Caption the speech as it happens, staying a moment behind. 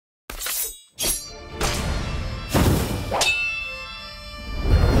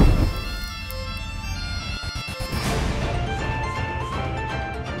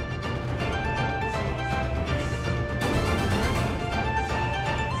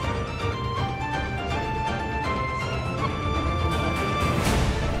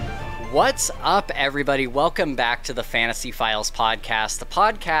What's up, everybody? Welcome back to the Fantasy Files podcast, the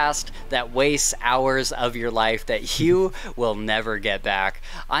podcast that wastes hours of your life that you will never get back.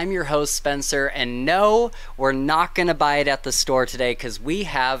 I'm your host, Spencer, and no, we're not going to buy it at the store today because we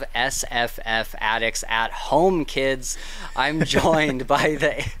have SFFAddicts at home, kids. I'm joined by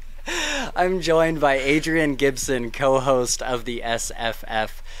Adrian Gibson, co-host of the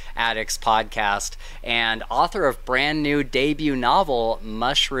SFFAddicts podcast and author of brand new debut novel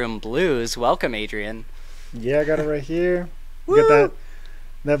Mushroom Blues. Welcome, Adrian. Yeah, I got it right here. Got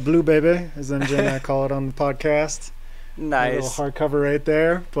that blue baby, as MJ and I call it on the podcast. Nice. A little hardcover right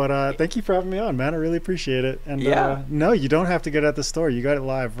there. But thank you for having me on, man. I really appreciate it. And yeah. No, you don't have to get it at the store. You got it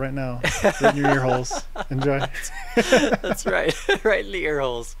live right now. Right in your ear holes. Enjoy. That's right. Right in the ear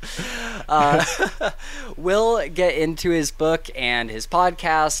holes. We'll get into his book and his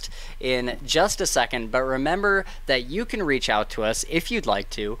podcast in just a second, but remember that you can reach out to us if you'd like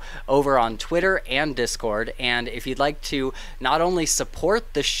to over on Twitter and Discord. And if you'd like to not only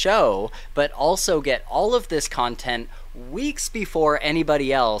support the show, but also get all of this content weeks before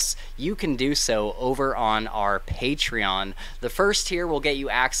anybody else, you can do so over on our Patreon. The first tier will get you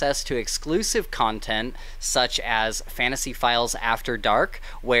access to exclusive content such as Fantasy Files After Dark,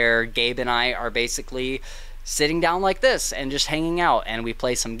 where Gabe and I are basically sitting down like this and just hanging out, and we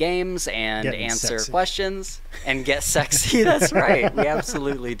play some games and answer questions and get sexy. That's right, we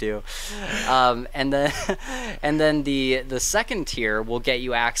absolutely do. And then the second tier will get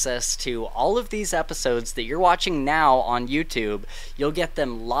you access to all of these episodes that you're watching now on YouTube. You'll get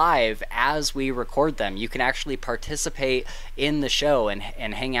them live as we record them. You can actually participate in the show and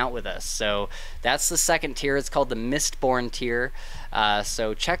hang out with us. So that's the second tier. It's called the Mistborn tier.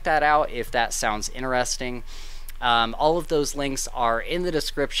 So check that out if that sounds interesting. All of those links are in the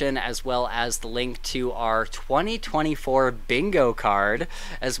description, as well as the link to our 2024 bingo card,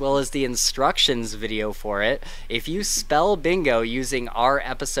 as well as the instructions video for it. If you spell bingo using our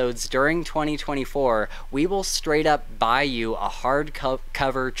episodes during 2024, we will straight up buy you a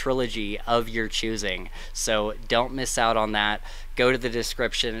hardcover trilogy of your choosing. So don't miss out on that. Go to the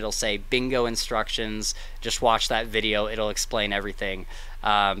description, it'll say bingo instructions. Just watch that video, it'll explain everything.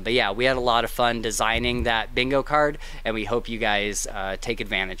 But yeah, we had a lot of fun designing that bingo card, and we hope you guys take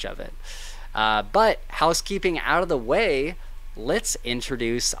advantage of it. But housekeeping out of the way, let's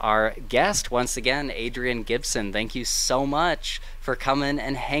introduce our guest once again, Adrian Gibson. Thank you so much for coming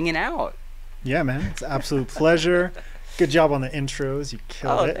and hanging out. Yeah, man, it's an absolute pleasure. Good job on the intros. You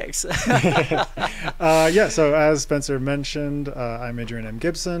killed it. Thanks. Yeah, so as Spencer mentioned, I'm Adrian M.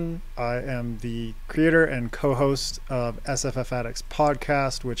 Gibson. I am the creator and co-host of SFFAddicts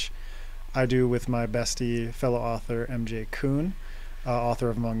podcast, which I do with my bestie, fellow author MJ Kuhn, author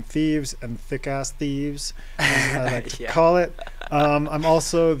of Among Thieves and Thick-Ass Thieves, as I like to call it. I'm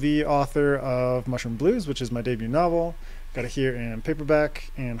also the author of Mushroom Blues, which is my debut novel. Got it here in paperback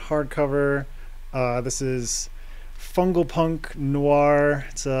and hardcover. This is fungal punk noir.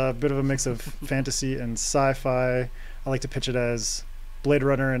 It's a bit of a mix of fantasy and sci-fi. I like to pitch it as Blade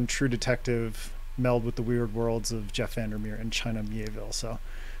Runner and True Detective meld with the weird worlds of Jeff Vandermeer and China Mieville. So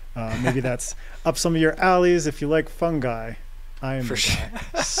maybe that's up some of your alleys if you like fungi. I am for sure.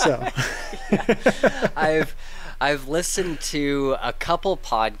 So I've listened to a couple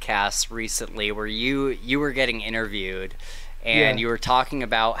podcasts recently where you were getting interviewed. And you were talking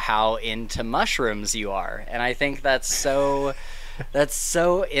about how into mushrooms you are, and I think that's so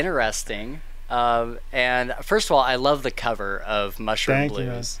interesting. And first of all, I love the cover of Mushroom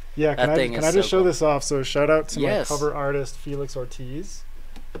Blues. Yeah, can I just show this off? So shout out to my cover artist Felix Ortiz,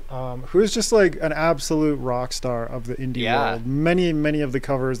 who is just like an absolute rock star of the indie world. Many of the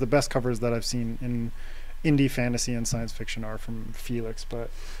covers, the best covers that I've seen in indie fantasy and science fiction, are from Felix. But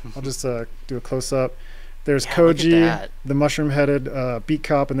I'll just do a close up. There's Koji, the mushroom-headed beat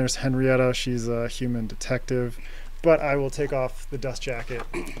cop, and there's Henrietta. She's a human detective. But I will take off the dust jacket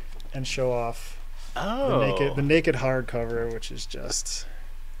and show off the naked hardcover, which is just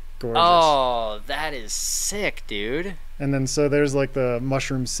gorgeous. Oh, that is sick, dude. And then so there's like the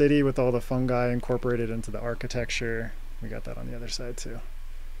mushroom city with all the fungi incorporated into the architecture. We got that on the other side too.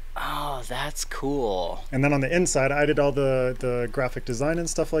 Oh, that's cool. And then on the inside, I did all the graphic design and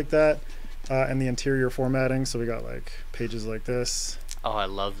stuff like that. And the interior formatting, so we got like pages like this. Oh, I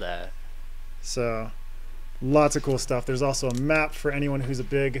love that. So lots of cool stuff. There's also a map for anyone who's a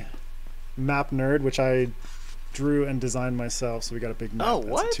big map nerd, which I drew and designed myself. So we got a big map. Oh,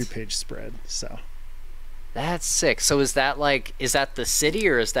 what? That's a 2-page spread. So that's sick. So is that the city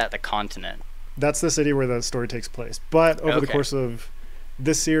or is that the continent? That's the city where the story takes place. But over the course of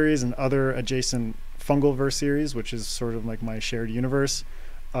this series and other adjacent Fungalverse series, which is sort of like my shared universe,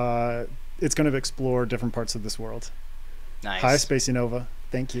 it's going to explore different parts of this world. Nice. Hi, Spacey Nova.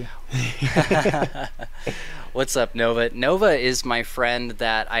 Thank you. What's up, Nova? Nova is my friend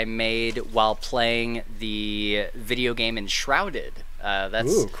that I made while playing the video game Enshrouded.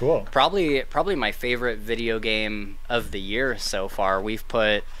 That's Ooh, cool. Probably my favorite video game of the year so far. We've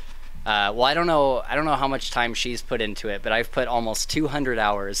put well, I don't know how much time she's put into it, but I've put almost 200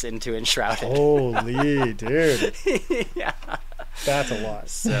 hours into Enshrouded. Holy dude. Yeah. That's a lot.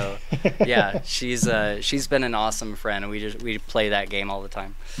 So, yeah, she's been an awesome friend, and we play that game all the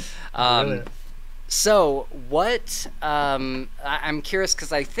time. Really? So what? I'm curious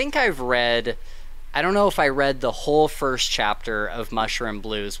because I think I've read. I don't know if I read the whole first chapter of Mushroom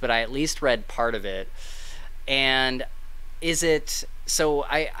Blues, but I at least read part of it. And is it so?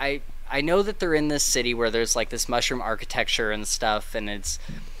 I know that they're in this city where there's like this mushroom architecture and stuff, and it's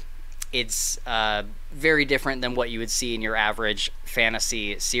very different than what you would see in your average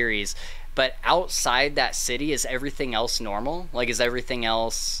fantasy series. But outside that city, is everything else normal? Like, is everything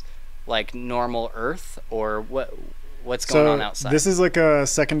else like normal Earth, or what's going on outside? This is like a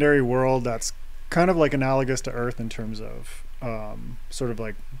secondary world that's kind of like analogous to Earth in terms of sort of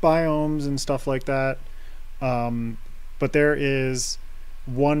like biomes and stuff like that. But there is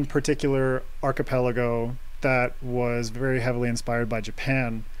one particular archipelago that was very heavily inspired by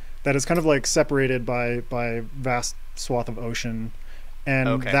Japan, that is kind of like separated by vast swath of ocean.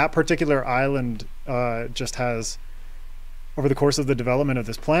 And that particular island just has, over the course of the development of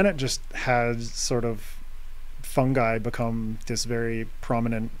this planet, just has sort of fungi become this very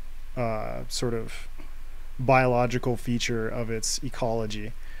prominent sort of biological feature of its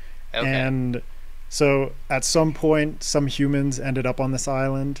ecology. And so at some point, some humans ended up on this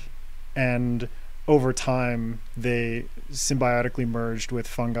island, and over time they symbiotically merged with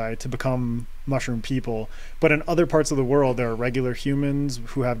fungi to become mushroom people. But in other parts of the world, there are regular humans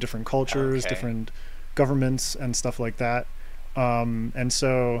who have different cultures, different governments and stuff like that. And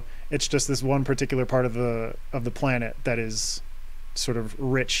so it's just this one particular part of the planet that is sort of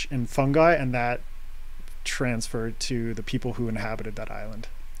rich in fungi, and that transferred to the people who inhabited that island.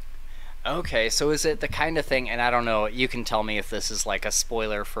 Okay, so is it the kind of thing, and I don't know, you can tell me if this is like a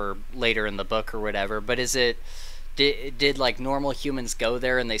spoiler for later in the book or whatever, but is it, did like normal humans go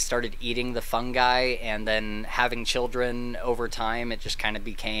there and they started eating the fungi and then having children over time? It just kind of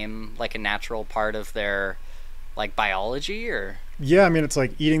became like a natural part of their like biology, or? Yeah, I mean, it's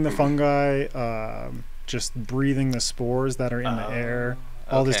like eating the fungi, just breathing the spores that are in the air,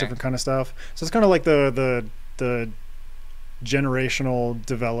 all this different kind of stuff. So it's kind of like the generational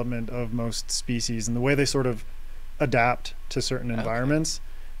development of most species and the way they sort of adapt to certain environments.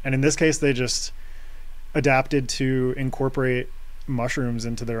 And in this case, they just adapted to incorporate mushrooms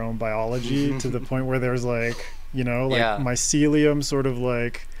into their own biology to the point where there's like, you know, like mycelium sort of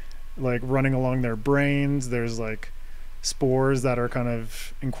like running along their brains. There's like spores that are kind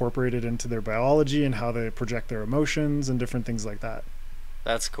of incorporated into their biology and how they project their emotions and different things like that.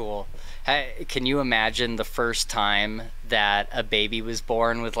 That's cool. Hey, can you imagine the first time that a baby was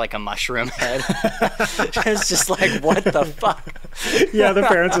born with like a mushroom head? It's just like, what the fuck? Yeah, the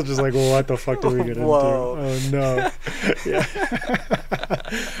parents are just like, well, what the fuck did we get into? Oh no. Yeah.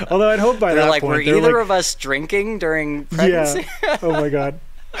 Although I'd hope by they're that like, point, were either of us drinking during pregnancy? Yeah. Oh my god.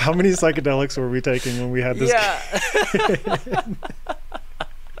 How many psychedelics were we taking when we had this?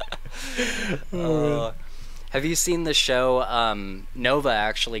 Yeah. Have you seen the show? Nova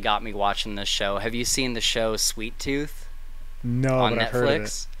actually got me watching this show. Have you seen the show Sweet Tooth? No, on but Netflix? I've heard of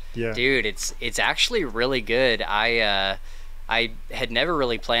it. Yeah, dude, it's actually really good. I had never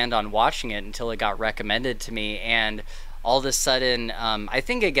really planned on watching it until it got recommended to me, and all of a sudden, I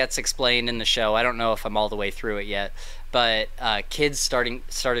think it gets explained in the show. I don't know if I'm all the way through it yet, but kids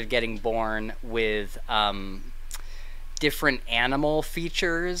started getting born with different animal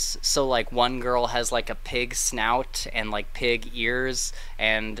features. So like one girl has like a pig snout and like pig ears,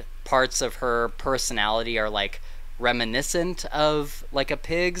 and parts of her personality are like reminiscent of like a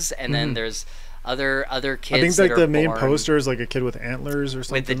pig's, and then there's other kids. I think like the main poster is like a kid with antlers or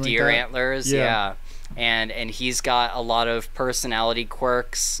something, with the deer antlers. Yeah. And he's got a lot of personality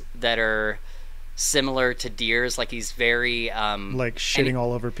quirks that are similar to deer's. Like he's very like shitting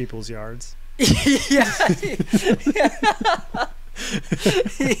all over people's yards. Yeah.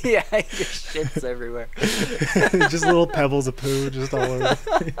 Yeah, your shit's everywhere. Just little pebbles of poo just all over.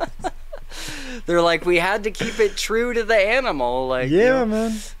 They're like, we had to keep it true to the animal, like, yeah, you know?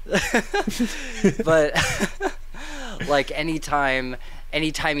 Man. But like anytime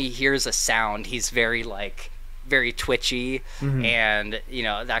he hears a sound, he's very twitchy, and you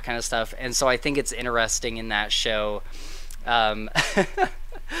know, that kind of stuff. And so I think it's interesting in that show.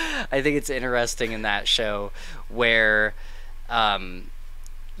 I think it's interesting in that show where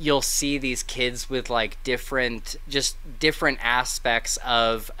you'll see these kids with like different aspects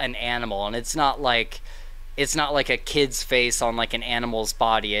of an animal, and it's not like a kid's face on like an animal's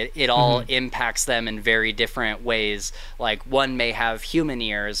body. It all impacts them in very different ways. Like one may have human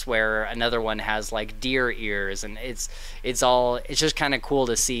ears where another one has like deer ears, and it's just kind of cool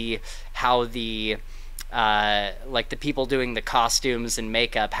to see how the like the people doing the costumes and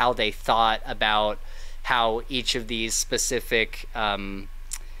makeup, how they thought about how each of these specific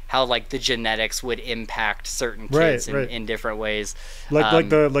how like the genetics would impact certain kids in different ways. Like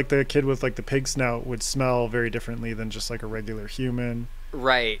the kid with like the pig snout would smell very differently than just like a regular human.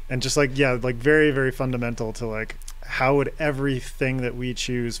 Right. And just like, yeah, like very, very fundamental to like how would everything that we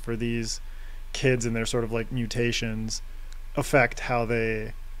choose for these kids and their sort of like mutations affect how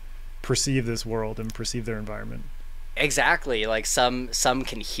they perceive this world and perceive their environment. Exactly. Like some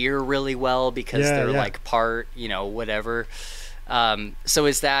can hear really well because they're like part, whatever. So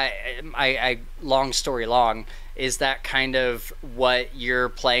is that, long story long, is that kind of what you're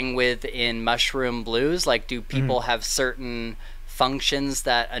playing with in Mushroom Blues? Like, do people have certain functions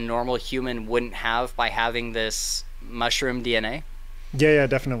that a normal human wouldn't have by having this mushroom DNA? Yeah,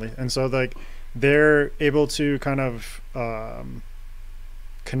 definitely. And so like they're able to kind of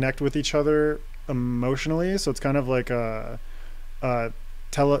connect with each other emotionally. So it's kind of like a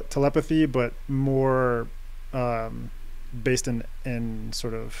telepathy, but more based in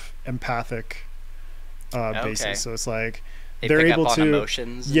sort of empathic basis. So it's like they're able to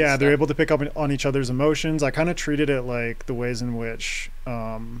emotions. Yeah, they're able to pick up on each other's emotions. I kind of treated it like the ways in which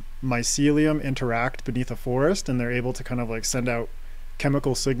mycelium interact beneath a forest, and they're able to kind of like send out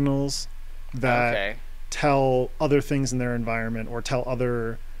chemical signals that tell other things in their environment or tell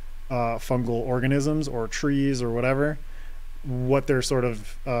other fungal organisms or trees or whatever what they're sort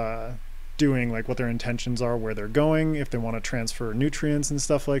of doing, like what their intentions are, where they're going, if they want to transfer nutrients and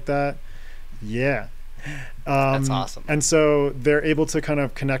stuff like that. That's awesome. And so they're able to kind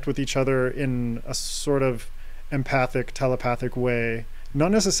of connect with each other in a sort of empathic, telepathic way.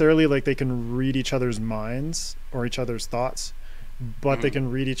 Not necessarily like they can read each other's minds or each other's thoughts, but they can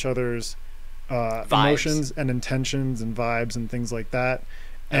read each other's emotions and intentions and vibes and things like that.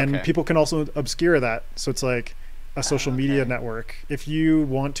 And people can also obscure that. So it's like a social media network. If you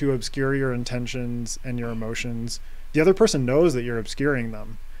want to obscure your intentions and your emotions, the other person knows that you're obscuring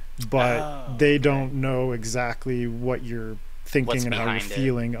them, but they don't know exactly what you're thinking and how you're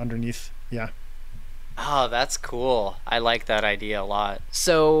feeling underneath. Yeah. Oh, that's cool. I like that idea a lot.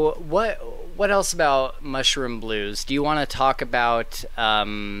 So what else about Mushroom Blues? Do you want to talk about,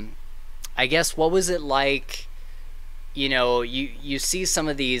 I guess, what was it like? You see some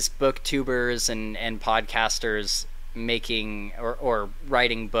of these booktubers and podcasters making or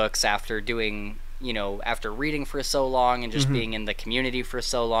writing books after doing, after reading for so long and just being in the community for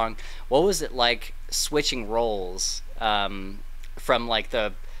so long. What was it like switching roles from like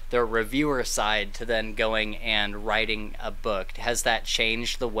the reviewer side to then going and writing a book? Has that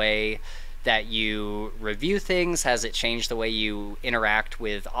changed the way that you review things? Has it changed the way you interact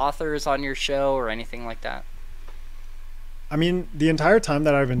with authors on your show or anything like that? I mean, the entire time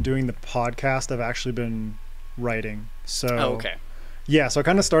that I've been doing the podcast, I've actually been writing. So yeah, so I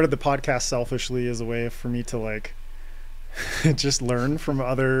kind of started the podcast selfishly as a way for me to like just learn from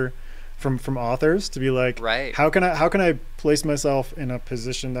from authors, to be like, how can I place myself in a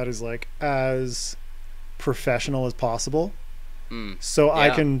position that is like as professional as possible, so I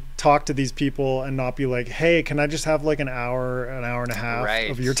can talk to these people and not be like, hey, can I just have like an hour and a half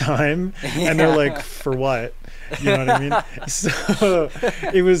of your time? And they're like, for what? You know what I mean? So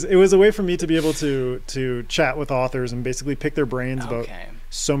it was a way for me to be able to chat with authors and basically pick their brains about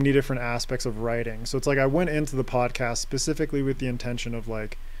so many different aspects of writing. So it's like I went into the podcast specifically with the intention of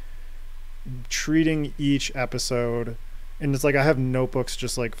like treating each episode, and it's like I have notebooks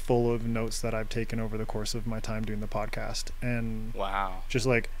just like full of notes that I've taken over the course of my time doing the podcast, and just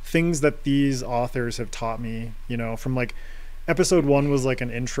like things that these authors have taught me, from like episode 1 was like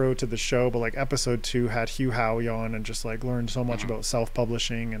an intro to the show, but like episode 2 had Hugh Howey on and just like learned so much about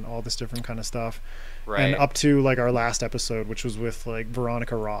self-publishing and all this different kind of stuff. And up to like our last episode, which was with like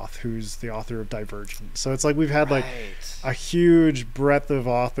Veronica Roth, who's the author of Divergent. So it's like we've had like a huge breadth of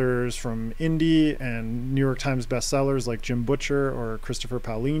authors from indie and New York Times bestsellers like Jim Butcher or Christopher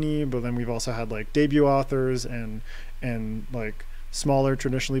Paolini, but then we've also had like debut authors and like smaller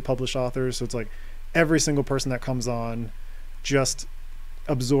traditionally published authors. So it's like every single person that comes on just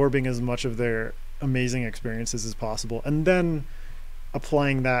absorbing as much of their amazing experiences as possible, and then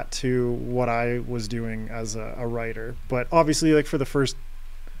applying that to what I was doing as a writer. But obviously, like for the first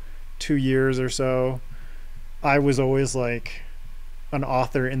 2 years or so, I was always like an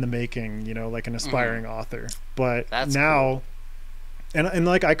author in the making, you know, like an aspiring author. But That's now, cool. and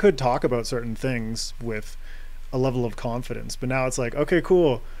like I could talk about certain things with a level of confidence, but now it's like, okay,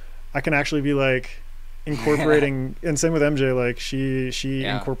 cool, I can actually be like incorporating and same with MJ, like she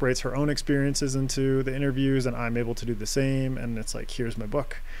incorporates her own experiences into the interviews, and I'm able to do the same, and it's like, here's my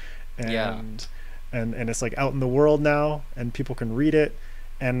book, and it's like out in the world now, and people can read it,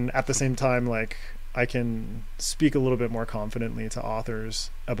 and at the same time, like I can speak a little bit more confidently to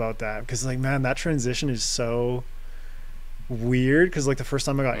authors about that, because like, man, that transition is so weird, because like the first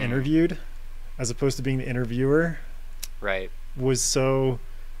time I got interviewed as opposed to being the interviewer was so,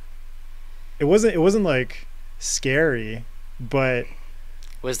 it wasn't like scary, but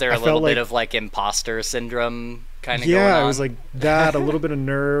was there a little bit of like imposter syndrome kind of going on? It was like that, a little bit of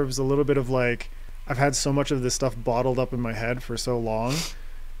nerves, a little bit of like, I've had so much of this stuff bottled up in my head for so long,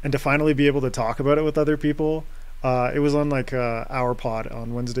 and to finally be able to talk about it with other people. It was on like Our Pod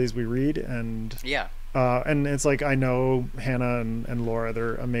on Wednesdays We Read, and and it's like, I know Hannah and Laura,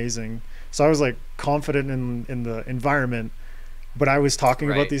 they're amazing, so I was like confident in the environment, but I was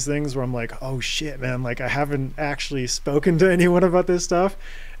talking about these things where I'm like, oh shit, man, like I haven't actually spoken to anyone about this stuff,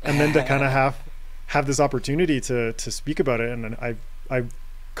 and then to kind of have this opportunity to speak about it, and I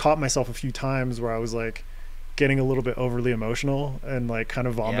caught myself a few times where I was like getting a little bit overly emotional and like kind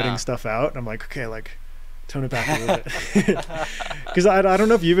of vomiting stuff out, and I'm like, okay, like tone it back a little bit, because I don't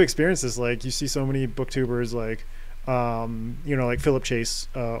know if you've experienced this, like you see so many booktubers like you know, like Philip Chase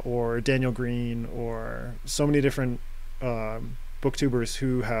or Daniel Green, or so many different booktubers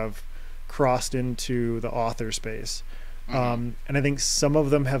who have crossed into the author space, and I think some of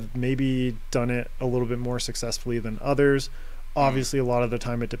them have maybe done it a little bit more successfully than others. Obviously a lot of the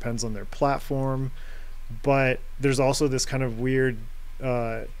time it depends on their platform, but there's also this kind of weird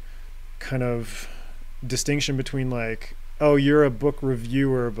kind of distinction between like, oh, you're a book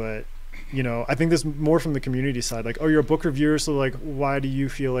reviewer, but you know, I think this more from the community side, like, oh, you're a book reviewer, so like why do you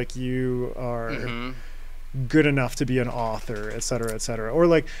feel like you are good enough to be an author, et cetera, or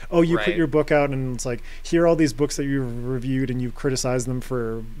like, oh, you put your book out and it's like, here are all these books that you've reviewed and you've criticized them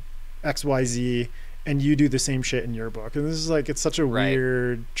for XYZ, and you do the same shit in your book. And this is like, it's such a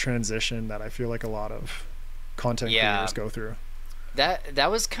weird transition that I feel like a lot of content creators go through. That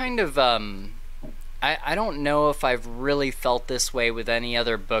was kind of I don't know if I've really felt this way with any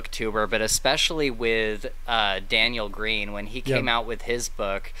other booktuber, but especially with Daniel Green when he came out with his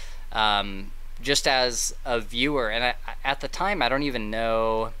book, just as a viewer. And at the time, I don't even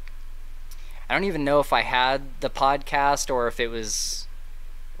know if I had the podcast, or if it was,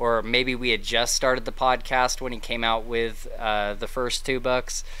 or maybe we had just started the podcast when he came out with the first two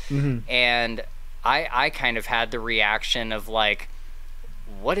books. And I kind of had the reaction of like,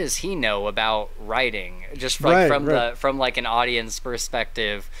 what does he know about writing? Just like from like an audience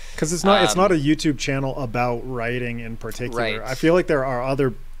perspective, because it's not a YouTube channel about writing in particular. I feel like there are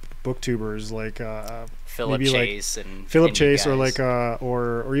other booktubers like Philip Chase and Philip Chase, or like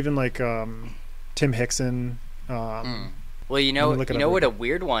or even like Tim Hickson. Well, you know what a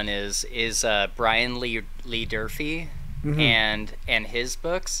weird one is Brian Lee Durfee and his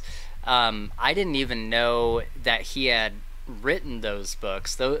books. I didn't even know that he had written those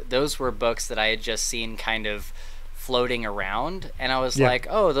books. Those were books that I had just seen kind of floating around, and I was like,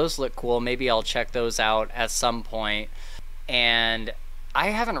 oh, those look cool, maybe I'll check those out at some point. And I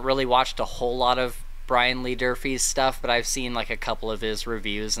haven't really watched a whole lot of Brian Lee Durfee's stuff, but I've seen like a couple of his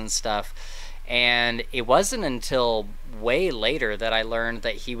reviews and stuff, and it wasn't until way later that I learned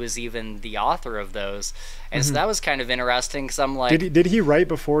that he was even the author of those. And so that was kind of interesting, because I'm like, did he write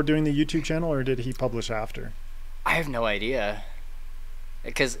before doing the YouTube channel, or did he publish after? I have no idea,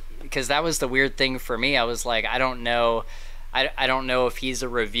 because that was the weird thing for me. I was like, I don't know if he's a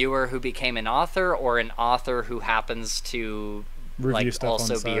reviewer who became an author, or an author who happens to review like stuff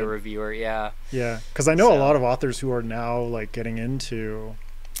also be a reviewer. Because I know a lot of authors who are now like getting into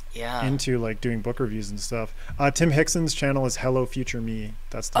like doing book reviews and stuff. Tim Hickson's channel is Hello Future Me.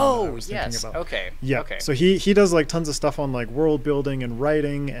 That's the one that I was thinking about. Okay. So he does like tons of stuff on like world building and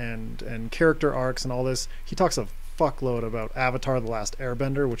writing and character arcs and all this. He talks a fuckload about Avatar: The Last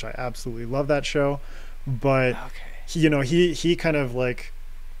Airbender, which I absolutely love that show. But he kind of like,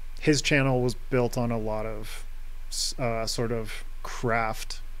 his channel was built on a lot of sort of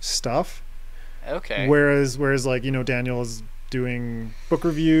craft stuff. Whereas like, Daniel is doing book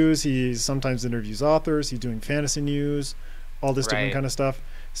reviews, he sometimes interviews authors, he's doing fantasy news, all this different kind of stuff.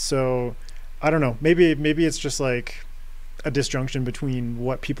 So I don't know, maybe it's just like a disjunction between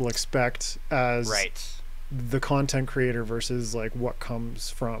what people expect as the content creator versus like what comes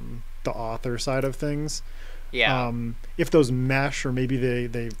from the author side of things. Yeah. If those mesh, or maybe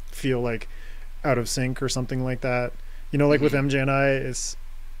they feel like out of sync or something like that, like with MJ and I, it's,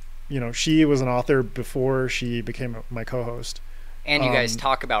 she was an author before she became my co-host. And you guys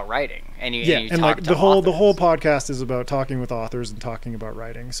talk about writing, and you and talk like to the whole authors. podcast is about talking with authors and talking about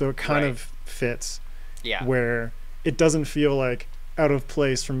writing, so it kind of fits. Yeah. Where it doesn't feel like out of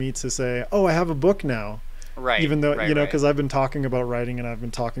place for me to say, oh, I have a book now. Right. Even though, right. because I've been talking about writing and I've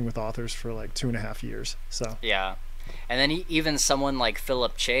been talking with authors for like 2.5 years. So yeah. And then even someone like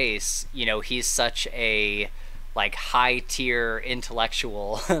Philip Chase, he's such a like high tier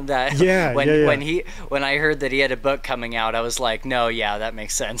intellectual that when I heard that he had a book coming out, I was like, no, yeah, that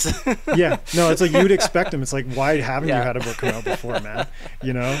makes sense. Yeah, no, it's like you'd expect him. It's like, why haven't you had a book come out before, man?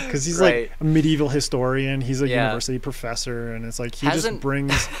 Because he's like a medieval historian. He's a university professor, and it's like he just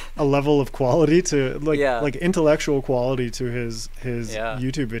brings a level of quality to like intellectual quality to his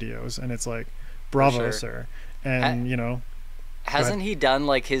YouTube videos, and it's like, bravo, sir. And hasn't he done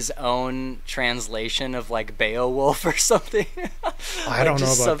like his own translation of like Beowulf or something? I don't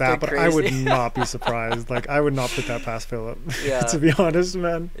know about that, but crazy. I would not be surprised. Like, I would not put that past Philip. Yeah. To be honest,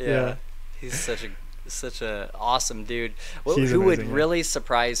 man. Yeah. He's such a awesome dude. Who amazing, would really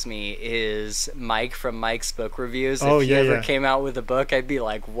surprise me is Mike from Mike's Book Reviews. If he ever came out with a book, I'd be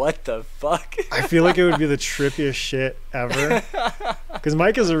like, what the fuck? I feel like it would be the trippiest shit ever. Because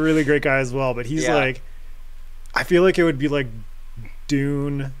Mike is a really great guy as well, but he's like, I feel like it would be like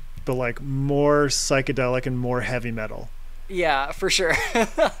Dune, but like more psychedelic and more heavy metal. Yeah, for sure.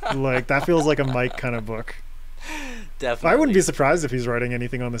 Like, that feels like a Mike kind of book. Definitely. I wouldn't be surprised if he's writing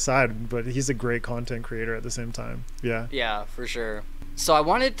anything on the side, but he's a great content creator at the same time. Yeah, for sure. So I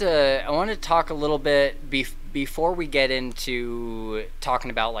wanted to talk a little bit before we get into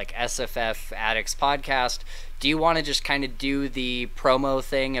talking about like SFF Addicts podcast. Do you want to just kind of do the promo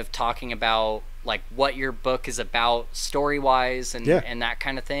thing of talking about like what your book is about story wise and that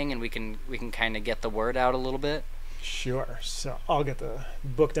kind of thing, and we can kind of get the word out a little bit? Sure. So I'll get the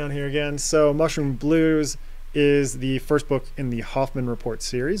book down here again. So Mushroom Blues is the first book in the Hoffman Report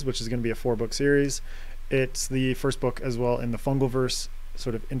series, which is going to be a 4-book series. It's the first book as well in the Fungalverse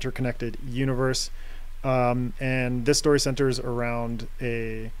sort of interconnected universe. And this story centers around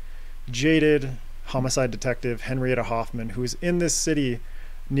a jaded homicide detective, Henrietta Hoffman, who is in this city,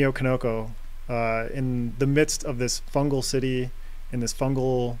 Neokanoko, in the midst of this fungal city, in this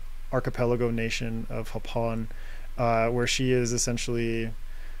fungal archipelago nation of Hapon, where she is essentially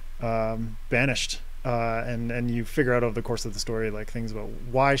banished. And you figure out over the course of the story like things about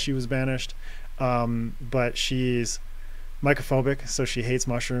why she was banished. But she's mycophobic, so she hates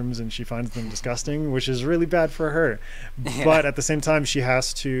mushrooms and she finds them disgusting, which is really bad for her. But at the same time, she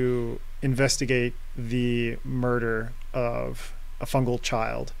has to investigate the murder of a fungal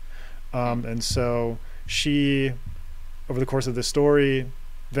child. And so she, over the course of the story,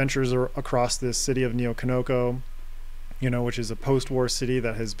 ventures across this city of Neokanoko, which is a post-war city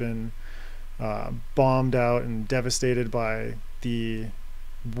that has been bombed out and devastated by the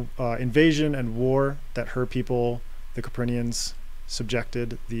invasion and war that her people, the Copernians,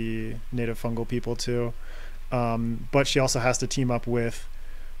 subjected the native fungal people to. But she also has to team up with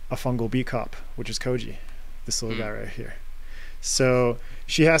a fungal bee cop, which is Koji, this little guy right here. So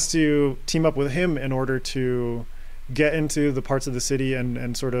she has to team up with him in order to get into the parts of the city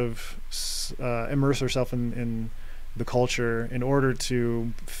and sort of immerse herself in the culture in order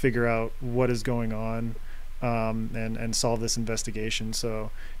to figure out what is going on and solve this investigation.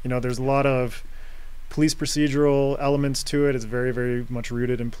 So, there's a lot of police procedural elements to it. It's very, very much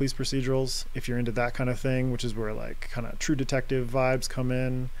rooted in police procedurals, if you're into that kind of thing, which is where like kind of True Detective vibes come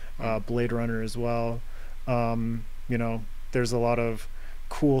in, Blade Runner as well. There's a lot of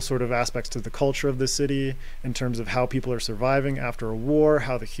cool sort of aspects to the culture of the city in terms of how people are surviving after a war,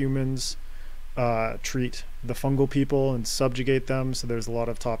 how the humans treat the fungal people and subjugate them. So there's a lot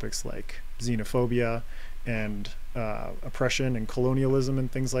of topics like xenophobia and oppression and colonialism and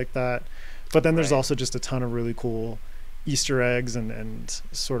things like that. But then there's also just a ton of really cool Easter eggs and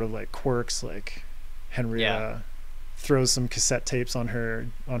sort of like quirks, like Henrietta throws some cassette tapes on her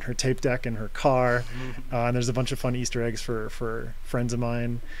tape deck in her car, and there's a bunch of fun Easter eggs for friends of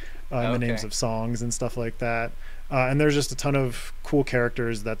mine, in the names of songs and stuff like that. And there's just a ton of cool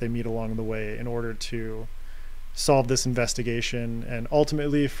characters that they meet along the way in order to solve this investigation. And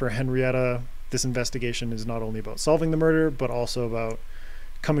ultimately for Henrietta, this investigation is not only about solving the murder, but also about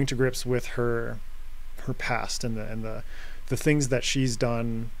coming to grips with her past and the things that she's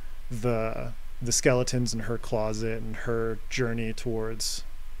done, the skeletons in her closet and her journey towards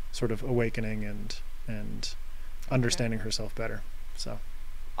sort of awakening and understanding herself better. So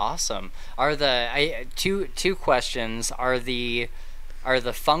Awesome. Are two questions? Are the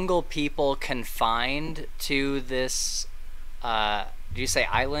fungal people confined to this? Do you say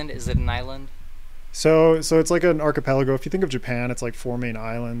island? Is it an island? So it's like an archipelago. If you think of Japan, it's like four main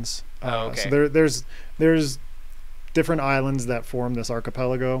islands. Oh, So okay. there's different islands that form this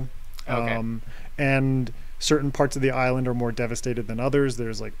archipelago, Okay. and certain parts of the island are more devastated than others.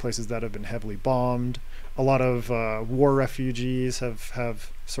 There's like places that have been heavily bombed. A lot of war refugees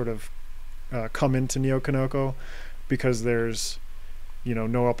have sort of come into Neo-Kanoko because there's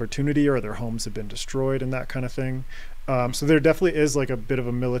no opportunity, or their homes have been destroyed and that kind of thing. So there definitely is like a bit of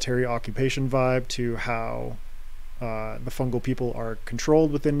a military occupation vibe to how the fungal people are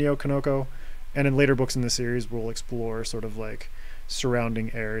controlled within Neo-Kanoko. And in later books in the series, we'll explore sort of like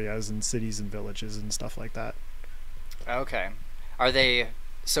surrounding areas and cities and villages and stuff like that. Okay. Are they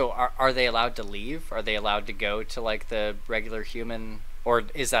are they allowed to leave? Are they allowed to go to like the regular human, or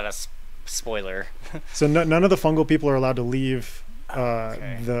is that a spoiler? So none of the fungal people are allowed to leave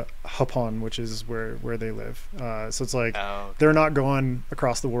Okay. the Hapon, which is where they live. So it's like Oh, okay. they're not going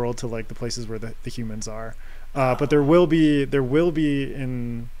across the world to like the places where the humans are. But Oh. there will be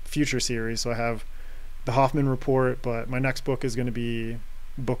in future series. So I have the Hoffman Report, but my next book is going to be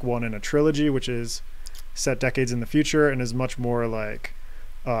book one in a trilogy, which is set decades in the future and is much more like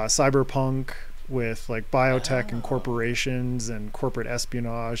cyberpunk, with like biotech and Oh. corporations and corporate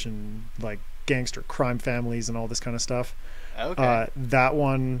espionage and like gangster crime families and all this kind of stuff. Okay. That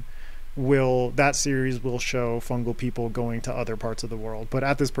series will show fungal people going to other parts of the world, but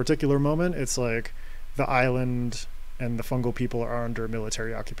at this particular moment it's like the island and the fungal people are under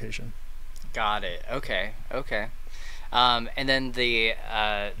military occupation. Got it. Okay. Okay. And then the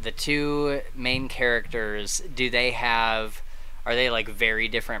two main characters, are they like very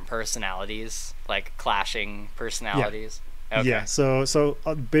different personalities, like clashing personalities? Okay. Yeah, so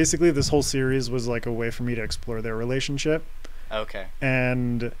basically this whole series was like a way for me to explore their relationship, Okay.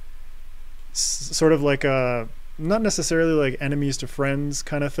 and sort of like a, not necessarily like enemies to friends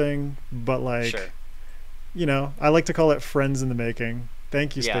kind of thing, but like, Sure. I like to call it friends in the making.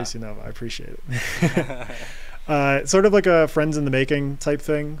 Thank you, Yeah. Spacey Nova. I appreciate it. Sort of like a friends in the making type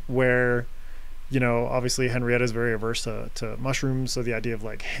thing where, obviously Henrietta is very averse to mushrooms. So the idea of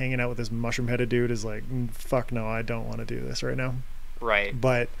like hanging out with this mushroom headed dude is like, fuck no, I don't want to do this right now. Right.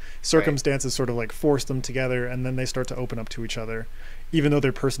 But circumstances sort of like force them together, and then they start to open up to each other. Even though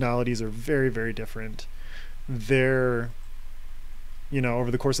their personalities are very, very different, they're,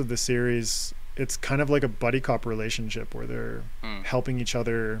 over the course of the series, it's kind of like a buddy cop relationship where they're Hmm. helping each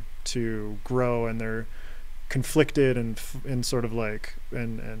other to grow, and they're conflicted and sort of like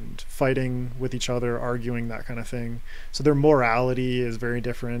and fighting with each other, arguing, that kind of thing. So their morality is very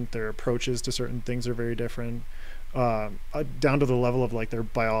different. Their approaches to certain things are very different. Down to the level of like their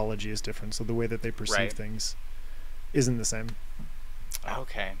biology is different. So the way that they perceive Right. things isn't the same.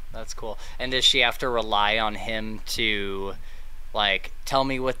 Okay, that's cool. And does she have to rely on him to, like, tell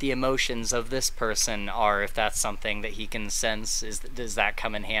me what the emotions of this person are, if that's something that he can sense? Does that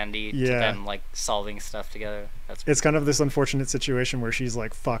come in handy to Yeah. them, like, solving stuff together? That's It's kind of this unfortunate situation where she's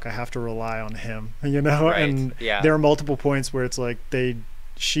like, fuck, I have to rely on him, you know? Right, And yeah. there are multiple points where it's like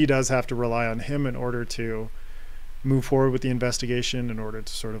she does have to rely on him in order to move forward with the investigation, in order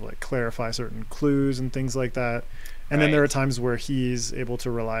to sort of like clarify certain clues and things like that. And then there are Right. times where he's able to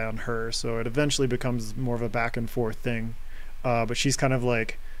rely on her. So it eventually becomes more of a back and forth thing. But she's kind of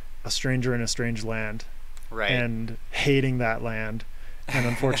like a stranger in a strange land, Right. and hating that land. And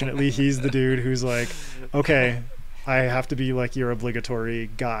unfortunately, he's the dude who's like, okay, I have to be like your obligatory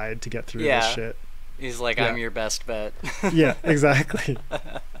guide to get through Yeah. this shit. He's like, Yeah. I'm your best bet. Yeah, exactly.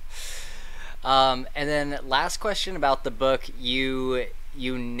 And then last question about the book, you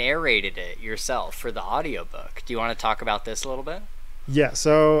narrated it yourself for the audiobook. Do you want to talk about this a little bit? Yeah,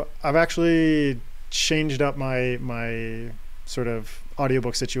 so I've actually changed up my sort of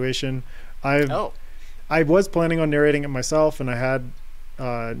audiobook situation. Oh, I was planning on narrating it myself, and I had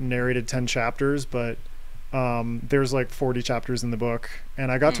narrated 10 chapters, but there's like 40 chapters in the book,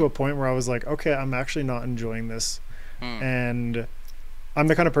 and I got to a point where I was like, okay, I'm actually not enjoying this. And I'm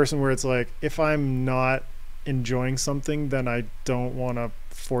the kind of person where it's like, if I'm not enjoying something, then I don't want to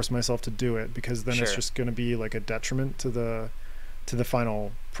force myself to do it, because then it's Sure. just going to be like a detriment to the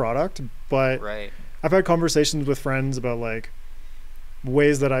final product. But right. I've had conversations with friends about like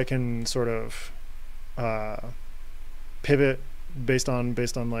ways that I can sort of pivot based on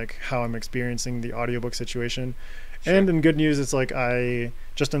like how I'm experiencing the audiobook situation. Sure. And in good news, it's like I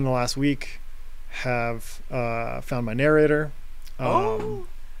just in the last week have found my narrator, Oh.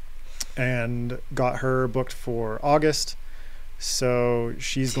 and got her booked for August. So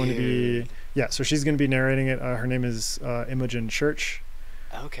she's going to be, so she's going to be narrating it. Her name is Imogen Church.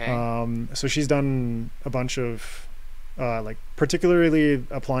 Okay. So she's done a bunch of like particularly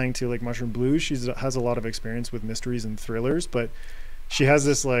applying to like Mushroom Blues. She has a lot of experience with mysteries and thrillers, but she has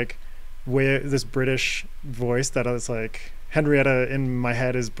this like this British voice that is like, Henrietta in my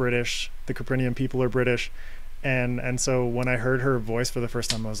head is British. The Caprinian people are British. And so when I heard her voice for the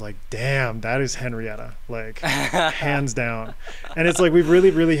first time, I was like, damn, that is Henrietta, like hands down. And it's like, we've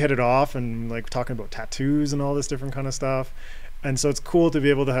really hit it off, and like talking about tattoos and all this different kind of stuff. And so it's cool to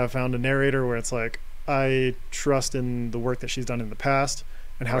be able to have found a narrator where it's like, I trust in the work that she's done in the past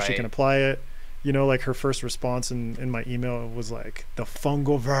and how she can apply it. You know, like her first response in my email was like the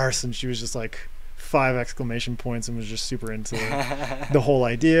fungal verse, and she was just like 5 exclamation points and was just super into the whole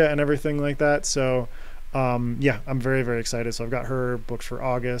idea and everything like that. So I'm very excited. So I've got her booked for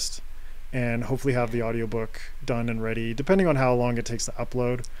August, and hopefully have the audiobook done and ready, depending on how long it takes to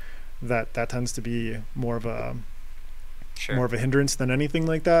upload. That tends to be more of a hindrance than anything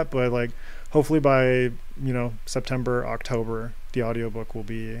like that. But like hopefully by September, October, the audiobook will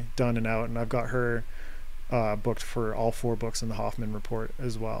be done and out, and I've got her booked for all 4 books in the Hoffman Report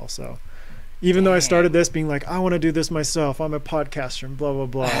as well. So even though I started this being like, I want to do this myself, I'm a podcaster and blah blah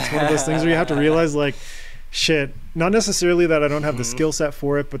blah, it's one of those things where you have to realize like, shit, not necessarily that I don't have the skill set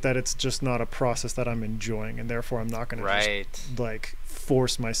for it, but that it's just not a process that I'm enjoying, and therefore I'm not going to just like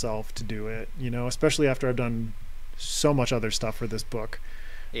force myself to do it, especially after I've done so much other stuff for this book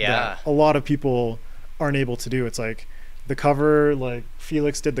that a lot of people aren't able to do. It's like the cover, like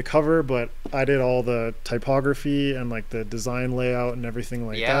Felix did the cover, but I did all the typography and like the design layout and everything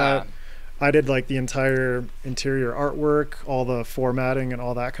like that. I did like the entire interior artwork, all the formatting and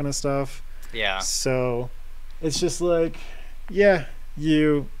all that kind of stuff. Yeah. So it's just like,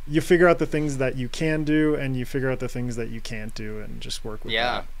 you figure out the things that you can do, and you figure out the things that you can't do, and just work with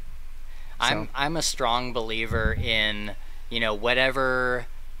that. I'm a strong believer in, whatever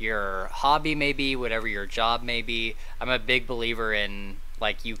your hobby may be, whatever your job may be. I'm a big believer in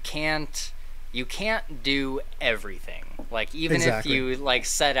like, you can't do everything. Like even if you like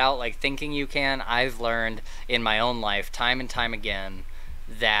set out like thinking you can, I've learned in my own life time and time again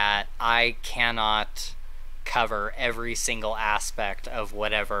that I cannot cover every single aspect of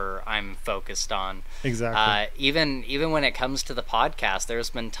whatever I'm focused on. Exactly. Even when it comes to the podcast, there's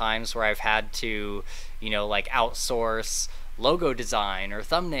been times where I've had to, like outsource logo design or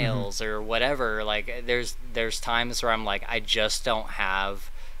thumbnails or whatever. Like there's times where I'm like, I just don't have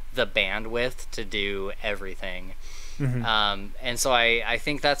the bandwidth to do everything. And so I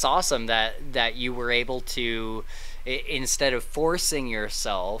think that's awesome that you were able to, instead of forcing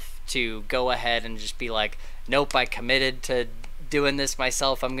yourself to go ahead and just be like, nope, I committed to doing this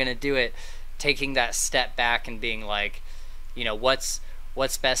myself, I'm gonna do it, taking that step back and being like, what's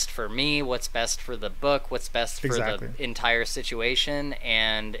best for me, what's best for the book, what's best for the entire situation,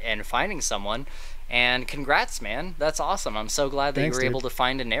 and finding someone. And congrats, man. That's awesome. I'm so glad that you were able to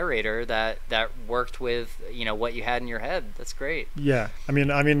find a narrator that worked with, what you had in your head. That's great. Yeah. I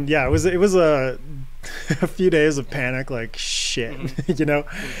mean, yeah, it was a few days of panic, like shit,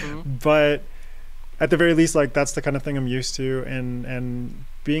 but at the very least, like that's the kind of thing I'm used to. And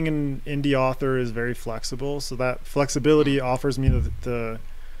being an indie author is very flexible. So that flexibility offers me the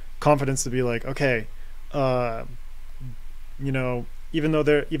confidence to be like, okay, even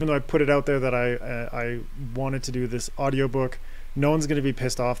though I put it out there that I wanted to do this audiobook, no one's going to be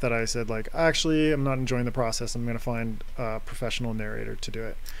pissed off that I said like, actually, I'm not enjoying the process. I'm going to find a professional narrator to do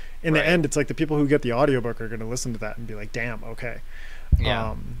it. In the end, it's like the people who get the audiobook are going to listen to that and be like, damn, okay.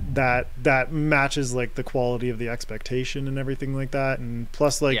 Yeah. That matches like the quality of the expectation and everything like that. And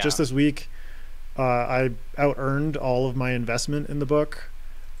plus like just this week, I out-earned all of my investment in the book.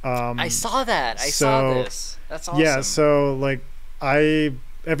 I saw that. I saw this. That's awesome. Yeah. So like,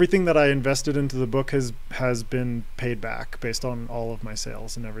 everything that I invested into the book has been paid back based on all of my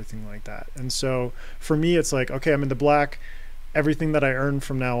sales and everything like that. And so for me, it's like, okay, I'm in the black. Everything that I earn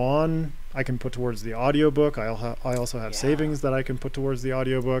from now on, I can put towards the audiobook. I also have savings that I can put towards the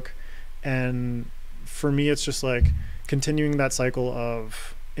audiobook. And for me, it's just like continuing that cycle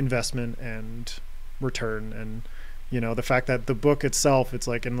of investment and return. And, the fact that the book itself, it's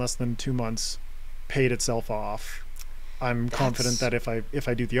like in less than 2 months paid itself off. I'm confident that if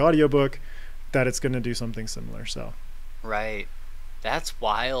I do the audiobook, that it's going to do something similar. So that's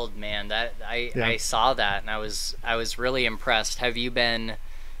wild, man. That I saw that and I was really impressed. Have you been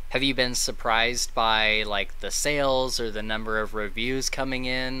surprised by like the sales or the number of reviews coming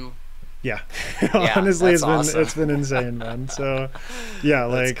in? Yeah. Honestly, it's been insane, man. So yeah,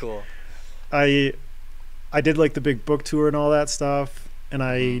 like that's cool. I did like the big book tour and all that stuff, and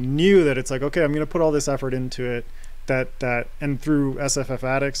I knew that it's like, okay, I'm gonna put all this effort into it, and through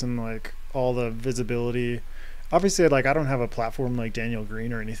SFFAddicts and like all the visibility. Obviously, like I don't have a platform like Daniel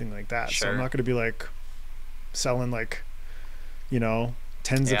Green or anything like that, so I'm not gonna be like selling like, you know,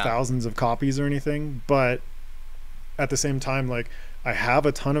 tens of thousands of copies or anything. But at the same time, like I have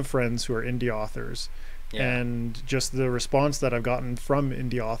a ton of friends who are indie authors, and just the response that I've gotten from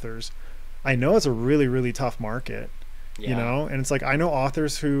indie authors, I know it's a really, really tough market, you know, and it's like, I know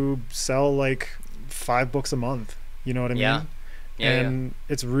authors who sell like 5 books a month, you know what I mean? And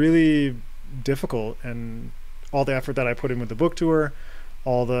it's really difficult, and all the effort that I put in with the book tour,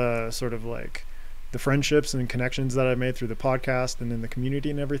 all the sort of like the friendships and connections that I made through the podcast and in the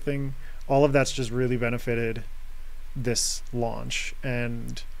community and everything, all of that's just really benefited this launch.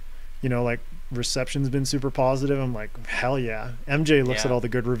 And, you know, like reception's been super positive. I'm like, hell yeah. MJ looks at all the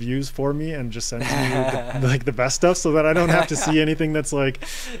good reviews for me and just sends me the best stuff, so that I don't have to see anything that's like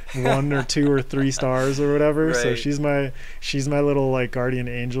 1 or 2 or 3 stars or whatever. Right. So she's my little like guardian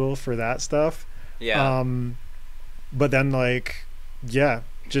angel for that stuff. But then like,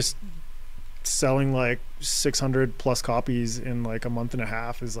 just selling like 600 plus copies in like a month and a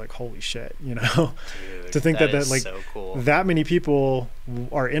half is like, holy shit, you know. Dude, to think that like so cool. That many people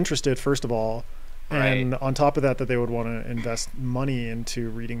are interested, first of all, and on top of that they would want to invest money into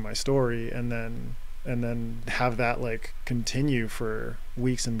reading my story, and then have that like continue for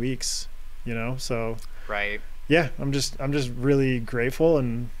weeks and weeks, you know. So I'm just really grateful,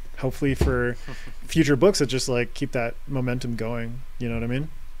 and hopefully for future books that just like keep that momentum going, you know what I mean?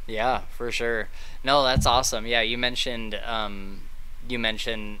 Yeah, for sure. No, that's awesome. Yeah, you mentioned you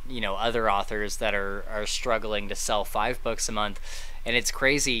know, other authors that are struggling to sell 5 books a month, and it's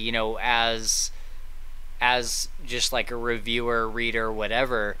crazy, you know, as just like a reviewer, reader,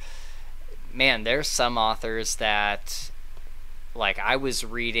 whatever, man, there's some authors that like I was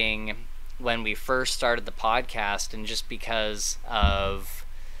reading when we first started the podcast, and just because of,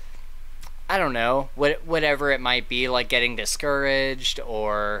 I don't know, whatever it might be, like getting discouraged,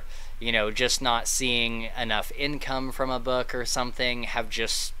 or, you know, just not seeing enough income from a book or something, have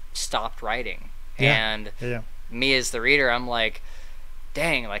just stopped writing. And me as the reader, I'm like,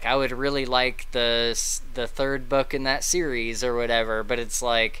 dang, like I would really like the 3rd book in that series or whatever. But it's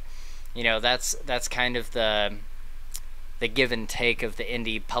like, you know, that's kind of the give and take of the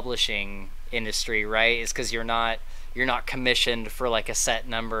indie publishing industry, right? Is because you're not commissioned for like a set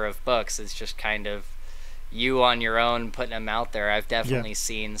number of books. It's just kind of you on your own putting them out there. I've definitely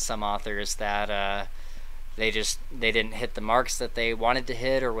seen some authors that they didn't hit the marks that they wanted to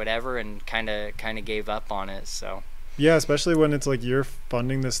hit or whatever, and kind of gave up on it. So yeah, especially when it's like you're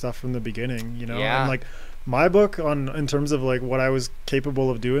funding this stuff from the beginning, you know. And like my book, in terms of like what I was capable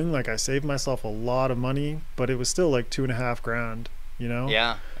of doing, like I saved myself a lot of money, but it was still like $2.5 grand. You know?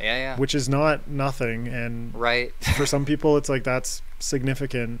 Yeah. Which is not nothing, and for some people it's like that's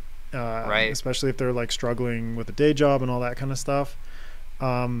significant, especially if they're like struggling with a day job and all that kind of stuff.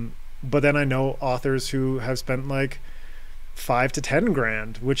 But then I know authors who have spent like 5 to 10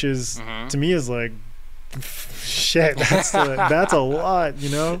 grand, which is to me is like shit. That's a lot, you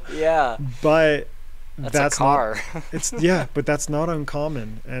know? Yeah. But that's a car. But that's not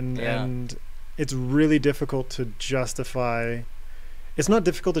uncommon, and it's really difficult to justify. It's not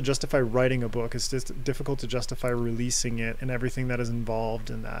difficult to justify writing a book. It's just difficult to justify releasing it and everything that is involved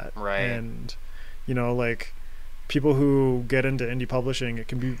in that. And, you know, like people who get into indie publishing, it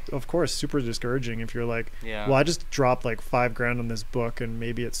can be, of course, super discouraging if you're like, well, I just dropped like $5 grand on this book and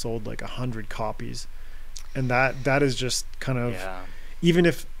maybe it sold like 100 copies. And that is just kind of, even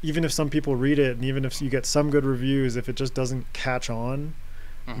if some people read it, and even if you get some good reviews, if it just doesn't catch on,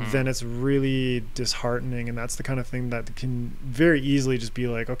 then it's really disheartening. And that's the kind of thing that can very easily just be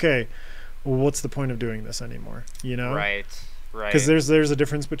like, okay, well, what's the point of doing this anymore, you know? Because there's a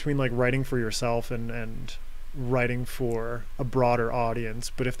difference between like writing for yourself and writing for a broader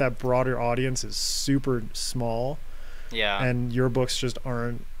audience. But if that broader audience is super small, and your books just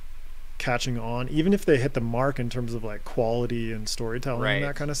aren't catching on, even if they hit the mark in terms of like quality and storytelling and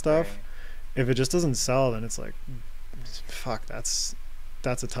that kind of stuff, if it just doesn't sell, then it's like, fuck, that's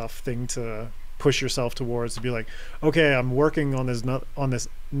a tough thing to push yourself towards, to be like, okay, I'm working on this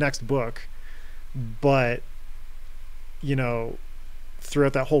next book, but, you know,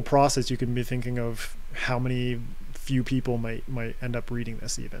 throughout that whole process you can be thinking of how many few people might end up reading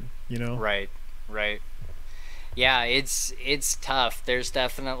this, even, you know? Yeah, it's tough. There's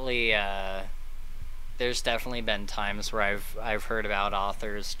definitely been times where I've heard about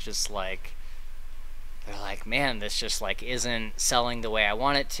authors just like, they're like, man, this just like isn't selling the way I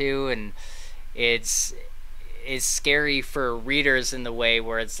want it to, and it's is scary for readers in the way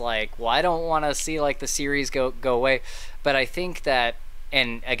where it's like, well, I don't want to see like the series go away. But I think that,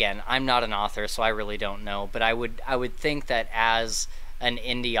 and again, I'm not an author, so I really don't know, but I would think that as an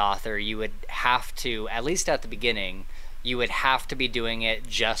indie author, you would have to, at least at the beginning, you would have to be doing it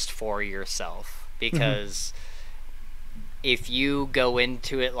just for yourself, because if you go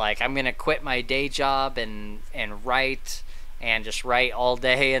into it like, I'm gonna quit my day job and write and just write all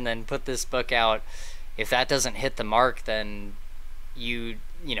day and then put this book out, if that doesn't hit the mark, then you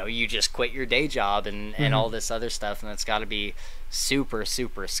just quit your day job and all this other stuff, and it's got to be super,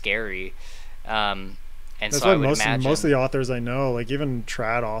 super scary. And that's so why I would imagine most of the authors I know, like even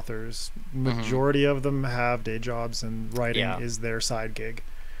trad authors, majority of them have day jobs, and writing is their side gig.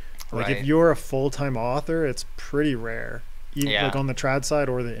 Like if you're a full-time author, it's pretty rare, even like on the trad side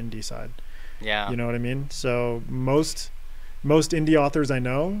or the indie side. Yeah, you know what I mean? So most indie authors I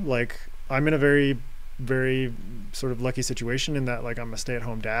know, like I'm in a very, very sort of lucky situation in that like I'm a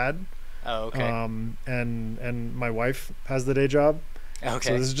stay-at-home dad. Oh, okay. And my wife has the day job. Okay.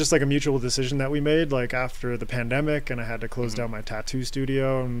 So this is just like a mutual decision that we made like after the pandemic, and I had to close down my tattoo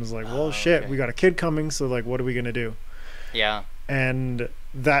studio, and was like, well, shit, we got a kid coming, so like what are we gonna do? Yeah. And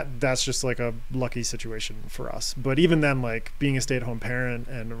that's just like a lucky situation for us. But even then, like being a stay-at-home parent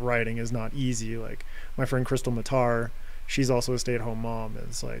and writing is not easy. Like my friend Crystal Matar, she's also a stay-at-home mom.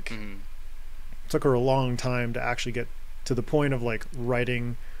 It's like took her a long time to actually get to the point of like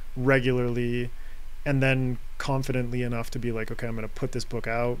writing regularly and then confidently enough to be like, okay, I'm going to put this book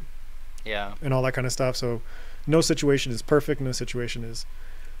out. Yeah. And all that kind of stuff. So no situation is perfect. No situation is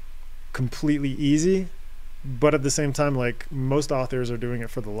completely easy. But at the same time, like most authors are doing it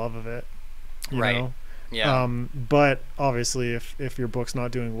for the love of it. You know? Yeah. But obviously if your book's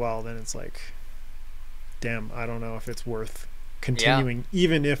not doing well, then it's like, damn, I don't know if it's worth continuing,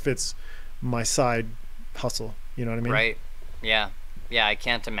 even if it's my side hustle. You know what I mean? Right. Yeah. Yeah, I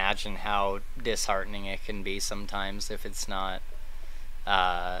can't imagine how disheartening it can be sometimes if it's not,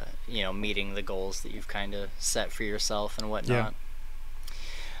 meeting the goals that you've kind of set for yourself and whatnot.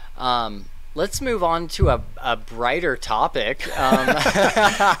 Yeah. Let's move on to a brighter topic.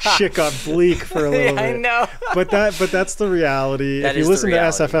 Shit got bleak for a little bit. I know. but that's the reality. If you listen to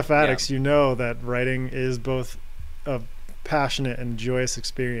SFFAddicts, you know that writing is both a passionate and joyous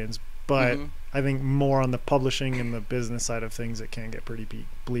experience, but I think more on the publishing and the business side of things, it can get pretty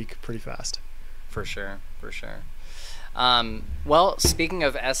bleak pretty fast. For sure. Well, speaking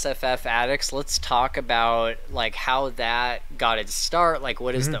of SFFAddicts, let's talk about like how that got its start. Like,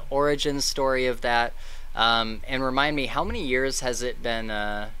 what is the origin story of that? And remind me, how many years has it been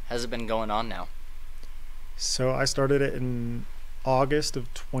going on now? So I started it in August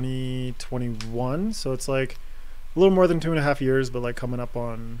of 2021. So it's like a little more than 2.5 years, but like coming up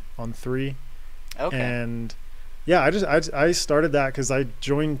on 3. Okay. And yeah, I started that because I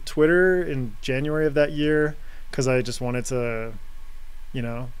joined Twitter in January of that year because I just wanted to,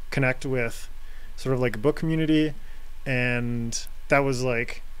 connect with sort of like a book community. And that was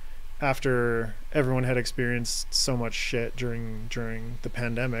like after everyone had experienced so much shit during the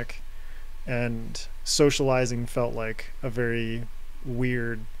pandemic, and socializing felt like a very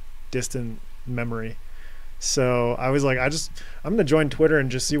weird, distant memory. So I was like, I'm going to join Twitter and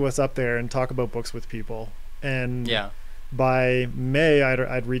just see what's up there and talk about books with people. And by May,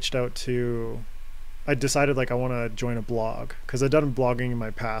 I'd reached out I decided like I want to join a blog because I'd done blogging in my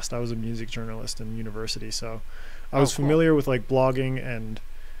past. I was a music journalist in university. So I was familiar with like blogging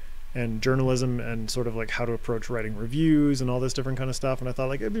and journalism and sort of like how to approach writing reviews and all this different kind of stuff. And I thought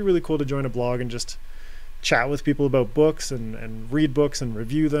like it'd be really cool to join a blog and just chat with people about books and read books and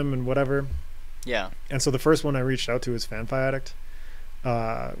review them and whatever. Yeah. And so the first one I reached out to is SFFAddicts,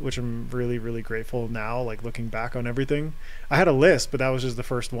 which I'm really, really grateful now, like looking back on everything. I had a list, but that was just the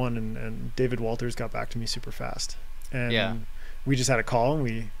first one, and David Walters got back to me super fast. And we just had a call,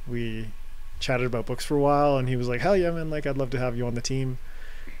 and we chatted about books for a while, and he was like, hell yeah, man, like I'd love to have you on the team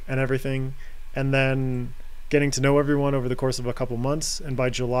and everything. And then getting to know everyone over the course of a couple months, and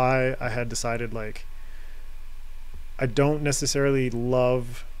by July I had decided like I don't necessarily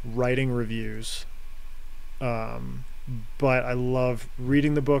love writing reviews, but I love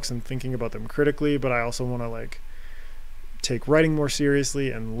reading the books and thinking about them critically, but I also want to like take writing more seriously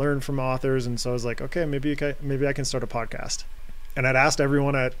and learn from authors. And so I was like, okay, maybe I can start a podcast. And I'd asked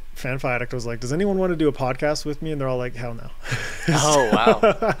everyone at SFFAddicts, I was like, does anyone want to do a podcast with me? And they're all like, hell no. Oh, wow.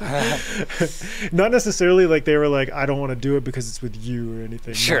 Not necessarily like they were like, I don't want to do it because it's with you or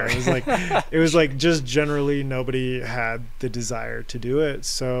anything. Sure. No, it was like just generally nobody had the desire to do it.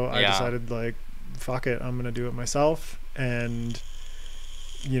 So I decided like, fuck it, I'm going to do it myself and,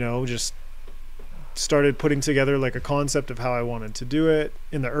 just started putting together like a concept of how I wanted to do it.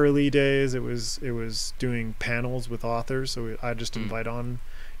 In the early days, it was doing panels with authors. So I just invite on,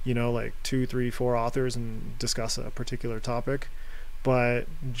 you know, like 2, 3, 4 authors and discuss a particular topic. But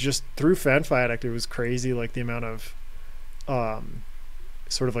just through SFFAddicts, it was crazy, like the amount of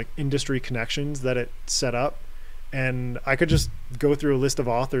sort of like industry connections that it set up. And I could just go through a list of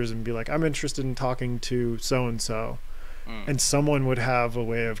authors and be like, I'm interested in talking to so-and-so. And someone would have a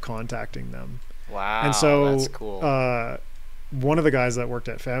way of contacting them. Wow, and so that's cool. One of the guys that worked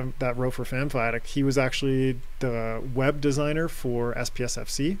at that wrote for SFFAddicts, he was actually the web designer for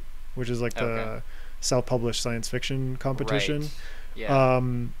SPSFC, which is like the self-published science fiction competition. Right. Yeah.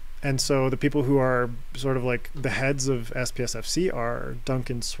 And so the people who are sort of like the heads of SPSFC are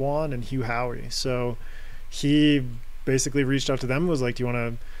Duncan Swan and Hugh Howey. So he basically reached out to them and was like, do you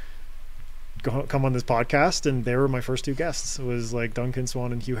want to come on this podcast? And they were my first 2 guests. It was like Duncan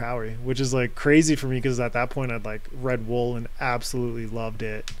Swan and Hugh Howey, which is like crazy for me because at that point I'd like read Wool and absolutely loved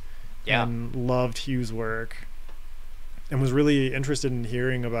it. And loved Hugh's work and was really interested in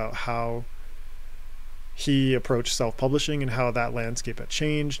hearing about how he approached self-publishing and how that landscape had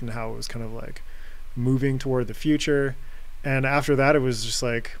changed and how it was kind of like moving toward the future. And after that, it was just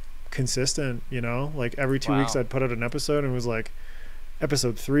like consistent, you know, like every 2 weeks I'd put out an episode, and it was like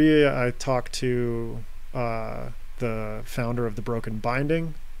episode 3, I talked to the founder of The Broken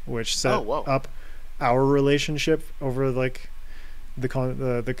Binding, which set up our relationship over like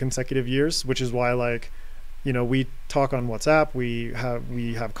the consecutive years, which is why, like, you know, we talk on WhatsApp, we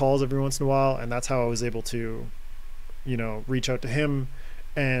have calls every once in a while, and that's how I was able to, you know, reach out to him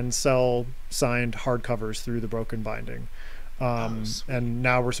and sell signed hardcovers through The Broken Binding. And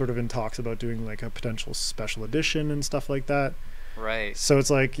now we're sort of in talks about doing like a potential special edition and stuff like that. Right. So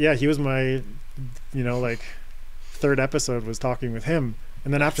it's like, yeah, he was my, you know, like 3rd episode was talking with him.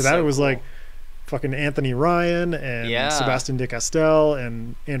 And then after that, it was like fucking Anthony Ryan and Sebastian de Castell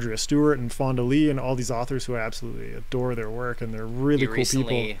and Andrea Stewart and Fonda Lee and all these authors who I absolutely adore their work, and they're really cool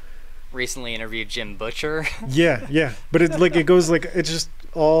people. Recently interviewed Jim Butcher. yeah. But it like, it goes like, it just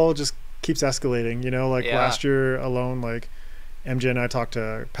all just keeps escalating, you know, like last year alone, like MJ and I talked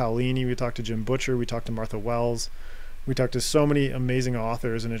to Paolini, we talked to Jim Butcher, we talked to Martha Wells. We talked to so many amazing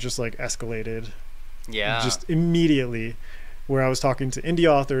authors, and it just like escalated just immediately, where I was talking to indie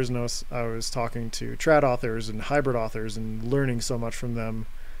authors and I was talking to trad authors and hybrid authors and learning so much from them.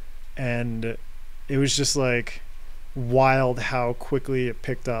 And it was just like wild how quickly it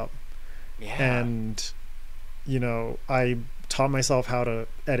picked up. And, you know, I taught myself how to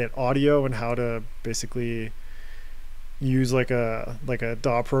edit audio and how to basically use like a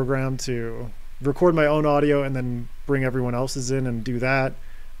DAW program to record my own audio and then bring everyone else's in and do that.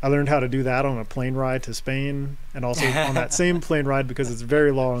 I learned how to do that on a plane ride to Spain, and also on that same plane ride, because it's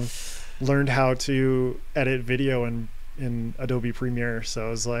very long, learned how to edit video in Adobe Premiere. So I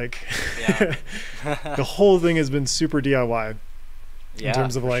was like, the whole thing has been super DIY in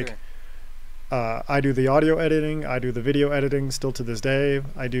terms of like, I do the audio editing, I do the video editing still to this day.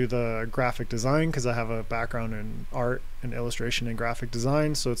 I do the graphic design because I have a background in art and illustration and graphic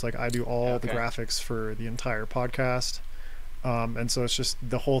design. So it's like I do all the graphics for the entire podcast. And so it's just,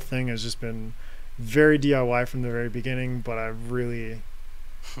 the whole thing has just been very DIY from the very beginning, but I really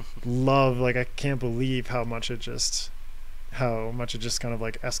love, like, I can't believe how much it just kind of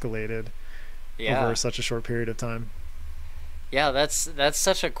like escalated over such a short period of time. Yeah, that's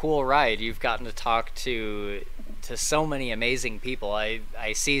such a cool ride. You've gotten to talk to so many amazing people. I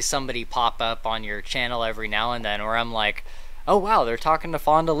see somebody pop up on your channel every now and then where I'm like, oh wow, they're talking to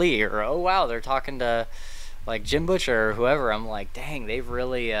Fonda Lee, or oh wow, they're talking to like Jim Butcher or whoever. I'm like, dang, they've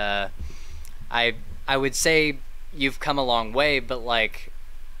really I would say you've come a long way, but like,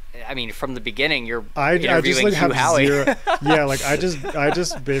 I mean, from the beginning, you're interviewing Hugh Howey. Like I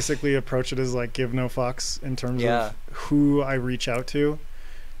just basically approach it as like give no fucks in terms of who I reach out to,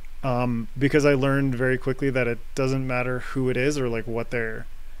 because I learned very quickly that it doesn't matter who it is or like what their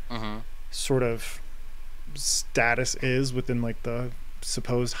sort of status is within like the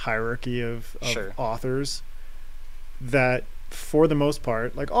supposed hierarchy of authors. That for the most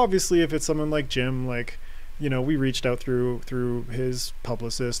part, like obviously if it's someone like Jim, like, you know, we reached out through his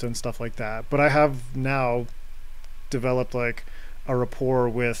publicist and stuff like that. But I have now developed like a rapport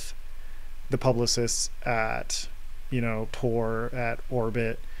with the publicists at, you know, Tor, at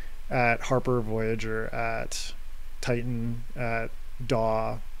Orbit, at Harper Voyager, at Titan, at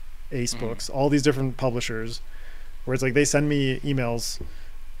DAW, Ace Books, all these different publishers, where it's like they send me emails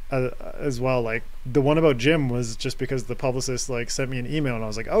as well. Like the one about Jim was just because the publicist like sent me an email and I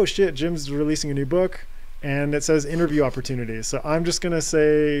was like, oh shit, Jim's releasing a new book. And it says interview opportunities. So I'm just going to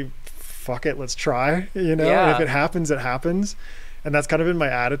say, fuck it, let's try, you know. Yeah. If it happens, it happens. And that's kind of been my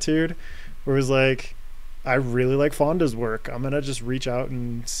attitude, where it was like, I really like Fonda's work. I'm going to just reach out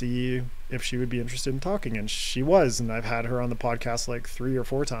and see if she would be interested in talking. And she was, and I've had her on the podcast like 3 or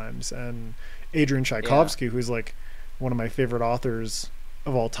 4 times. And Adrian Tchaikovsky, who's like one of my favorite authors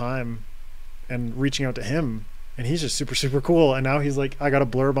of all time, and reaching out to him, and he's just super, super cool. And now he's like, I got a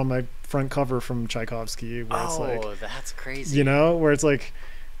blurb on my front cover from Tchaikovsky where it's like, that's crazy. you know, where it's like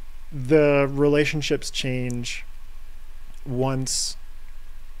the relationships change once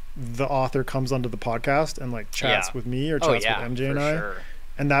the author comes onto the podcast and like chats with me or chats with MJ and I,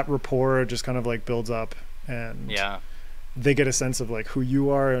 and that rapport just kind of like builds up, and they get a sense of like who you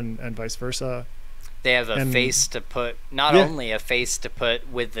are, and vice versa. They have a face to put, not only a face to put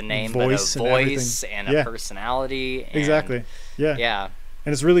with the name, but a voice and a personality. And exactly. Yeah.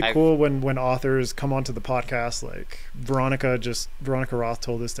 And it's really cool when authors come onto the podcast. Like Veronica Roth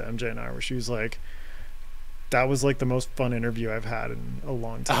told this to MJ and I, where she was like, that was like the most fun interview I've had in a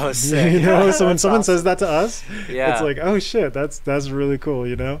long time. Oh, sick. You know, so when someone says that to us, yeah, it's like, oh shit, that's really cool,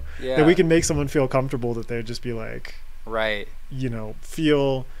 you know? Yeah. That we can make someone feel comfortable, that they'd just be like, right, you know,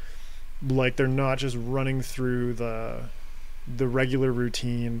 feel like they're not just running through the regular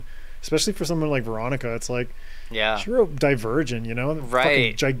routine. Especially for someone like Veronica, it's like, yeah, she wrote Divergent, you know, right,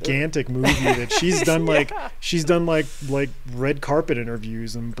 fucking gigantic movie that she's done like she's done like red carpet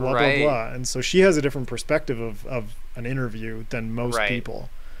interviews and blah blah blah, and so she has a different perspective of an interview than most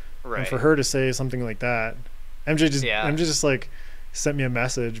people. Right. And for her to say something like that, MJ just like sent me a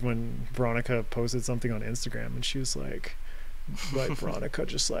message when Veronica posted something on Instagram, and she was like Veronica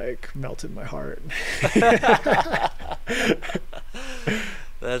just like melted my heart.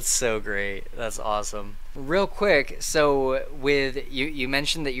 That's so great. That's awesome. Real quick, so with you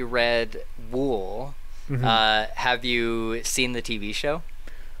mentioned that you read Wool. Mm-hmm. Have you seen the TV show?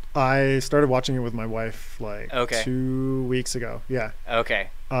 I started watching it with my wife like 2 weeks ago. Yeah. Okay.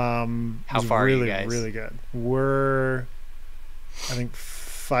 How far really, are you guys? Really good. We're, I think,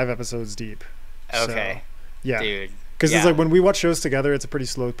 5 episodes deep. Okay. So, yeah. Dude. Because it's like when we watch shows together, it's a pretty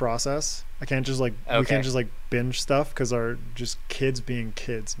slow process. I can't just like we can't just like binge stuff because our just kids being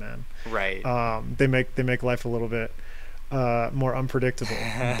kids, man. Right. They make life a little bit more unpredictable.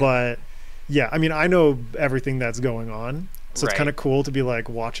 But yeah, I mean, I know everything that's going on, so it's kind of cool to be like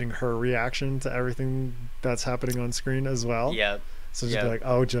watching her reaction to everything that's happening on screen as well. Yeah. So just be like,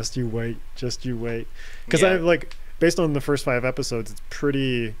 oh, just you wait. Because I like, based on the first 5 episodes, it's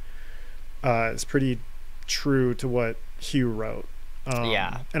pretty true to what Hugh wrote.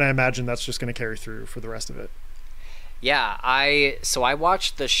 And I imagine that's just going to carry through for the rest of it. Yeah, I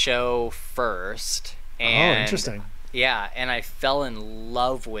watched the show first, and interesting. Yeah, and I fell in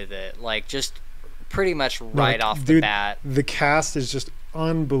love with it, like just pretty much right off the bat. The cast is just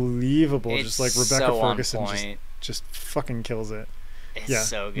unbelievable. It's just like Rebecca so Ferguson just fucking kills it. It's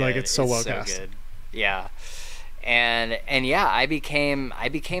so good. Like it's so well cast. Good. Yeah. And yeah, I became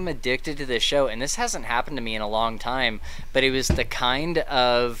addicted to this show, and this hasn't happened to me in a long time, but it was the kind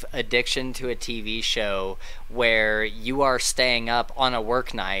of addiction to a TV show where you are staying up on a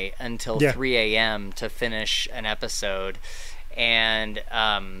work night until 3 a.m. to finish an episode. And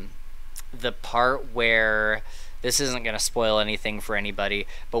the part where, this isn't going to spoil anything for anybody,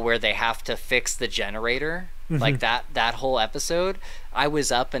 but where they have to fix the generator, like that whole episode, I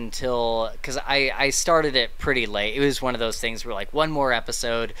was up until, because I started it pretty late. It was one of those things where like one more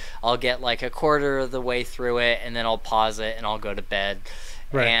episode, I'll get like a quarter of the way through it, and then I'll pause it and I'll go to bed.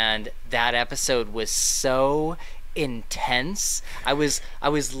 Right. And that episode was so intense. I was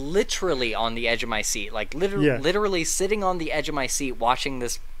literally on the edge of my seat, like literally sitting on the edge of my seat watching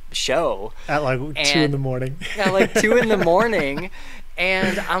this show at like 2 in the morning. Yeah, like 2 in the morning.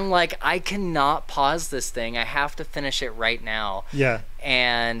 And I'm like, I cannot pause this thing. I have to finish it right now. Yeah.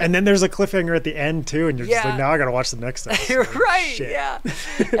 And then there's a cliffhanger at the end too, and you're just like, now I gotta watch the next episode. Right. Shit. Yeah.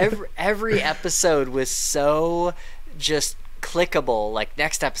 every episode was so just clickable, like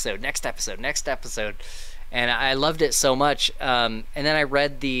next episode. And I loved it so much. And then I've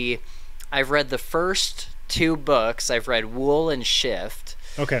read the first 2 books. I've read Wool and Shift.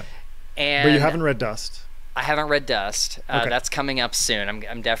 Okay. But you haven't read Dust. I haven't read Dust. That's coming up soon.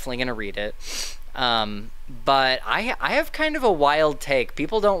 I'm definitely going to read it. But I have kind of a wild take.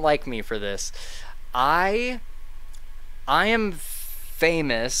 People don't like me for this. I am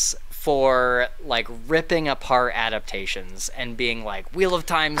famous for like ripping apart adaptations and being like, Wheel of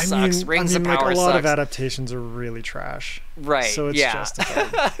Time sucks, Rings of Power sucks. A lot of adaptations are really trash. Right. So it's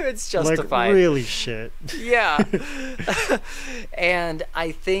justified. It's justified. Like really shit. Yeah. And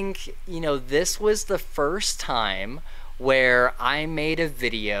I think, this was the first time where I made a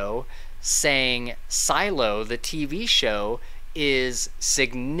video saying Silo, the TV show, is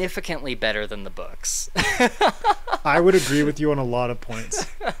significantly better than the books. I would agree with you on a lot of points.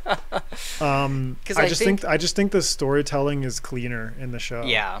 I just think the storytelling is cleaner in the show.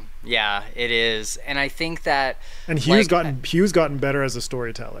 Yeah, it is. And I think that, and Hugh's gotten better as a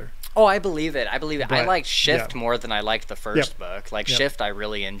storyteller. Oh, I believe it. But, I liked Shift more than I liked the first book. Shift I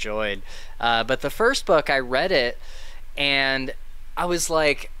really enjoyed. But the first book, I read it, and I was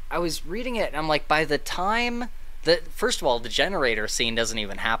reading it, and I'm like, by the time... First of all, the generator scene doesn't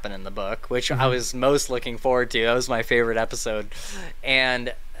even happen in the book, which I was most looking forward to. That was my favorite episode.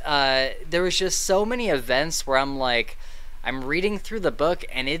 And there was just so many events where I'm like, I'm reading through the book,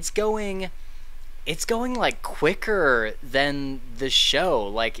 and it's going like quicker than the show.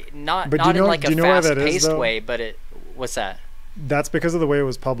 Like not in like a fast-paced way, but what's that? That's because of the way it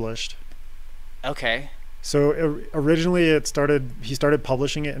was published. Okay. So originally he started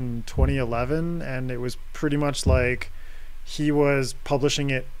publishing it in 2011, and it was pretty much like he was publishing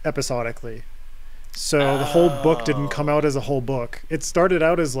it episodically. So the whole book didn't come out as a whole book. It started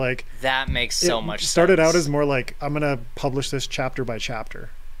out as like... That makes so much sense. It started out as more like, I'm going to publish this chapter by chapter.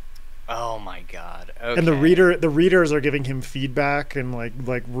 Oh my God. Okay. And the readers are giving him feedback and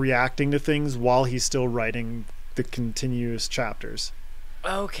like reacting to things while he's still writing the continuous chapters.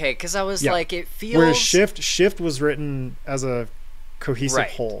 Okay, because I was like, it feels... Whereas Shift was written as a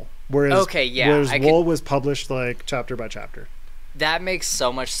cohesive whole. Whereas Wool was published like chapter by chapter. That makes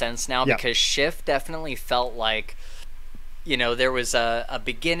so much sense now, because Shift definitely felt like, there was a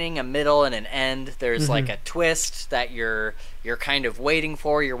beginning, a middle, and an end. There's like a twist that you're kind of waiting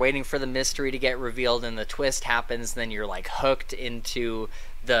for. You're waiting for the mystery to get revealed, and the twist happens, then you're like hooked into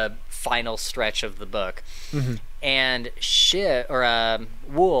the final stretch of the book. And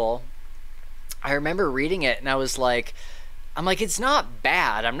Wool, I remember reading it, and I'm like, it's not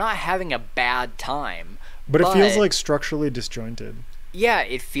bad. I'm not having a bad time. But it feels like structurally disjointed. Yeah,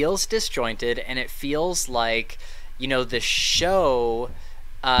 it feels disjointed, and it feels like, the show,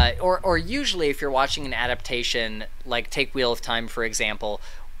 or usually if you're watching an adaptation, like take Wheel of Time, for example,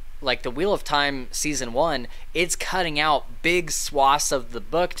 like the Wheel of Time season 1, it's cutting out big swaths of the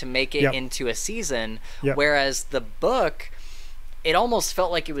book to make it into a season, whereas the book, it almost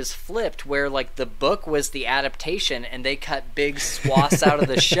felt like it was flipped, where like the book was the adaptation and they cut big swaths out of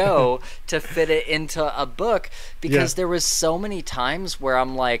the show to fit it into a book, because there was so many times where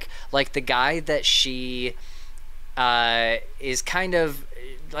I'm like the guy that she is kind of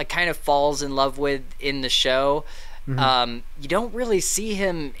falls in love with in the show, you don't really see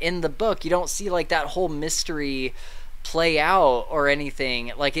him in the book. You don't see like that whole mystery play out or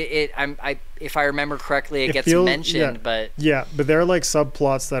anything. Like if I remember correctly, it gets mentioned, but there are like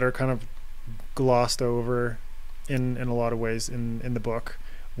subplots that are kind of glossed over in a lot of ways in the book,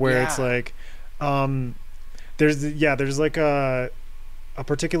 where it's like there's like a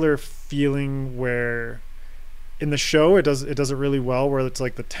particular feeling where in the show it does it really well, where it's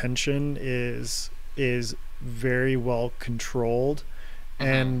like the tension is very well controlled,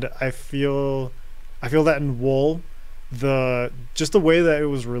 and I feel that in Wool, just the way that it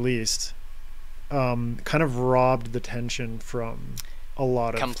was released kind of robbed the tension from a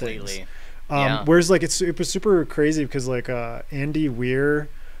lot of things. Whereas like it was super crazy because like Andy Weir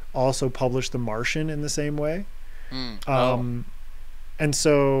also published The Martian in the same way. And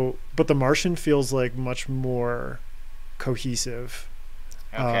so, but The Martian feels like much more cohesive.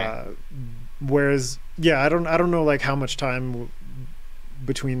 Whereas I don't know like how much time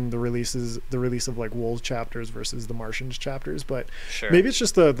between the release of like Wool's chapters versus The Martian's chapters, but maybe it's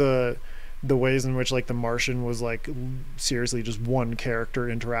just the ways in which like The Martian was like seriously just one character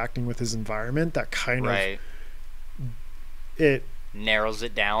interacting with his environment that kind of it narrows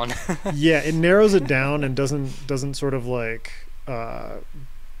it down. It narrows it down and doesn't sort of like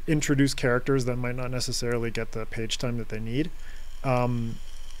introduce characters that might not necessarily get the page time that they need.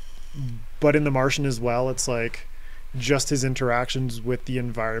 But in The Martian as well, it's like just his interactions with the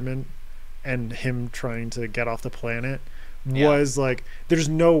environment and him trying to get off the planet was like, there's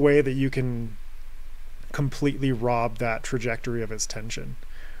no way that you can completely rob that trajectory of its tension.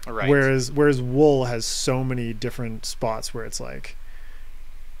 Whereas Wool has so many different spots where it's like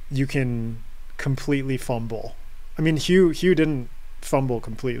you can completely fumble. I mean, Hugh didn't fumble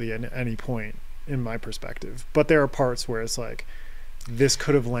completely at any point in my perspective, but there are parts where it's like, this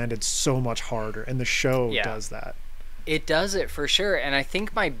could have landed so much harder, and the show does that. It does it for sure. And I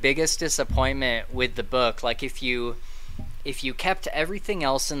think my biggest disappointment with the book, like if you kept everything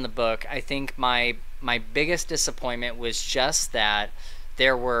else in the book, I think my biggest disappointment was just that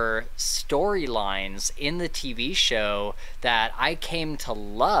there were storylines in the TV show that I came to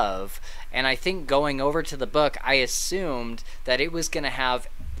love. And I think going over to the book, I assumed that it was going to have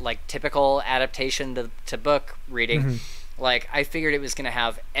like typical adaptation to book reading. Like, I figured it was going to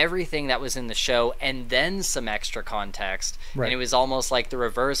have everything that was in the show and then some extra context. Right. And it was almost like the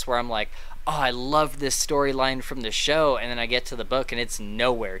reverse, where I'm like, oh, I love this storyline from the show, and then I get to the book and it's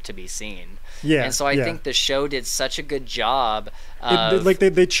nowhere to be seen. Yeah. And so I think the show did such a good job of...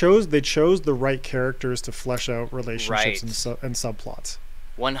 they chose the right characters to flesh out relationships and subplots.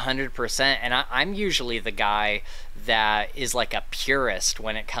 100%. And I'm usually the guy that is like a purist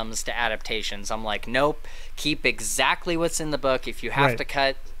when it comes to adaptations. I'm like, nope, keep exactly what's in the book. If you have to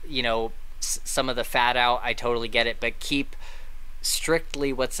cut, you know, some of the fat out, I totally get it, but keep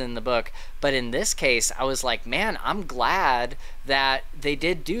strictly what's in the book. But in this case, I was like, man, I'm glad that they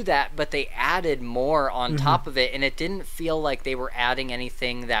did do that, but they added more on top of it, and it didn't feel like they were adding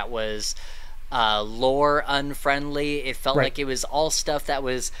anything that was lore unfriendly. It felt like it was all stuff that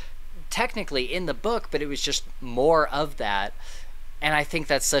was technically in the book, but it was just more of that. And I think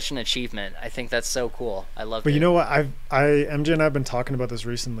that's such an achievement. I think that's so cool. I love it. But you know what? MJ and I have been talking about this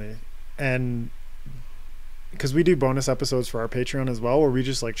recently, and because we do bonus episodes for our Patreon as well, where we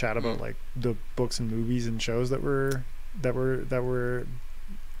just like chat about like the books and movies and shows that we're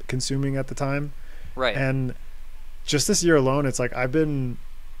consuming at the time. Right. And just this year alone, it's like I've been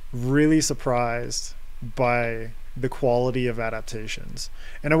really surprised by the quality of adaptations.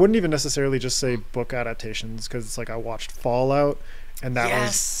 And I wouldn't even necessarily just say book adaptations, because it's like I watched Fallout, and that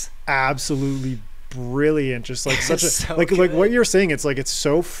was absolutely brilliant. Just like such a so like what you're saying, it's like it's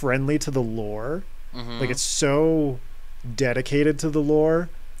so friendly to the lore. Like it's so dedicated to the lore,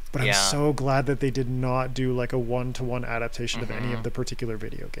 but I'm so glad that they did not do like a one-to-one adaptation of any of the particular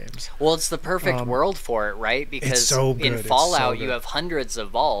video games. Well, it's the perfect world for it, right? Because it's so good. In Fallout, you have hundreds of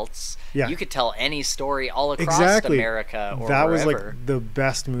vaults. Yeah. You could tell any story all across America or that wherever. Was like the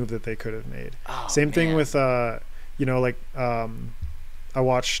best move that they could have made. Oh, Same thing with you know, like I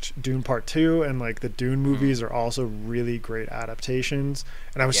watched Dune Part 2, and like the Dune movies are also really great adaptations.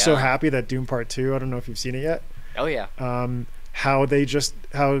 And I was so happy that Dune Part 2, I don't know if you've seen it yet. Oh yeah. How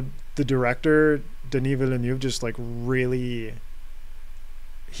the director Denis Villeneuve just like really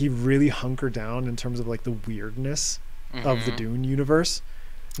hunkered down in terms of like the weirdness of the Dune universe.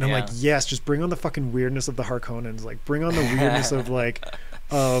 And I'm like, yes, just bring on the fucking weirdness of the Harkonnens, like bring on the weirdness of like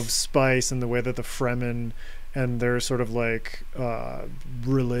of Spice and the way that the Fremen and their sort of like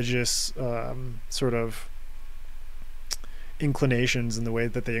religious sort of inclinations, and the way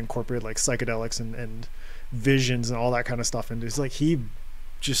that they incorporate like psychedelics and visions and all that kind of stuff. And it's like he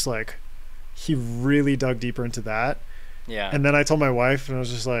really dug deeper into that. Yeah. And then I told my wife, and I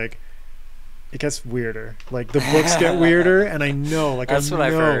was just like, it gets weirder. Like the books get weirder, and I know, like that's what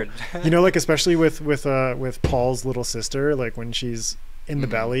I've heard. You know, like especially with Paul's little sister, like when she's in the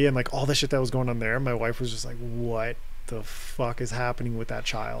belly and like all the shit that was going on there, my wife was just like, what the fuck is happening with that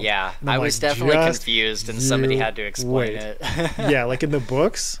child? Yeah, I was definitely confused, and somebody had to explain it. Yeah, like in the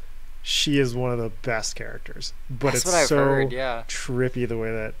books, she is one of the best characters, but that's it's so trippy the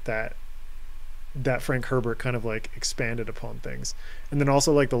way that Frank Herbert kind of like expanded upon things. And then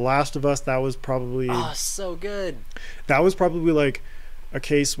also like The Last of Us, that was probably so good. That was probably like a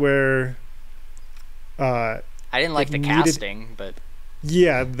case where I didn't like the casting, but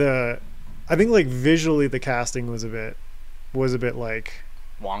I think like visually the casting was a bit like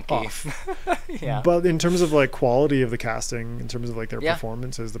wonky off. Yeah. But in terms of like quality of the casting, in terms of like their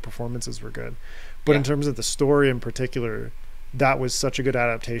performances, the performances were good. But in terms of the story in particular, that was such a good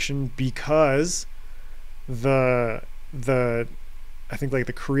adaptation, because I think like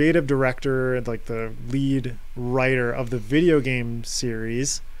the creative director and like the lead writer of the video game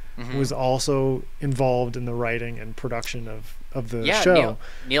series was also involved in the writing and production of the show.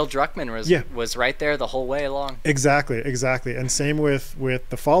 Neil Druckmann was right there the whole way along. Exactly. And same with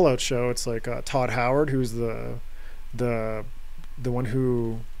the Fallout show. It's like Todd Howard, who's the one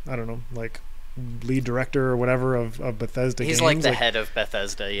who, I don't know, like lead director or whatever of Bethesda games. He's like the head of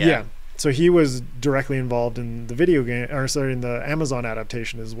Bethesda. Yeah. So he was directly involved in the video game, in the Amazon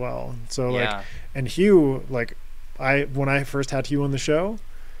adaptation as well. So like, and Hugh, like when I first had Hugh on the show,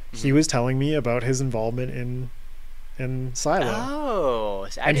 he was telling me about his involvement in Silo. Oh,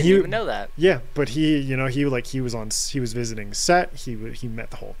 I didn't even know that. Yeah, but he was visiting set. He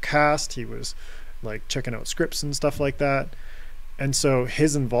met the whole cast. He was like checking out scripts and stuff like that. And so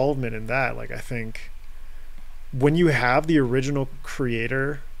his involvement in that, like, I think when you have the original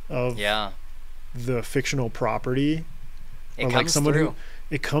creator of the fictional property, it comes through.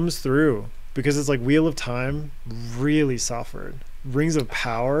 It comes through, because it's like Wheel of Time really suffered Rings of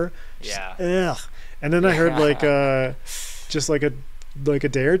Power. Yeah. Ugh. And then I heard just like a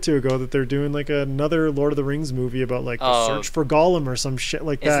day or two ago that they're doing like another Lord of the Rings movie about like the search for Gollum or some shit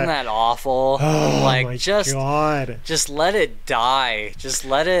like that. Isn't that awful? Oh like my just God. Just let it die. Just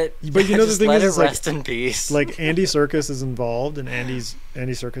let it. But you know the thing let is it like, rest in peace. Like Andy Serkis is involved, and Andy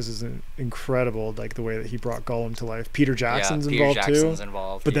Serkis is incredible. Like the way that he brought Gollum to life. Peter Jackson's involved too.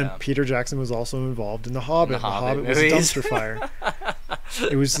 But then Peter Jackson was also involved in The Hobbit. The Hobbit was a dumpster fire.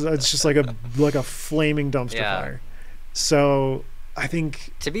 It's just like a flaming dumpster fire. So I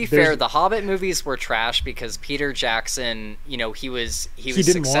think, to be fair, the Hobbit movies were trash because Peter Jackson, you know, he was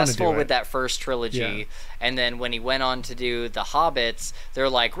successful with that first trilogy, and then when he went on to do the Hobbits, they're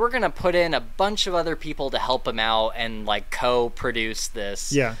like, we're gonna put in a bunch of other people to help him out and like co-produce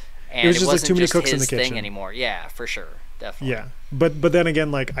this. Yeah, and it was just like too many just cooks in the his kitchen thing anymore. Yeah, for sure, definitely. Yeah, but then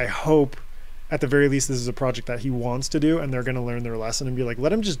again, like I hope, at the very least, this is a project that he wants to do, and they're going to learn their lesson and be like,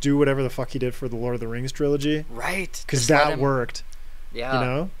 let him just do whatever the fuck he did for the Lord of the Rings trilogy. Right. Because that worked. Yeah. You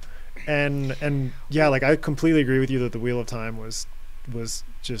know? And yeah, like I completely agree with you that the Wheel of Time was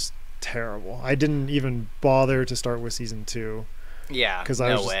just terrible. I didn't even bother to start with season 2. Yeah, because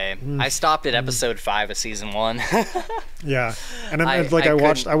no way. I stopped at episode 5 of season 1. Yeah, and I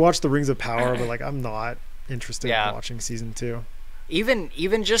watched the Rings of Power, but like I'm not interested in watching season 2.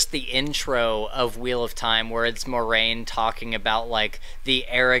 Even just the intro of Wheel of Time, where it's Moraine talking about like the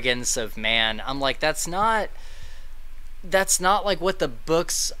arrogance of man, I'm like, that's not like what the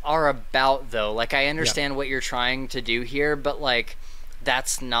books are about, though. Like I understand what you're trying to do here, but like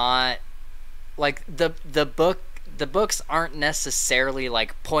that's not like the books aren't necessarily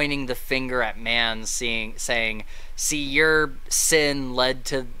like pointing the finger at man, saying, see, your sin led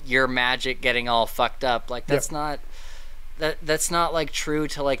to your magic getting all fucked up. Like that's not like true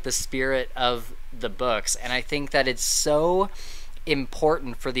to like the spirit of the books. And I think that it's so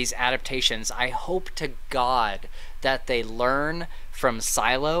important for these adaptations. I hope to God that they learn from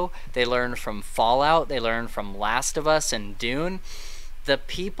Silo, they learn from Fallout, they learn from Last of Us and Dune. The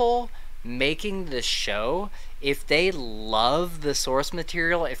people making the show, if they love the source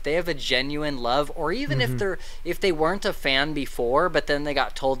material, if they have a genuine love, or even if they weren't a fan before, but then they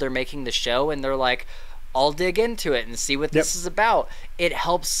got told they're making the show and they're like, I'll dig into it and see what this is about, it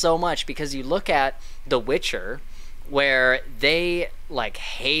helps so much. Because you look at The Witcher, where they like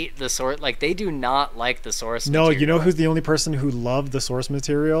hate the source, like they do not like the source material. You know who's the only person who loved the source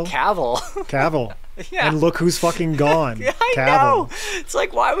material? Cavill. Yeah. And look who's fucking gone. Yeah, I know. It's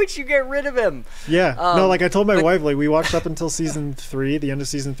like, why would you get rid of him? Yeah. No, like I told my wife, like we watched up until season 3, the end of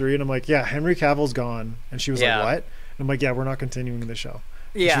season 3, and I'm like, yeah, Henry Cavill's gone. And she was like, what? And I'm like, yeah, we're not continuing the show.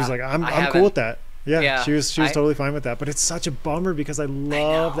 And she was like, I'm cool with that. Yeah, she was totally fine with that. But it's such a bummer because I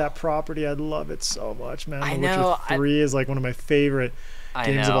love that property. I love it so much, man. The Witcher 3 is like one of my favorite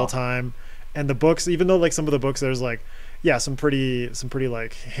games of all time. And the books, even though like some of the books, there's like, some pretty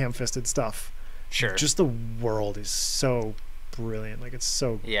like ham-fisted stuff. Sure. Just the world is so brilliant. Like it's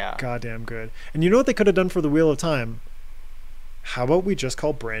so goddamn good. And you know what they could have done for the Wheel of Time? How about we just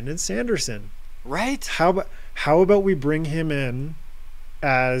call Brandon Sanderson? Right. How about we bring him in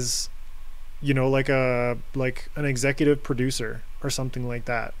as, you know, like an executive producer or something like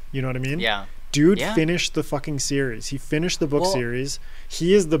that. You know what I mean? Yeah. Dude finished the fucking series. He finished the book series.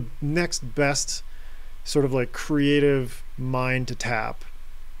 He is the next best sort of like creative mind to tap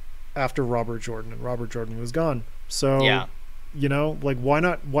after Robert Jordan, and Robert Jordan was gone. So, you know, like why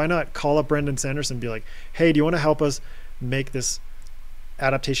not call up Brandon Sanderson and be like, hey, do you want to help us make this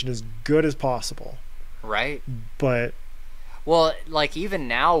adaptation as good as possible? Right. But well, like even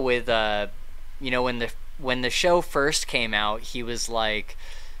now with you know, when the show first came out, he was like,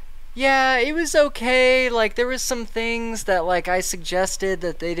 yeah, it was okay. Like there was some things that like I suggested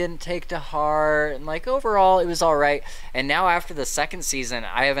that they didn't take to heart, and like overall it was all right. And now after the second season,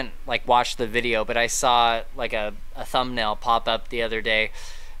 I haven't like watched the video, but I saw like a thumbnail pop up the other day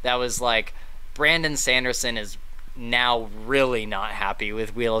that was like, Brandon Sanderson is now really not happy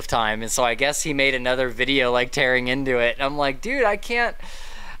with Wheel of Time, and so I guess he made another video like tearing into it. And I'm like, dude, I can't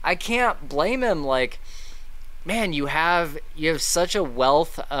blame him. Like, man, you have such a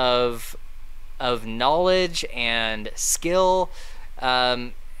wealth of knowledge and skill,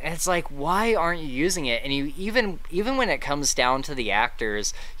 and it's like, why aren't you using it? And you even when it comes down to the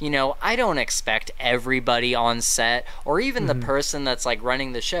actors, you know, I don't expect everybody on set, or even the person that's like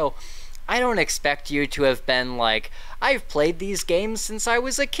running the show, I don't expect you to have been like, I've played these games since I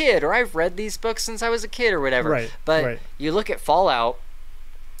was a kid, or I've read these books since I was a kid, or whatever. Right. But you look at Fallout,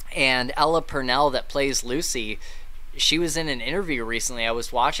 and Ella Purnell that plays Lucy, she was in an interview recently. I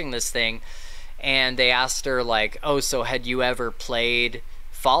was watching this thing, and they asked her like, oh, so had you ever played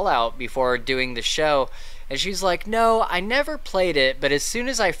Fallout before doing the show? And she's like, no, I never played it, but as soon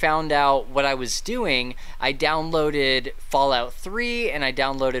as I found out what I was doing, I downloaded Fallout 3 and I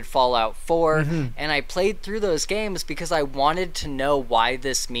downloaded Fallout 4, and I played through those games because I wanted to know why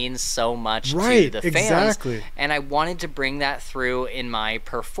this means so much to the fans. And I wanted to bring that through in my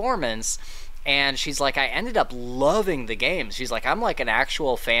performance. And she's like, I ended up loving the games. She's like, I'm like an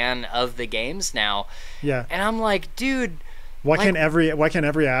actual fan of the games now. Yeah. And I'm like, dude... Why can't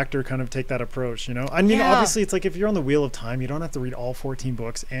every actor kind of take that approach, you know? I mean, obviously, it's like if you're on the Wheel of Time, you don't have to read all 14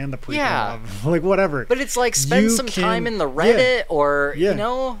 books and the prequel of, like, whatever. But it's like spend some time in the Reddit or, you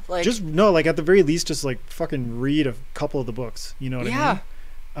know, like... Just, no, like, at the very least, just, like, fucking read a couple of the books, you know what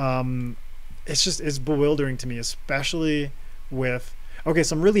I mean? It's bewildering to me, especially with... Okay,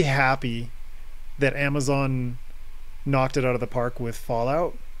 so I'm really happy that Amazon knocked it out of the park with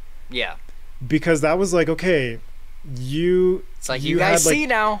Fallout. Yeah. Because that was like, okay... It's like you guys see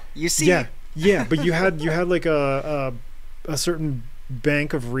now. You see. Yeah, but you had like a certain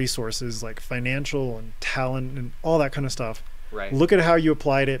bank of resources, like financial and talent and all that kind of stuff. Right. Look at how you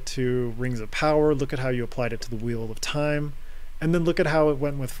applied it to Rings of Power. Look at how you applied it to the Wheel of Time, and then look at how it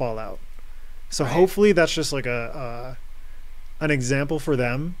went with Fallout. So hopefully that's just like an example for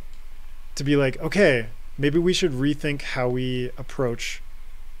them to be like, okay, maybe we should rethink how we approach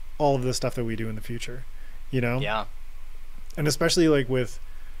all of the stuff that we do in the future. You know? Yeah. And especially like with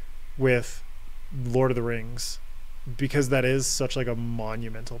Lord of the Rings, because that is such like a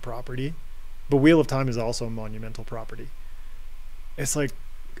monumental property. But Wheel of Time is also a monumental property. It's like,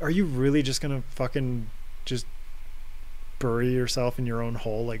 are you really just gonna fucking just bury yourself in your own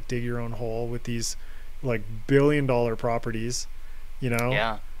hole, like dig your own hole with these like billion-dollar properties, you know?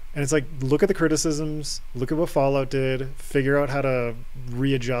 Yeah. And it's like, look at the criticisms, look at what Fallout did, figure out how to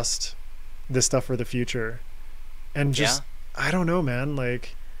readjust this stuff for the future, and just I don't know, man,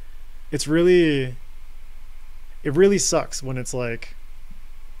 like it really sucks when it's like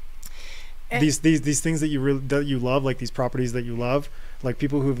these things that you love, like these properties that you love, like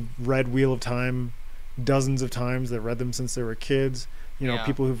people who've read Wheel of Time dozens of times, that read them since they were kids, you know,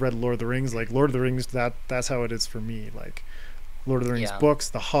 people who've read Lord of the Rings, like Lord of the Rings, that's how it is for me, like Lord of the Rings books,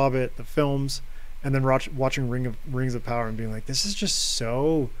 The Hobbit, the films, and then watching Rings of Power and being like, this is just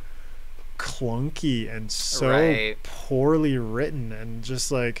so clunky and so poorly written, and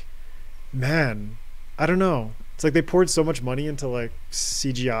just like, man, I don't know, it's like they poured so much money into like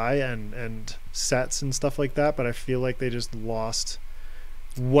CGI and sets and stuff like that, but I feel like they just lost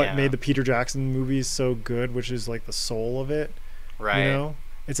what made the Peter Jackson movies so good, which is like the soul of it, you know?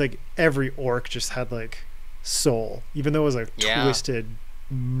 It's like every orc just had like soul, even though it was a twisted,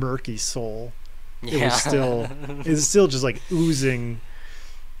 murky soul. It was still just like oozing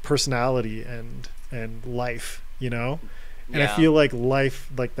personality and life, you know? And I feel like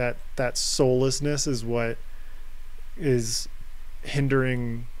life, like that soullessness is what is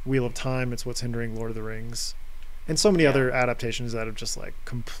hindering Wheel of Time. It's what's hindering Lord of the Rings and so many other adaptations that have just like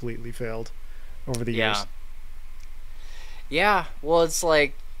completely failed over the years. Well, it's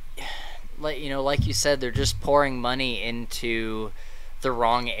like you know, like you said, they're just pouring money into the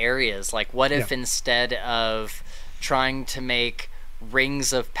wrong areas. Like, what if instead of trying to make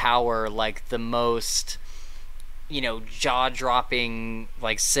Rings of Power like the most, you know, jaw-dropping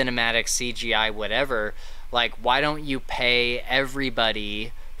like cinematic CGI whatever, like why don't you pay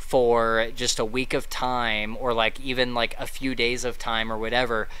everybody for just a week of time, or like even like a few days of time or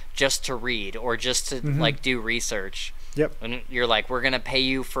whatever, just to read or just to like do research. And you're like, we're gonna pay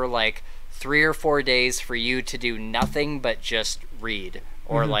you for like 3 or 4 days for you to do nothing but just read,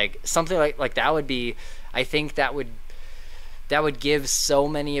 or like something like that would be, I think that would give so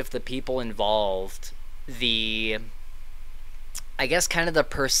many of the people involved the, I guess, kind of the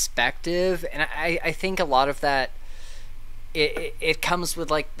perspective. And I think a lot of that, it comes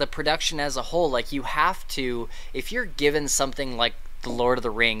with like the production as a whole. Like, you have to, if you're given something like the Lord of the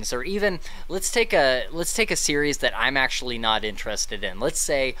Rings, or even let's take a series that I'm actually not interested in. Let's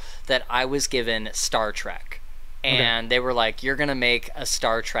say that I was given Star Trek, and they were like, you're gonna make a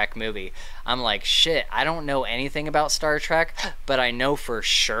Star Trek movie. I'm like, shit, I don't know anything about Star Trek, but I know for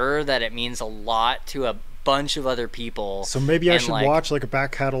sure that it means a lot to a bunch of other people. So maybe I should watch like a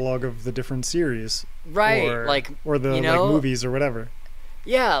back catalog of the different series, or the, you know, like movies or whatever.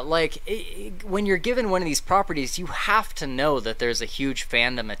 Yeah, like when you're given one of these properties, you have to know that there's a huge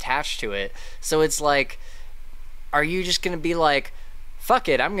fandom attached to it. So it's like, are you just gonna be like, fuck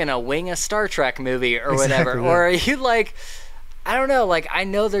it, I'm gonna wing a Star Trek movie or whatever? Or are you like, I don't know, like, I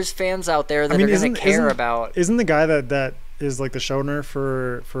know there's fans out there that are gonna care about. Isn't the guy that is like the showrunner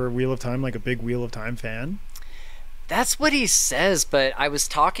for Wheel of Time, like a big Wheel of Time fan? That's what he says, but I was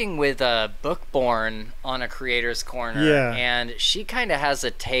talking with Bookborn on a Creator's Corner, Yeah. and she kind of has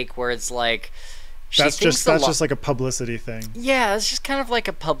a take where it's like That's just like a publicity thing. Yeah, it's just kind of like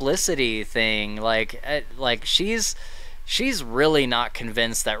a publicity thing. Like she's really not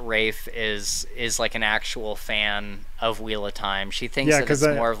convinced that Rafe is like an actual fan of Wheel of Time. She thinks that it's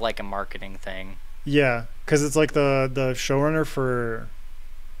more of like a marketing thing. Yeah, because it's like the showrunner for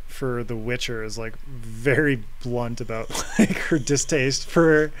The Witcher is like very blunt about like her distaste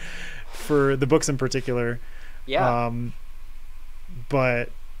for the books in particular. Yeah. But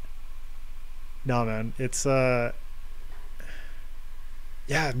no, man, it's yeah,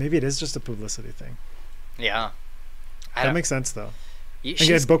 maybe it is just a publicity thing. Yeah. That makes sense though.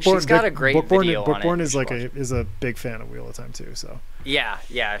 She's got a great video on it. Bookborn is like is a big fan of Wheel of Time too. So yeah,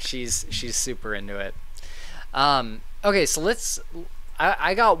 she's super into it. Okay, so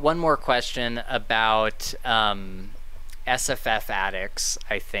I got one more question about SFFAddicts,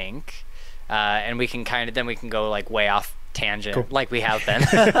 I think, and we can go like way off tangent, cool, like we have been,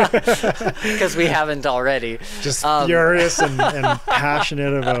 because we haven't already. Just furious and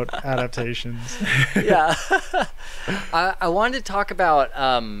passionate about adaptations. Yeah. I wanted to talk about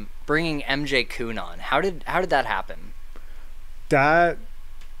bringing MJ Kuhn on. How did that happen?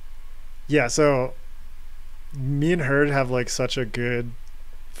 So me and her have like such a good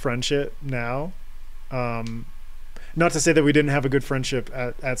friendship now. Not to say that we didn't have a good friendship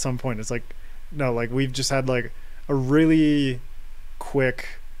at some point. It's like, no, like we've just had like a really quick,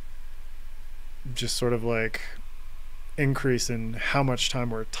 just sort of like increase in how much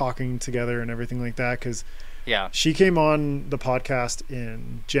time we're talking together and everything like that. Because she came on the podcast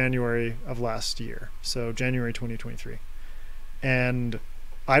in January of last year, so January 2023, and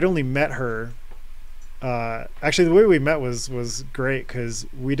I'd only met her. Actually, the way we met was great because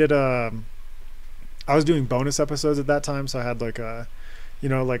we did I was doing bonus episodes at that time, so I had like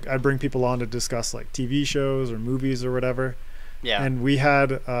like I'd bring people on to discuss like TV shows or movies or whatever. Yeah. And we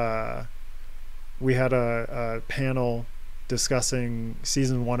had a panel discussing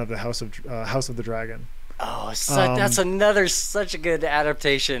season 1 of the House of the Dragon. Oh, that's such a good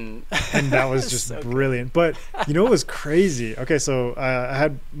adaptation. And that was just so brilliant. But it was crazy. Okay, so I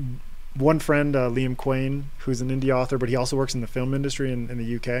had one friend, Liam Quain, who's an indie author, but he also works in the film industry in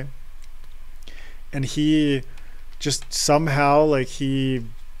the UK. And he just somehow like he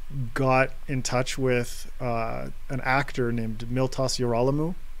got in touch with an actor named Miltos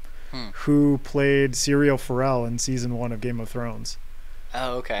Yorolamu, who played Syrio Forel in season 1 of Game of Thrones.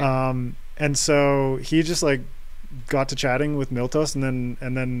 Oh, okay. And so he just like got to chatting with Miltos, and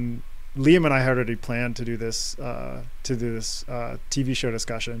then Liam and I had already planned to do this TV show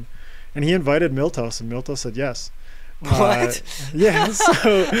discussion, and he invited Miltos, and Miltos said yes. What? Yeah.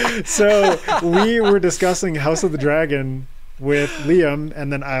 So we were discussing House of the Dragon with Liam,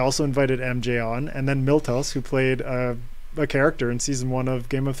 and then I also invited MJ on, and then Miltos, who played a character in season 1 of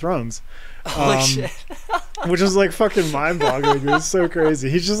Game of Thrones. Holy shit. Which was like fucking mind-boggling. It was so crazy.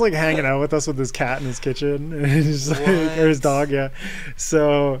 He's just like hanging out with us with his cat in his kitchen, and he's like, or his dog. Yeah.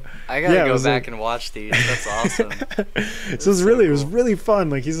 So I gotta go back and watch these. That's awesome. So it was really fun.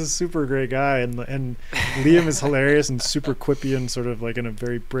 Like he's a super great guy, and Liam is hilarious and super quippy and sort of like in a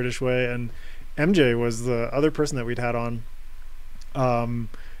very British way. And MJ was the other person that we'd had on,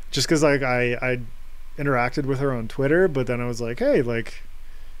 just because like I interacted with her on Twitter, but then I was like, hey, like,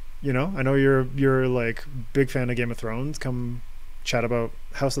 I know you're like big fan of Game of Thrones. Come chat about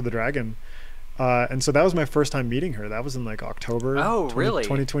House of the Dragon. And so that was my first time meeting her. That was in like October. Oh, really?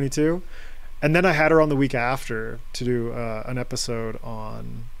 2022. And then I had her on the week after to do an episode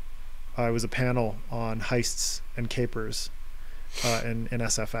on. It was a panel on heists and capers in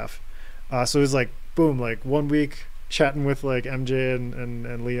SFF. So it was like boom, like 1 week chatting with like MJ and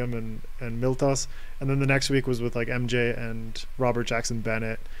Liam and Miltos, and then the next week was with like MJ and Robert Jackson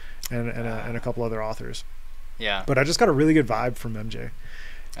Bennett and a couple other authors. Yeah. But I just got a really good vibe from MJ.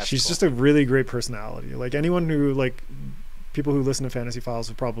 She's just a really great personality. Like anyone who like people who listen to Fantasy Files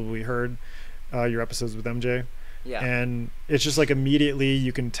have probably heard your episodes with MJ. Yeah. And it's just like immediately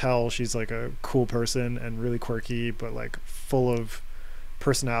you can tell she's like a cool person and really quirky, but like full of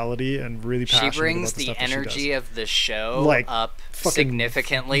personality and really passionate. She brings about the the stuff energy of the show like up fucking,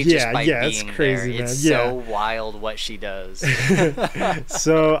 significantly just by being it's crazy, there. Man. It's so wild what she does.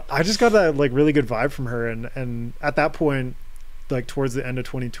 So I just got that like really good vibe from her, and at that point, like towards the end of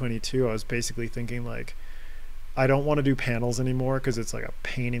 2022, I was basically thinking like I don't want to do panels anymore because it's like a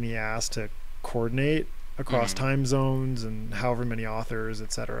pain in the ass to coordinate across time zones and however many authors,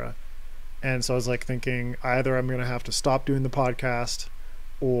 etc. And so I was like thinking either I'm going to have to stop doing the podcast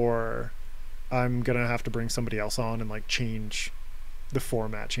or I'm going to have to bring somebody else on and like change the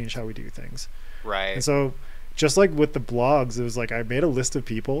format, change how we do things. Right. And so just like with the blogs, it was like I made a list of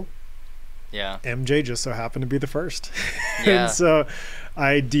people. Yeah. MJ just so happened to be the first. Yeah. And so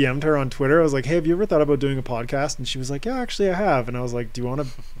I DM'd her on Twitter. I was like, hey, have you ever thought about doing a podcast? And she was like, yeah, actually I have. And I was like, do you want to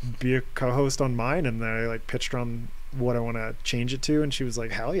be a co-host on mine? And then I like pitched her on what I want to change it to. And she was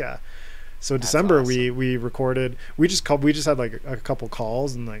like, hell yeah. So That's December, awesome. we recorded, we just had like a couple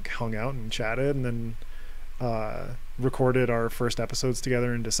calls and like hung out and chatted, and then recorded our first episodes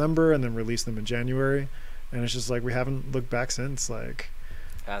together in December and then released them in January. And it's just like, we haven't looked back since. Like,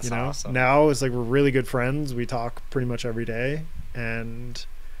 That's you know, awesome. now it's like we're really good friends. We talk pretty much every day, and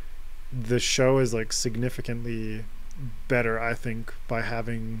the show is like significantly better, I think, by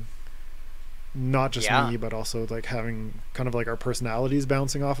having not just me, but also like having kind of like our personalities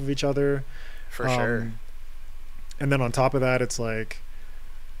bouncing off of each other. For sure. And then on top of that, it's like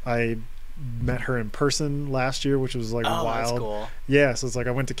I met her in person last year, which was like wild. That's cool. Yeah, so it's like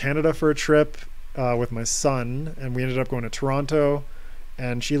I went to Canada for a trip with my son, and we ended up going to Toronto,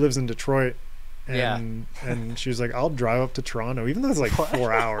 and she lives in Detroit. And she was like, I'll drive up to Toronto, even though it's like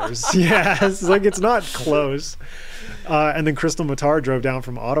 4 hours. Yeah, it's like it's not close. And then Crystal Matar drove down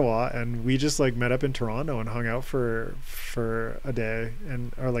from Ottawa, and we just like met up in Toronto and hung out for a day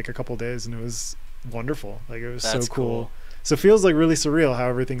or like a couple days, and it was wonderful. Like, it was so cool. So it feels like really surreal how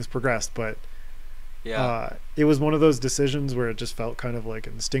everything's progressed, but it was one of those decisions where it just felt kind of like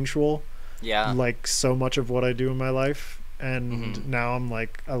instinctual. Yeah. Like so much of what I do in my life. And now I'm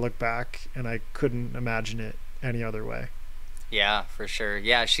like, I look back and I couldn't imagine it any other way. Yeah, for sure.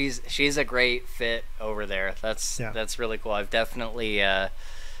 Yeah, she's a great fit over there. That's really cool. I've definitely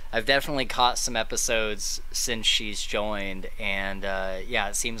caught some episodes since she's joined, and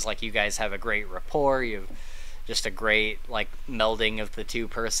it seems like you guys have a great rapport. You've just a great like melding of the two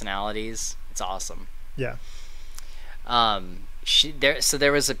personalities. It's awesome. Yeah. So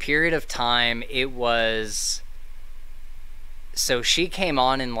there was a period of time. So she came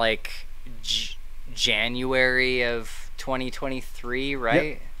on in like January of 2023, right?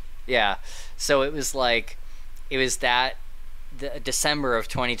 Yep. Yeah. So it was that December of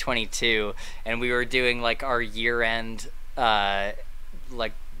 2022, and we were doing like our year-end,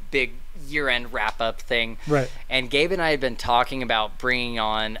 like big year-end wrap-up thing. Right. And Gabe and I had been talking about bringing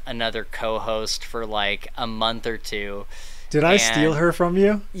on another co-host for like a month or two. Did I steal her from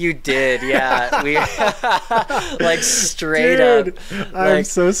you? You did, yeah. We like straight Dude, up. I'm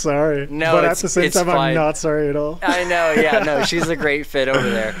so sorry. No, but at the same time, fine. I'm not sorry at all. I know, yeah, no, she's a great fit over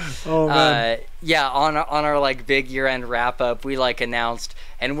there. Oh man. On our like big year-end wrap-up, we like announced,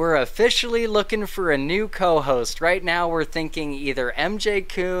 and we're officially looking for a new co-host. Right now, we're thinking either MJ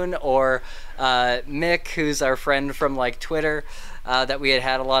Kuhn or Mick, who's our friend from like Twitter, that we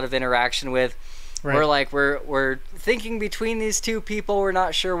had a lot of interaction with. Right. We're like we're thinking between these two people. We're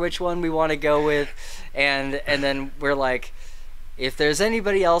not sure which one we want to go with, and then we're like, if there's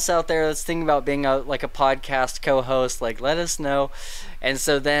anybody else out there that's thinking about being a podcast co-host, like let us know. And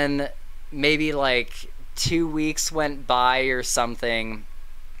so then maybe like 2 weeks went by or something,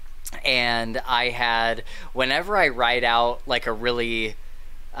 and whenever I write out like a really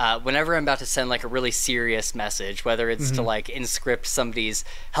whenever I'm about to send like a really serious message, whether it's to like inscript somebody's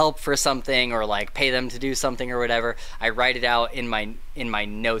help for something or like pay them to do something or whatever, I write it out in my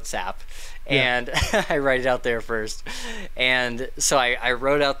notes app, and I write it out there first. And so I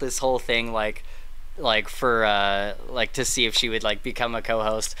wrote out this whole thing like for like to see if she would like become a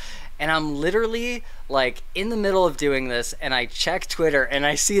co-host. And I'm literally like in the middle of doing this, and I check Twitter and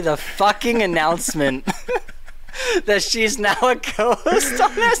I see the fucking announcement that she's now a co-host on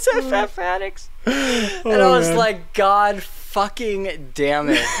SFF Addicts. And I was like, God fucking damn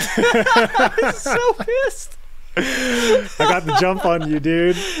it. I was so pissed. I got the jump on you,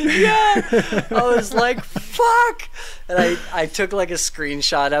 dude. Yeah. I was like, fuck. And I took like a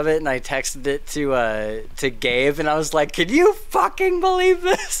screenshot of it and I texted it to Gabe, and I was like, can you fucking believe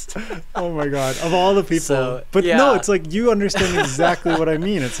this? Oh my God. Of all the people. No, it's like you understand exactly what I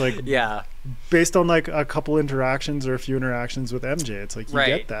mean. It's like based on like a couple interactions or a few interactions with MJ, it's like you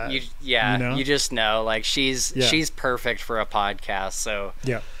get that. You just know like she's perfect for a podcast. So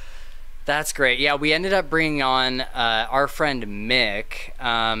that's great. Yeah, we ended up bringing on our friend Mick,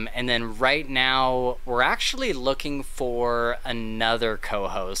 and then right now we're actually looking for another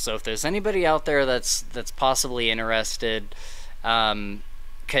co-host. So if there's anybody out there that's possibly interested, our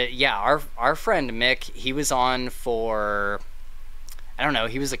friend Mick, he was on for, I don't know,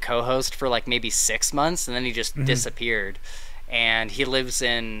 he was a co-host for like maybe 6 months, and then he just disappeared. and he lives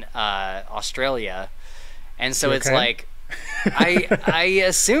in Australia, and so it's okay? like I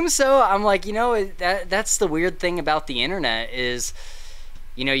assume so. I'm like, that's the weird thing about the internet is,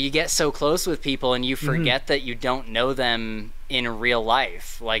 you get so close with people and you forget that you don't know them in real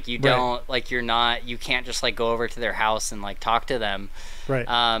life. Like you don't, like you can't just like go over to their house and like talk to them. Right.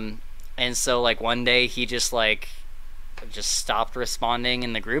 And so like one day he just stopped responding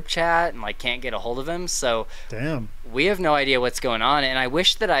in the group chat and like can't get a hold of him. So damn, we have no idea what's going on. And I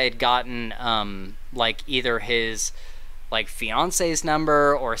wish that I had gotten like either his like fiance's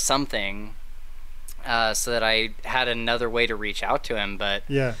number or something, so that I had another way to reach out to him. But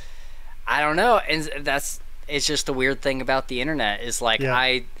yeah, I don't know. And it's just the weird thing about the internet is like,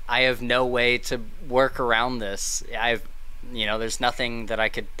 I have no way to work around this. There's nothing that I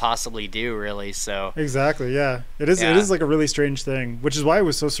could possibly do really. So exactly. Yeah, it is like a really strange thing, which is why it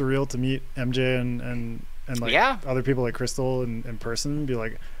was so surreal to meet MJ and like other people like Crystal in person and be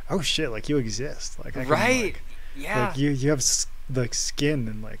like, oh shit, like you exist. Like I can, like, yeah, like you have like skin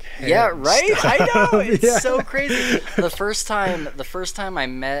and like hair. Yeah, right. I know, it's so Yeah. crazy. The first time I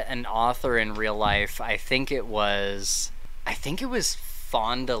met an author in real life, I think it was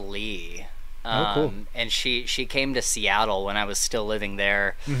Fonda Lee. Oh, cool. And she came to Seattle when I was still living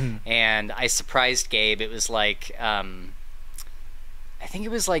there, and I surprised Gabe. It was like I think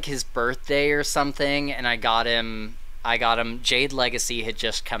it was like his birthday or something, and I got him Jade Legacy had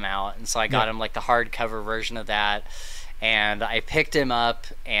just come out, and so I got him like the hardcover version of that, and I picked him up,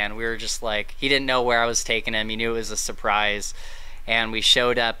 and we were just like, he didn't know where I was taking him. He knew it was a surprise, and we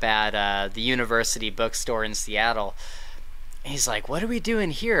showed up at the University bookstore in Seattle. He's like, what are we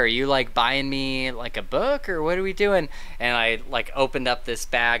doing here? Are you like buying me like a book, or what are we doing? And I like opened up this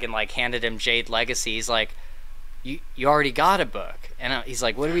bag and like handed him Jade Legacy. He's like, you already got a book. And he's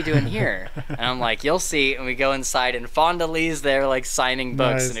like, what are we doing here? And I'm like, you'll see. And we go inside, and Fonda Lee's there like signing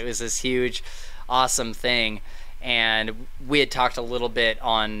books. Nice. And it was this huge, awesome thing. And we had talked a little bit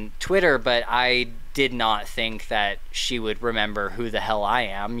on Twitter, but I did not think that she would remember who the hell I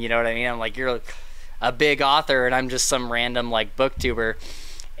am. You know what I mean? I'm like, you're a big author, and I'm just some random like booktuber.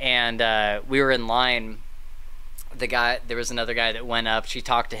 And we were in line. There was another guy that went up. She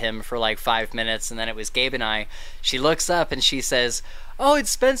talked to him for like 5 minutes, and then it was Gabe and I. She looks up and she says, oh, it's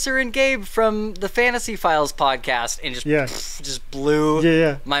Spencer and Gabe from the Fantasy Files podcast, and just blew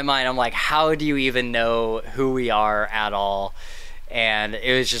my mind. I'm like, how do you even know who we are at all? And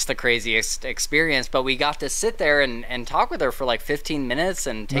it was just the craziest experience. But we got to sit there and talk with her for like 15 minutes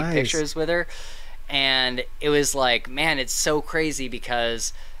and take pictures with her. And it was like, man, it's so crazy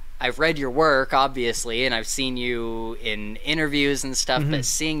because I've read your work, obviously, and I've seen you in interviews and stuff, but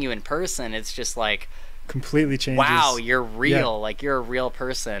seeing you in person, it's just like, completely changes. Wow, you're real. Like, you're a real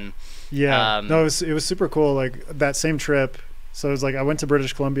person. Yeah. No, it was super cool. Like, that same trip. So it was like, I went to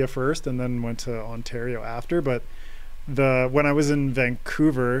British Columbia first and then went to Ontario after. But when I was in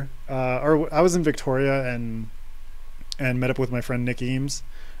Vancouver, or I was in Victoria and met up with my friend Nick Eames,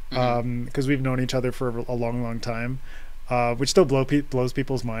 because we've known each other for a long, long time. Which still blows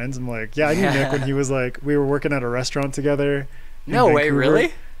people's minds. I'm like, yeah, I knew Nick when he was like, we were working at a restaurant together. No way,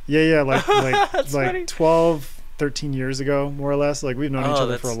 really? Yeah, like 12, 13 years ago, more or less. Like, we've known each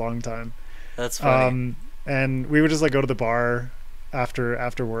other for a long time. That's funny. And we would just like go to the bar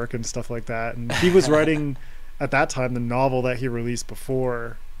after work and stuff like that. And he was writing at that time the novel that he released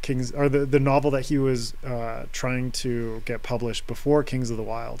before Kings, or the novel that he was trying to get published before Kings of the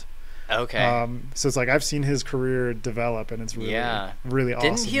Wild. Okay. So it's like, I've seen his career develop, and it's really awesome.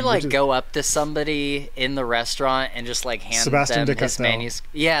 Didn't he like go up to somebody in the restaurant and just like hand Sebastian them his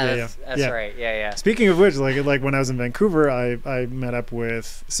manuscript? Yeah, that's right. Yeah. Speaking of which, like when I was in Vancouver, I met up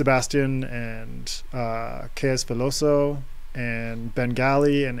with Sebastian and K.S. Veloso and Ben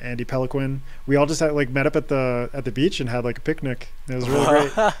Galley and Andy Peliquin. We all just had like met up at the beach and had like a picnic. It was really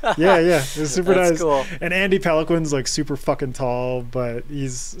great. Yeah, it was super nice. Cool. And Andy Peliquin's like super fucking tall, but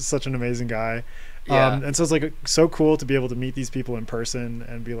he's such an amazing guy. And so it's like so cool to be able to meet these people in person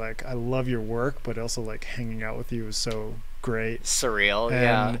and be like, I love your work, but also like hanging out with you is so great. Surreal.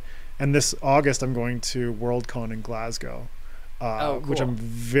 And this August I'm going to Worldcon in Glasgow, cool. which I'm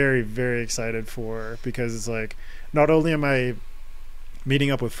very, very excited for, because it's like, not only am I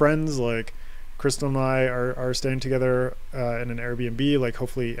meeting up with friends, like Crystal and I are staying together in an Airbnb, like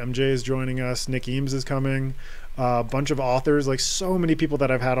hopefully MJ is joining us, Nick Eames is coming, a bunch of authors, like so many people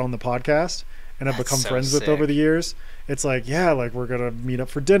that I've had on the podcast and have become friends with over the years. It's like, like we're gonna meet up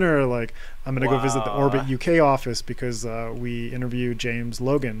for dinner, like I'm gonna go visit the Orbit UK office because we interviewed James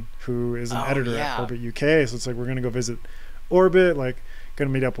Logan, who is an editor at Orbit UK. So it's like, we're gonna go visit Orbit, like gonna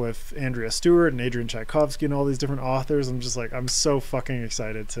meet up with Andrea Stewart and Adrian Tchaikovsky and all these different authors. I'm just like, I'm so fucking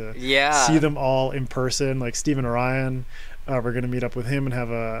excited to see them all in person. Like Stephen Orion, we're gonna meet up with him and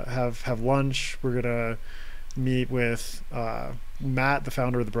have lunch. We're gonna meet with Matt, the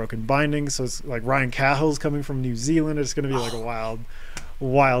founder of the Broken Binding. So it's like Ryan Cahill's coming from New Zealand. It's gonna be like a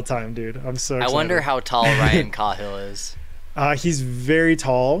wild time, dude. I'm so excited. I wonder how tall Ryan Cahill is. He's very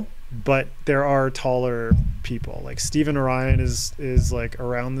tall, but there are taller people. Like Stephen Orion is like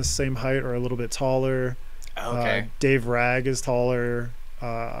around the same height or a little bit taller. Okay. Dave Ragg is taller.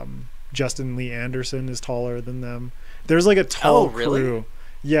 Justin Lee Anderson is taller than them. There's like a tall crew.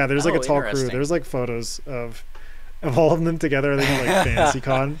 Yeah, there's like a tall crew. There's like photos of all of them together. I think at like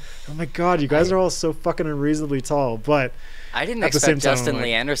FantasyCon. Oh my god, you guys are all so fucking unreasonably tall. But I didn't expect Justin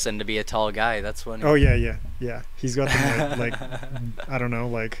Lee Anderson to be a tall guy. That's funny. Oh yeah. He's got them like I don't know,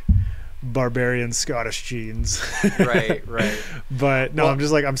 like barbarian Scottish genes. Right. But no,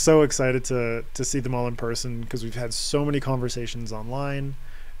 I'm so excited to see them all in person because we've had so many conversations online.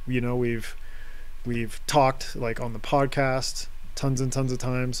 You know, we've talked like on the podcast tons and tons of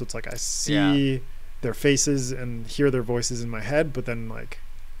times. So it's like I see their faces and hear their voices in my head, but then like,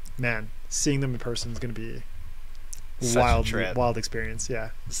 man, seeing them in person is going to be wild experience. Yeah,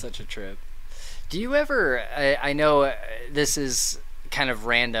 such a trip. Do you ever I know this is kind of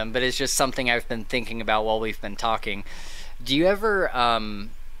random, but it's just something I've been thinking about while we've been talking. Do you ever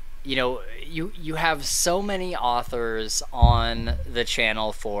you know, you have so many authors on the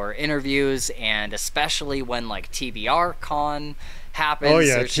channel for interviews, and especially when like TBR Con happens. Oh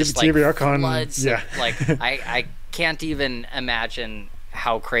yeah, there's just TBR like Con. Floods Yeah, like I can't even imagine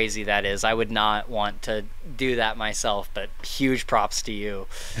how crazy that is. I would not want to do that myself, but huge props to you.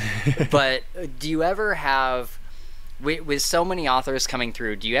 But do you ever have, with so many authors coming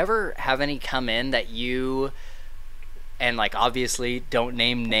through, do you ever have any come in that you, and like obviously don't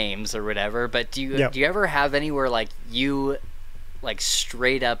name names or whatever, but do you ever have anywhere like you like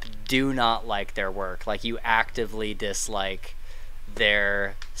straight up do not like their work, like you actively dislike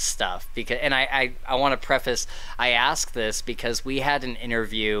their stuff? Because, and I want to preface, I ask this because we had an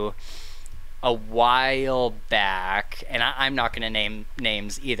interview a while back, and I'm not going to name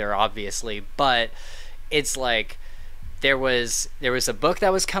names either, obviously, but it's like there was a book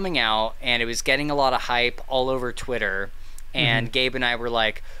that was coming out and it was getting a lot of hype all over Twitter, and Gabe and I were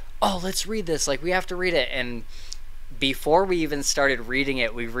like, oh, let's read this, like we have to read it. And before we even started reading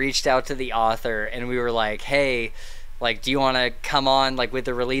it, we reached out to the author and we were like, hey, like, do you want to come on, like, with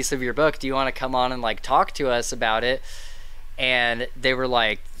the release of your book, do you want to come on and, like, talk to us about it? And they were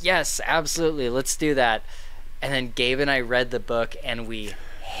like, yes, absolutely, let's do that. And then Gabe and I read the book and we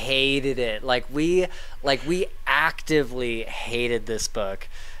hated it. Like, we actively hated this book.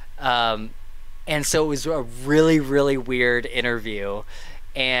 And so it was a really, really weird interview.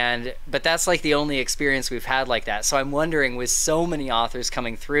 But that's, like, the only experience we've had like that. So I'm wondering, with so many authors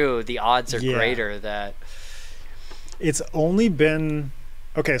coming through, the odds are greater that... It's only been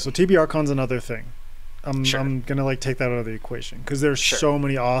okay. So TBR Con's another thing. I'm gonna like take that out of the equation because there's so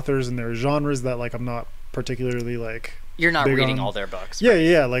many authors and there are genres that like I'm not particularly like. You're not reading all their books. Yeah, right?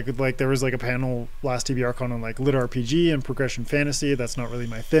 Yeah. Like there was like a panel last TBR Con on like lit RPG and progression fantasy. That's not really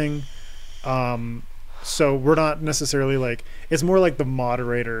my thing. So we're not necessarily like, it's more like the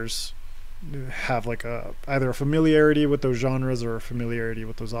moderators have like either a familiarity with those genres or a familiarity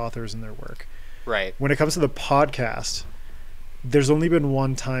with those authors and their work. Right. When it comes to the podcast, there's only been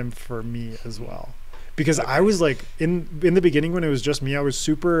one time for me as well, because I was like in the beginning when it was just me, I was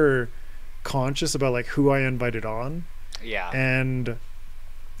super conscious about like who I invited on. Yeah. And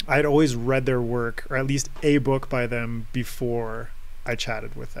I'd always read their work, or at least a book by them, before I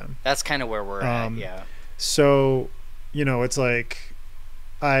chatted with them. That's kind of where we're at. Yeah. So, you know, it's like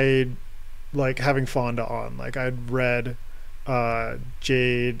I like having Fonda on. Like I'd read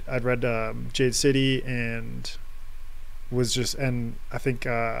Jade City, and was just, and I think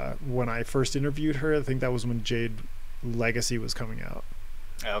when I first interviewed her, I think that was when Jade Legacy was coming out.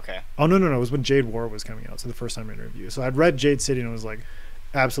 Okay. Oh no, it was when Jade War was coming out. So the first time interview. So I'd read Jade City and I was like,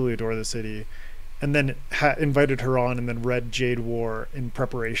 absolutely adore the city, and then invited her on and then read Jade War in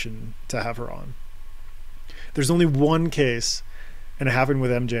preparation to have her on. There's only one case, and it happened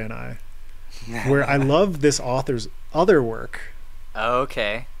with MJ and I, where I love this author's other work.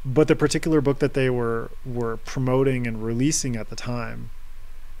 Okay. But the particular book that they were promoting and releasing at the time,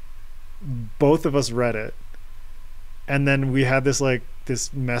 both of us read it, and then we had this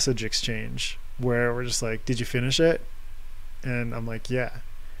message exchange where we're just like, did you finish it? And I'm like, yeah.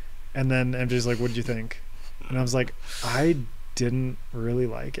 And then MJ's like, what did you think? And I was like, I didn't really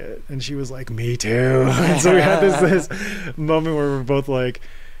like it. And she was like, me too. And so we had this moment where we're both like,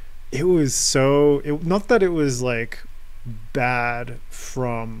 it was so, not that it was like bad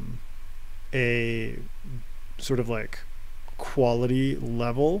from a sort of like quality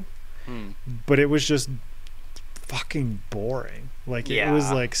level, but it was just fucking boring. Like it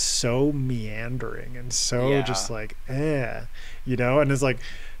was like so meandering and so just like you know. And it's like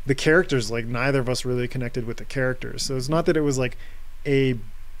the characters, like neither of us really connected with the characters, so it's not that it was like a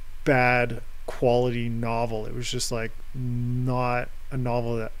bad quality novel, it was just like not a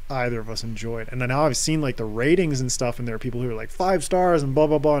novel that either of us enjoyed. And then now I've seen like the ratings and stuff, and there are people who are like 5 stars and blah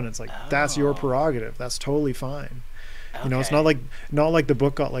blah blah, and it's like, that's your prerogative, that's totally fine. You know, it's not like the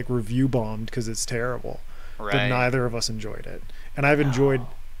book got like review bombed because it's terrible, but neither of us enjoyed it. And I've enjoyed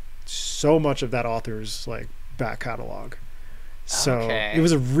so much of that author's like back catalog, so it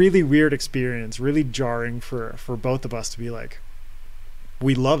was a really weird experience, really jarring for both of us to be like,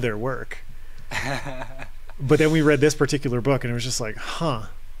 we love their work, but then we read this particular book and it was just like, like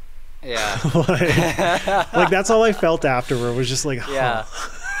that's all I felt afterward, was just like,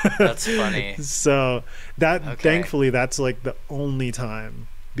 that's funny. So that thankfully that's like the only time,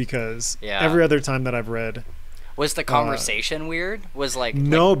 because every other time that I've read, was the conversation weird? Was like,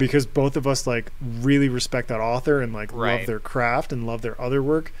 no, because both of us like really respect that author and like love their craft and love their other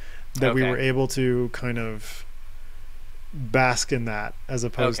work, that we were able to kind of bask in that, as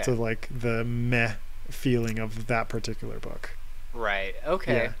opposed to like the meh feeling of that particular book.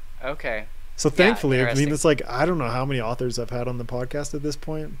 So thankfully, I mean, it's like, I don't know how many authors I've had on the podcast at this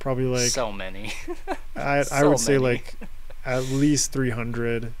point, probably like so many. I would say like at least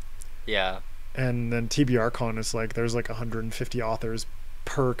 300. And then TBRCon is like, there's like 150 authors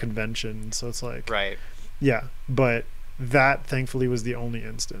per convention, so it's like but that thankfully was the only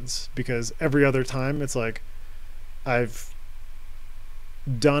instance, because every other time it's like I've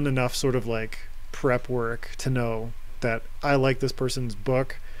done enough sort of like prep work to know that I like this person's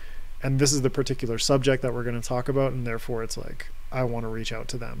book and this is the particular subject that we're going to talk about, and therefore it's like I want to reach out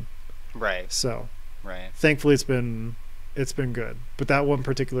to them. So thankfully it's been good, but that one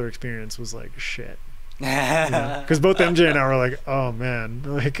particular experience was like shit, because both MJ and I were like, oh man,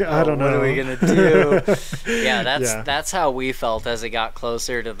 like I don't know, what are we gonna do? That's how we felt as it got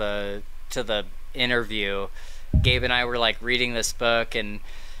closer to the interview. Gabe and I were like reading this book, and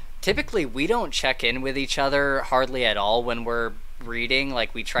typically we don't check in with each other hardly at all when we're reading.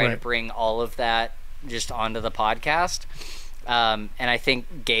 Like we try to bring all of that just onto the podcast, and I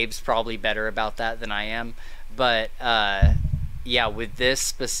think Gabe's probably better about that than I am. But with this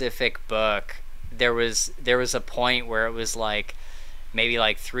specific book, there was a point where it was like maybe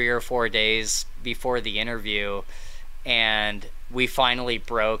like 3 or 4 days before the interview, and we finally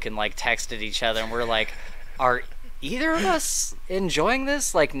broke and like texted each other, and we're like, are either of us enjoying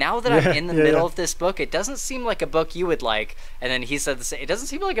this? Like, now that I'm in the middle of this book, it doesn't seem like a book you would like. And then he said the same, it doesn't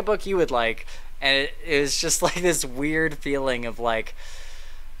seem like a book you would like. And it was just like this weird feeling of like,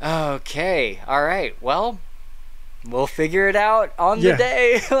 okay, all right, well, we'll figure it out on the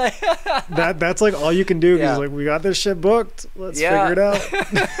day. That's like all you can do, because like, we got this shit booked, let's figure it out.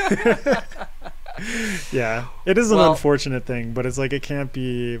 It is an unfortunate thing, but it's like, it can't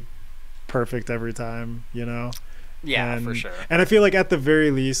be perfect every time, you know. For sure. And I feel like at the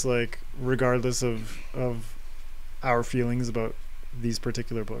very least, like regardless of our feelings about these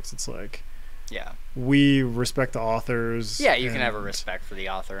particular books, it's like we respect the authors. You can have a respect for the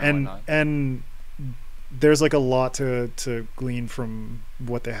author and whatnot. And there's like a lot to glean from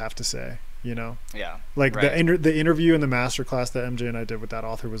what they have to say, you know. Like the interview and the masterclass that MJ and I did with that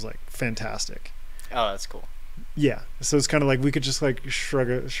author was like fantastic. Oh, that's cool. So it's kind of like we could just like shrug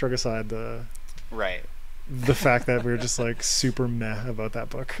aside the fact that we were just like super meh about that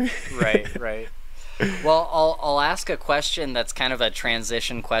book. Right. Well, I'll ask a question that's kind of a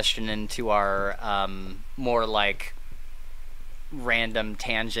transition question into our more like random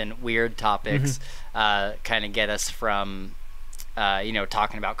tangent weird topics, kind of get us from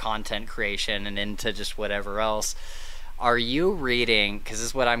talking about content creation and into just whatever else. Are you reading, because this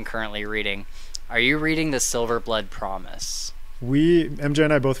is what I'm currently reading, are you reading the Silverblood Promise? MJ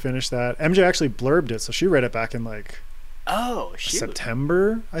and I both finished that. MJ actually blurbed it, so she read it back in like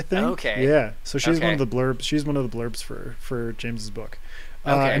September, I think. So she's one of the blurbs. She's one of the blurbs for James's book.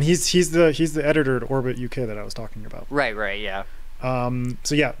 And he's the editor at Orbit UK that I was talking about. Right,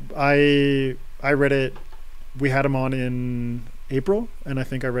 so I read it. We had him on in April, and I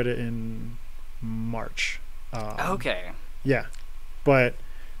think I read it in March. But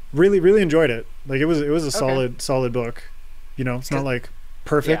really enjoyed it. Like it was a solid book. You know, it's not like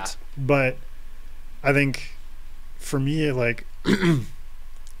perfect, but I think for me, it like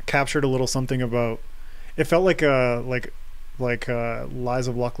captured a little something about. It felt like a Lies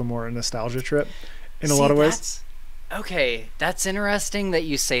of Locke Lamora nostalgia trip in a lot of ways. Okay, that's interesting that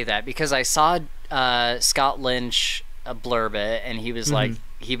you say that, because I saw Scott Lynch blurb it, and he was like,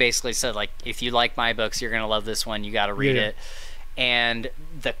 he basically said, like, if you like my books, you're gonna love this one. You got to read it. And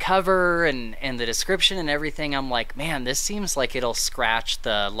the cover and the description and everything, I'm like, man, this seems like it'll scratch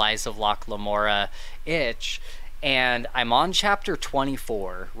the Lies of Locke Lamora itch. And I'm on chapter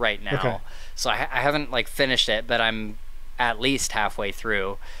 24 right now. Okay. So I haven't like finished it, but I'm at least halfway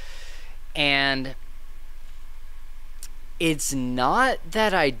through. And it's not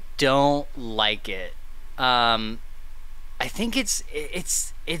that I don't like it. I think it's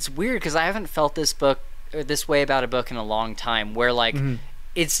weird, because I haven't felt this way about a book in a long time, where like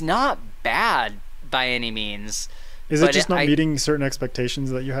it's not bad by any means. Is it just not meeting certain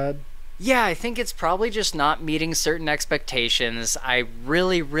expectations that you had? Yeah, I think it's probably just not meeting certain expectations. I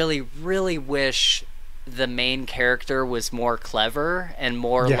really, really, really wish the main character was more clever and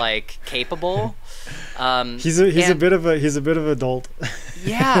more like capable. He's a bit of adult.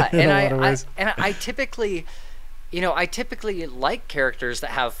 Yeah, and I typically, I typically like characters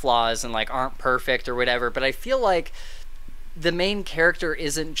that have flaws and like aren't perfect or whatever, but I feel like the main character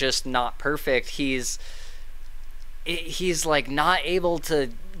isn't just not perfect. He's like not able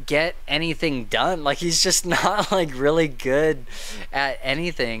to get anything done. Like he's just not like really good at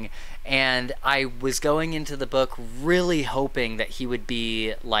anything. And I was going into the book really hoping that he would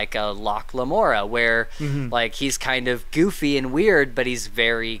be like a Locke Lamora, where like he's kind of goofy and weird, but he's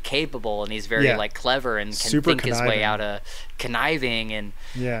very capable and he's very like clever and can think his way out of conniving. And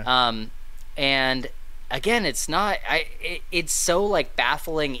and again, it's not. It's so like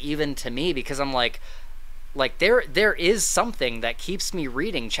baffling even to me, because I'm like there is something that keeps me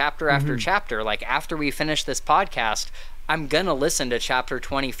reading chapter after chapter. Like after we finish this podcast, I'm gonna listen to chapter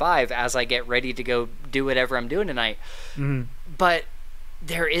 25 as I get ready to go do whatever I'm doing tonight. But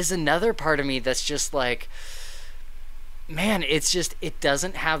there is another part of me that's just like, man, it's just, it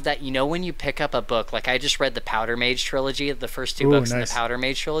doesn't have that, when you pick up a book, like I just read the Powder Mage trilogy, the first two books in the Powder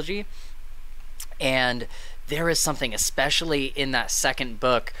Mage trilogy, and there is something, especially in that second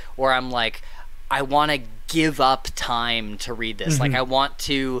book, where I'm like, I want to give up time to read this. Like I want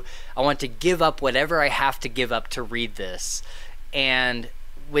to give up whatever I have to give up to read this. And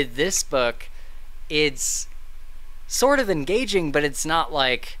with this book, it's sort of engaging, but it's not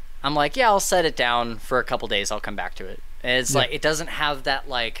like, I'm like, yeah, I'll set it down for a couple days, I'll come back to it. And it's like, it doesn't have that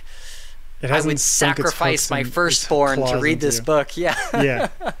like, I would sacrifice my firstborn to read this book. Yeah.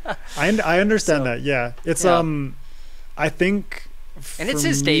 I understand that. Yeah. It's I think, and it's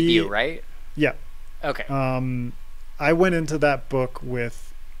his debut, right? Yeah. Okay. I went into that book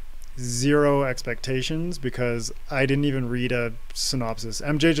with zero expectations, because I didn't even read a synopsis.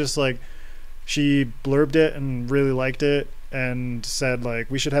 MJ just like, she blurbed it and really liked it and said like,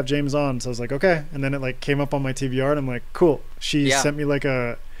 we should have James on. So I was like, okay. And then it like came up on my TBR and I'm like, cool. She sent me like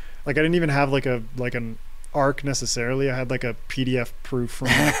I didn't even have like an arc necessarily. I had like a PDF proof from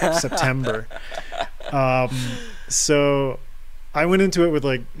September. So I went into it with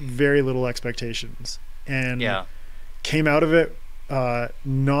like very little expectations, and came out of it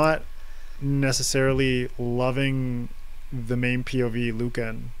not necessarily loving the main POV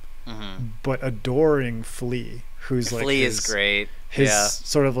Lucan, but adoring Flea, who's like Flea is great. His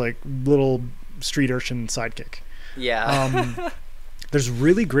sort of like little street urchin sidekick. Yeah. There's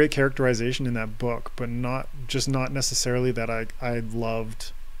really great characterization in that book, but not necessarily that I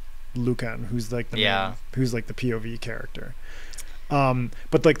loved Lucan, who's like the who's like the POV character.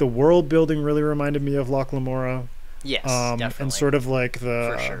 But like the world building really reminded me of Locke Lamora. Yes, definitely. And sort of like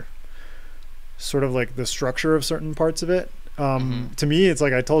the structure of certain parts of it. To me, it's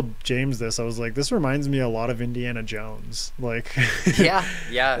like, I told James this, I was like, this reminds me a lot of Indiana Jones. Like,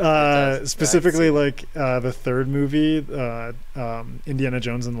 specifically like the third movie, Indiana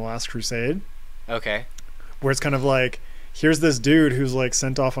Jones and the Last Crusade. Okay. Where it's kind of like, here's this dude who's like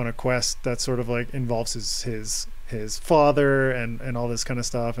sent off on a quest that sort of like involves his father and all this kind of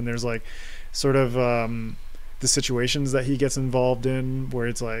stuff, and there's like sort of the situations that he gets involved in, where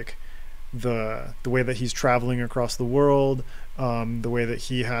it's like the way that he's traveling across the world, the way that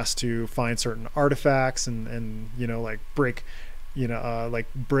he has to find certain artifacts and like break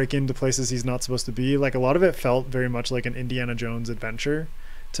into places he's not supposed to be. Like a lot of it felt very much like an Indiana Jones adventure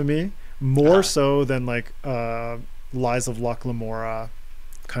to me, more so than like Lies of Locke Lamora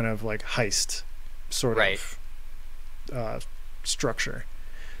kind of like heist sort of structure.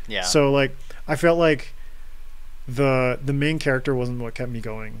 Yeah. So like I felt like the main character wasn't what kept me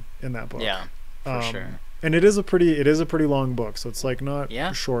going in that book. Yeah. For sure. And it is a pretty long book, so it's like not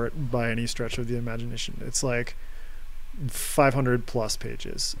Yeah. short by any stretch of the imagination. It's like 500 plus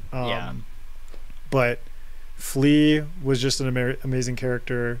pages. Yeah. But Flea was just an amazing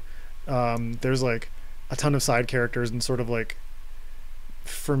character. There's like a ton of side characters, and sort of like,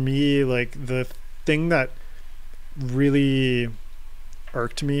 for me, like the thing that really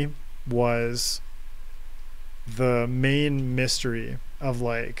irked me was the main mystery of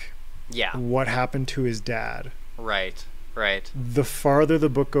like Yeah. what happened to his dad. Right. Right. The farther the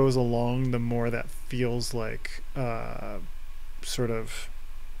book goes along, the more that feels like sort of,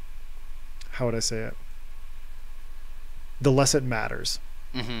 how would I say it, the less it matters.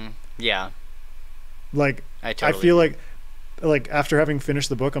 Yeah. Like I totally I feel agree. like after having finished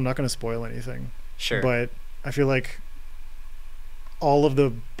the book, I'm not going to spoil anything. Sure. But I feel like all of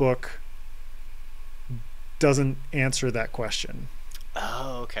the book doesn't answer that question.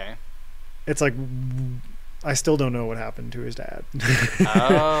 Oh, okay. It's like, I still don't know what happened to his dad.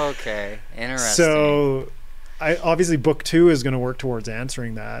 Oh, okay. Interesting. So obviously book 2 is going to work towards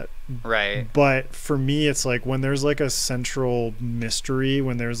answering that. Right. But for me, it's like when there's like a central mystery,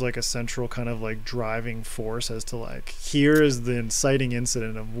 when there's like a central kind of like driving force as to like, here is the inciting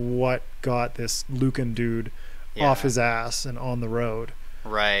incident of what got this Lucan dude off his ass and on the road.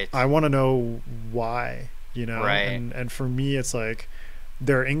 Right. I want to know why, you know? Right. And for me, it's like,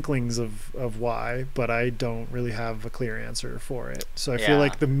 there are inklings of why, but I don't really have a clear answer for it. So I feel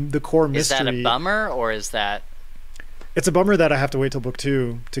like the core mystery... Is that a bummer, or is that... It's a bummer that I have to wait till book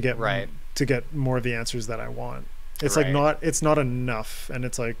 2 to get Right. to get more of the answers that I want. It's Right. like it's not enough, and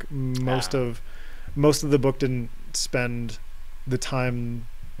it's like most of the book didn't spend the time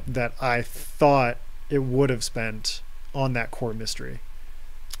that I thought it would have spent on that core mystery.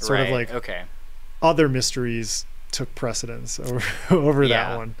 Sort of like other mysteries took precedence over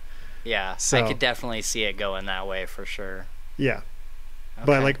that one. Yeah, So, I could definitely see it going that way for sure. Yeah. Okay.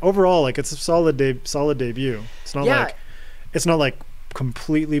 But like overall, like it's a solid debut. It's not like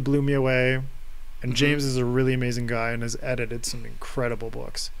completely blew me away. And James is a really amazing guy and has edited some incredible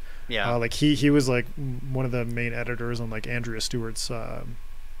books. Yeah. Like he was like one of the main editors on like Andrea Stewart's Bone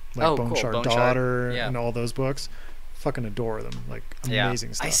Shard Daughter and all those books. Fucking adore them. Like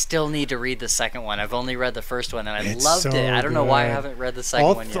amazing stuff. I still need to read the second one. I've only read the first one and I It's loved so it. I don't know why I good. haven't read the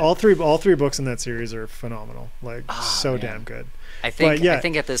second one yet. All three books in that series are phenomenal. Like damn good. I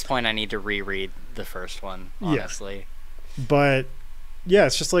think at this point I need to reread the first one, honestly. But yeah,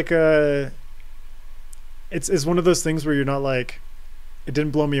 it's just like it's one of those things where you're not like, it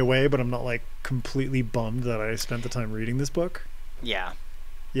didn't blow me away, but I'm not like completely bummed that I spent the time reading this book. Yeah.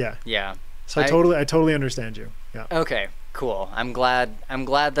 Yeah. Yeah. So I totally understand you. Yeah. Okay, cool. I'm glad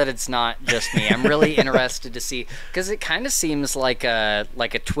that it's not just me. I'm really interested to see, because it kind of seems like a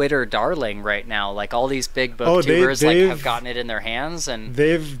Twitter darling right now. Like all these big booktubers have gotten it in their hands, and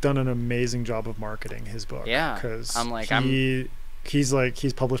they've done an amazing job of marketing his book. Yeah, because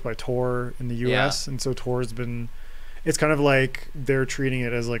he's published by Tor in the U.S. and so Tor's been. It's kind of like they're treating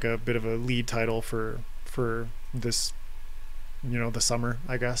it as like a bit of a lead title for this, the summer,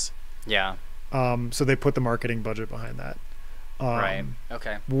 I guess. Yeah. So they put the marketing budget behind that. Right.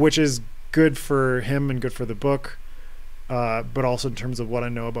 Okay. Which is good for him and good for the book, but also in terms of what I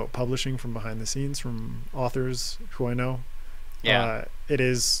know about publishing from behind the scenes from authors who I know. Yeah. It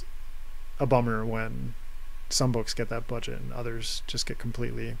is a bummer when some books get that budget and others just get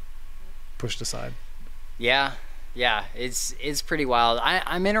completely pushed aside. Yeah. Yeah, it's pretty wild.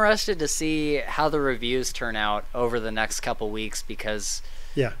 I'm interested to see how the reviews turn out over the next couple weeks, because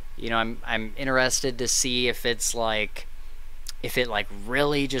I'm interested to see if it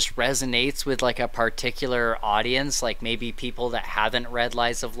really just resonates with like a particular audience, like maybe people that haven't read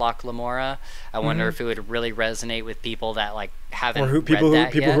Lies of Locke Lamora. I wonder if it would really resonate with people that like haven't read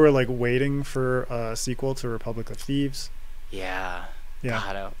that people yet. who are like waiting for a sequel to Republic of Thieves. Yeah. Yeah.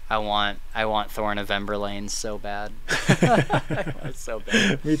 God, I want Thorn of Emberlane so bad. It's so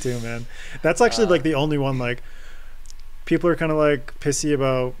bad. Me too, man. That's actually like the only one like people are kind of like pissy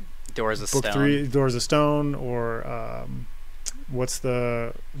about. Doors of Book Stone. 3, Doors of Stone, or what's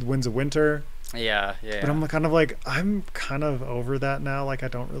the Winds of Winter? Yeah. But I'm kind of over that now. Like I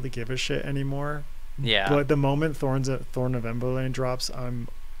don't really give a shit anymore. Yeah. But the moment Thorn of Emberlane drops, I'm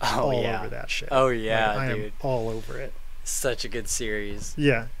all over that shit. Oh yeah, I dude. am all over it. Such a good series.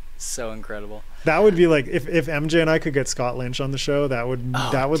 Yeah. So incredible. That would be like if MJ and I could get Scott Lynch on the show, that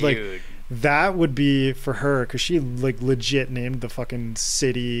would be for her, because she like legit named the fucking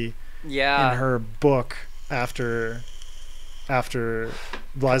city in her book after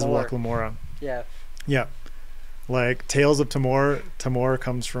Lies of Locke Lamora. Yeah. like Tales of Timor. Timor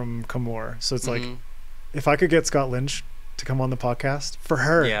comes from Comor, so it's like if I could get Scott Lynch to come on the podcast for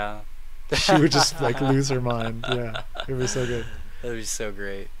her, Yeah. she would just like lose her mind. Yeah, it was so good. That'd be so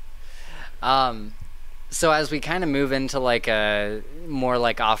great. So as we kind of move into like a more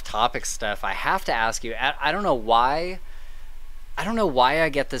like off-topic stuff, I have to ask you. I don't know why. I don't know why I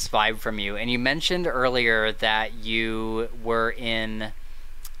get this vibe from you. And you mentioned earlier that you were in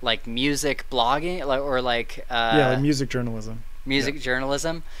like music blogging, or like like music journalism. Music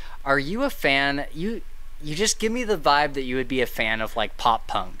journalism. Are you a fan? You just give me the vibe that you would be a fan of like pop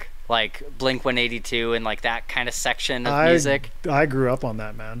punk, like Blink 182 and like that kind of section of music. I grew up on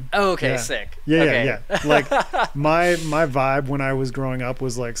that, man. Oh, okay, yeah. sick. Yeah, okay. yeah. Like my vibe when I was growing up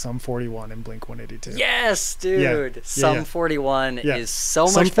was like Sum 41 and Blink 182. Yes, dude. Yeah. Sum 41 Yeah. is so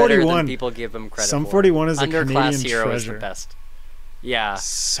Sum much better 41 than people give him credit Sum for. 41 is a Underclass Canadian Hero treasure. is the best. Yeah.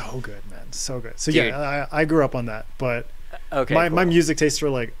 So good, man. So good. So Dude. yeah, I grew up on that, but Okay. my cool. music tastes were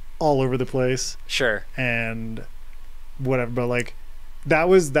like all over the place Sure. and whatever, but like that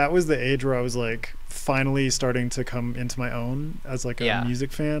was the age where I was like finally starting to come into my own as like a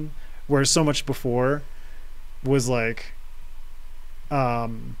music fan, where so much before was like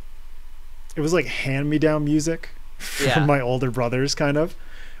it was like hand me down music from my older brothers kind of,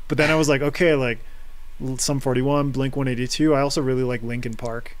 but then I was like, okay, like Sum 41, Blink 182. I also really like Linkin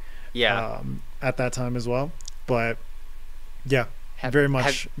Park at that time as well, but yeah, very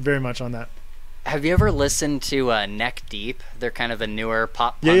much on that. Have you ever listened to Neck Deep? They're kind of a newer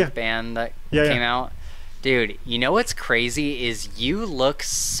pop punk band that came out. Dude, you know what's crazy is you look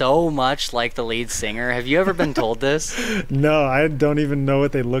so much like the lead singer. Have you ever been told this? No, I don't even know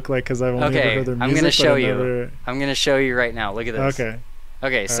what they look like because I've only ever heard their music. I'm gonna show you. Never... I'm gonna show you right now. Look at this.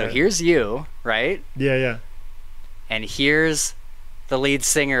 Okay, so here's you, right? Yeah. And here's the lead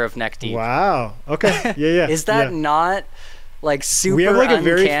singer of Neck Deep. Wow. Okay. Yeah. Is that not like super we have like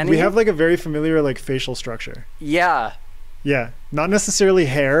uncanny? We have like a very familiar like facial structure. Yeah. Yeah. Not necessarily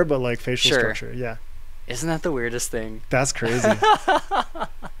hair, but like facial structure. Yeah. Isn't that the weirdest thing? That's crazy.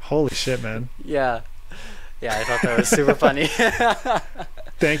 Holy shit, man. Yeah. Yeah, I thought that was super funny.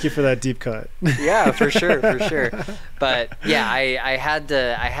 Thank you for that deep cut. Yeah, for sure. But yeah, I had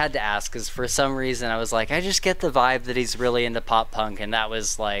to ask because for some reason I was like, I just get the vibe that he's really into pop punk, and that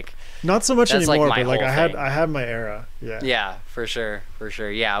was like not so much anymore, like but like I had my era. Yeah. Yeah, for sure.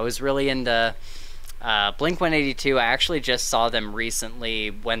 Yeah, I was really into Blink 182. I actually just saw them recently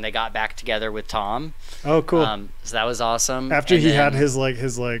when they got back together with Tom. Oh, cool. So that was awesome. After he had his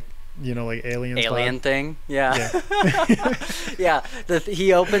you know, like alien thing. Yeah.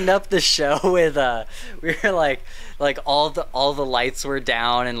 He opened up the show with we were like all the lights were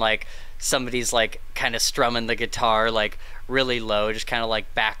down and like somebody's like kind of strumming the guitar like really low, just kind of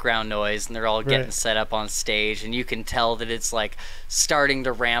like background noise, and they're all getting set up on stage, and you can tell that it's like starting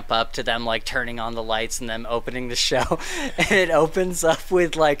to ramp up to them like turning on the lights and them opening the show. And it opens up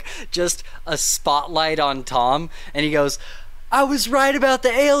with like just a spotlight on Tom, and he goes, I was right about the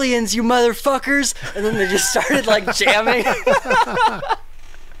aliens, you motherfuckers. And then they just started like jamming.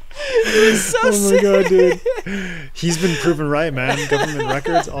 It was so sick. My god, dude. He's been proven right, man. Government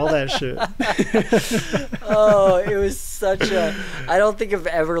records, all that shit. Oh, it was such a... I don't think I've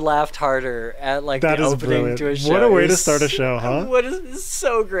ever laughed harder at like that the is opening brilliant. to a show. What a way to start a show, huh? It's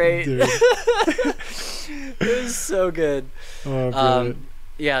so great. Dude. It was so good. Oh, brilliant.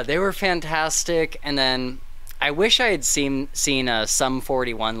 Yeah, they were fantastic. And then I wish I had seen Sum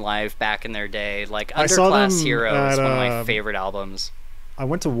 41 live back in their day. Like Underclass Hero is one of my favorite albums. I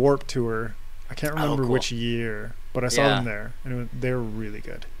went to Warped Tour. I can't remember which year, but I saw them there, and they were really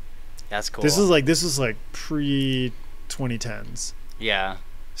good. That's cool. This is like pre 2010s. Yeah.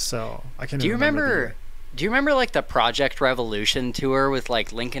 So I can't. Do you remember like the Project Revolution tour with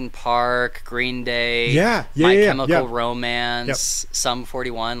like Linkin Park, Green Day, My Chemical Romance, Sum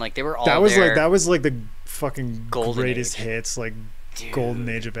 41? Like they were all there. That was like the fucking golden greatest age. hits, like Dude. golden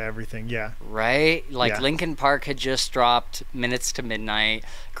age of everything. Yeah. Right? Like Linkin Park had just dropped Minutes to Midnight.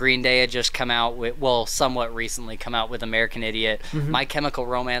 Green Day had just come out with, somewhat recently come out with American Idiot. Mm-hmm. My Chemical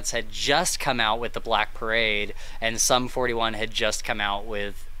Romance had just come out with The Black Parade, and Sum 41 had just come out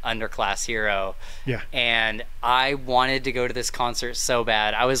with Underclass Hero. Yeah. And I wanted to go to this concert so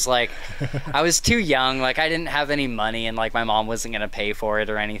bad. I was like, I was too young. Like I didn't have any money, and like my mom wasn't going to pay for it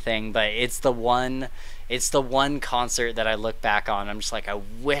or anything, but it's the one concert that I look back on. I'm just like, I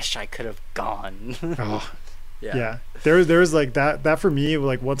wish I could have gone. Yeah. There was like that for me,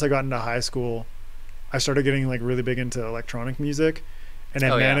 like once I got into high school, I started getting like really big into electronic music, and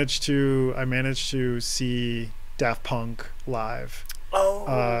I managed to see Daft Punk live.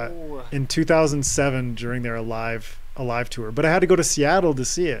 in 2007 during their live tour. But I had to go to Seattle to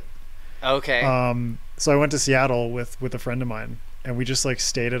see it. Okay. So I went to Seattle with a friend of mine, and we just like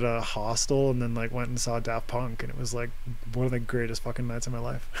stayed at a hostel and then like went and saw Daft Punk, and it was like one of the greatest fucking nights of my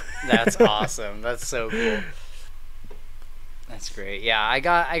life. That's awesome. That's so cool. That's great. Yeah, I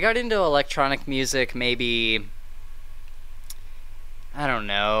got into electronic music maybe, I don't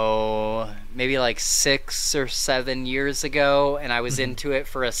know, maybe like 6 or 7 years ago, and I was into it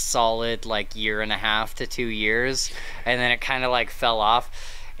for a solid like 1.5 to 2 years, and then it kind of like fell off.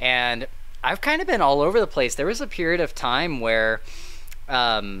 And I've kind of been all over the place. There was a period of time where,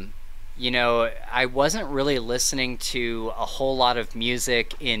 you know, I wasn't really listening to a whole lot of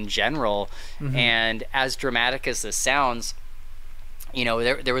music in general. And as dramatic as this sounds, you know,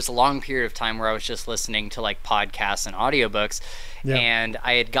 there was a long period of time where I was just listening to like podcasts and audiobooks. And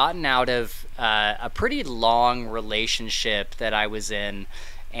I had gotten out of a pretty long relationship that I was in.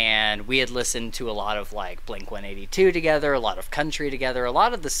 And we had listened to a lot of like Blink-182 together, a lot of country together, a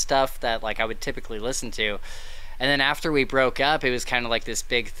lot of the stuff that like I would typically listen to. And then after we broke up, it was kind of like this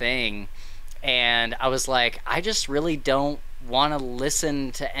big thing. And I was like, I just really don't want to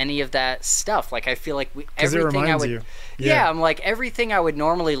listen to any of that stuff. Like I feel like everything I would, you. Yeah, I'm like, everything I would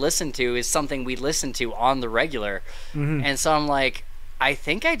normally listen to is something we listen to on the regular. And so I'm like, I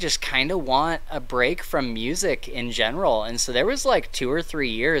think I just kind of want a break from music in general. And so there was like 2 or 3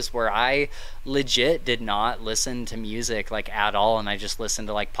 years where I legit did not listen to music like at all, and I just listened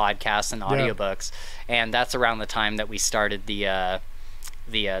to like podcasts and audiobooks. And that's around the time that we started the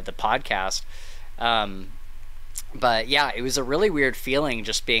podcast. But yeah, it was a really weird feeling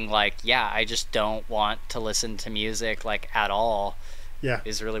just being like, yeah, I just don't want to listen to music like at all. Yeah,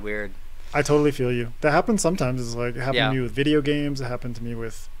 it's really weird. I totally feel you. That happens sometimes. It's like it happened to me with video games. It's happened to me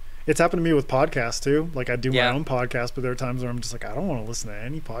with podcasts too. Like I do my own podcast, but there are times where I'm just like, I don't want to listen to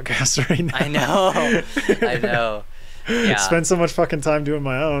any podcasts right now. I know. Yeah. Spend so much fucking time doing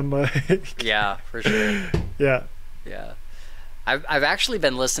my own. Like yeah, for sure. Yeah. I've actually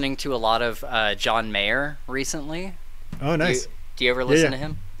been listening to a lot of John Mayer recently. Oh, nice. Do you ever listen to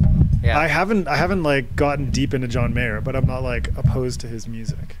him? Yeah. I haven't like gotten deep into John Mayer, but I'm not like opposed to his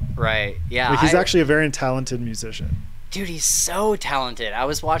music. Right. Yeah. Like, he's actually a very talented musician. Dude, he's so talented. I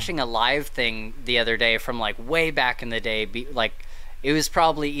was watching a live thing the other day from like way back in the day. Like it was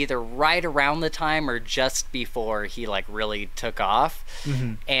probably either right around the time or just before he like really took off.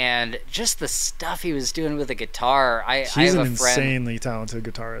 And just the stuff he was doing with the guitar. He's an insanely talented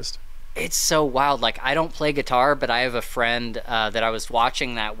guitarist. It's so wild. Like I don't play guitar, but I have a friend that I was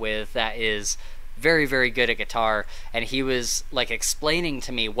watching that with that is very, very good at guitar, and he was like explaining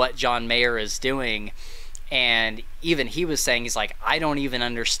to me what John Mayer is doing, and even he was saying, he's like, I don't even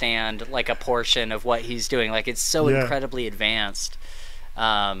understand like a portion of what he's doing. Like it's so incredibly advanced.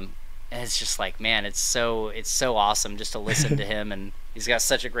 And it's just like, man, it's so awesome just to listen to him, and he's got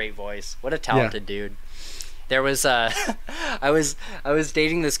such a great voice. What a talented dude. There was I was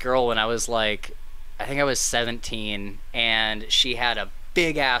dating this girl when I was like, I think I was 17, and she had a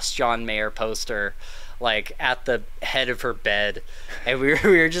big ass John Mayer poster like at the head of her bed, and we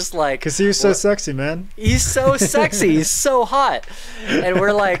were just like, because he was so sexy, man. He's so sexy. He's so hot. And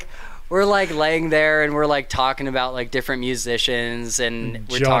we're like laying there, and we're like talking about like different musicians, and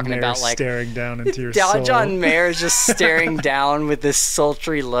we're talking about like staring down into your soul. John Mayer is just staring down with this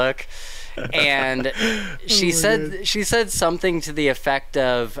sultry look. And she said something to the effect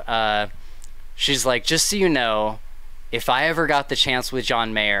of she's like, just so you know, if I ever got the chance with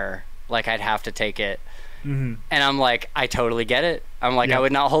John Mayer, like I'd have to take it. And I'm like, I totally get it. I'm like, I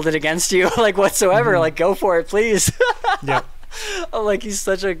would not hold it against you like whatsoever. Like go for it, please. I'm like, he's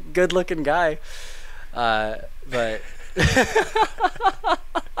such a good looking guy. But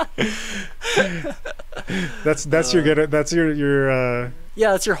that's your good. That's your.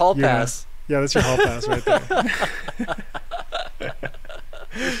 Yeah, that's your hall pass. Yeah, that's your hall pass right there.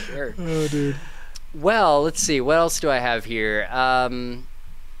 Sure. Oh, dude. Well, let's see. What else do I have here?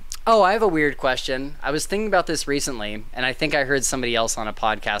 Oh, I have a weird question. I was thinking about this recently, and I think I heard somebody else on a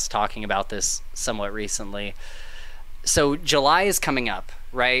podcast talking about this somewhat recently. So July is coming up,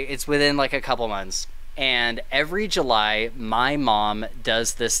 right? It's within like a couple months. And every July, my mom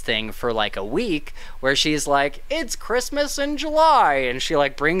does this thing for like a week where she's like, it's Christmas in July. And she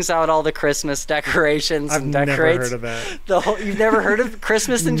like brings out all the Christmas decorations and decorates. I've never heard of that. You've never heard of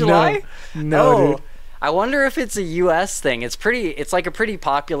Christmas in July? No, dude. I wonder if it's a U.S. thing. It's like a pretty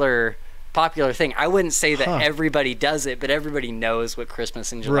popular thing. I wouldn't say that everybody does it, but everybody knows what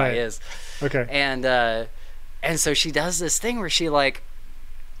Christmas in July is. Okay. And so she does this thing where she like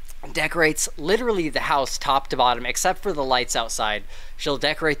decorates literally the house top to bottom, except for the lights outside. She'll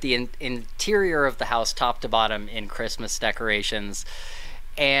decorate the interior of the house top to bottom in Christmas decorations.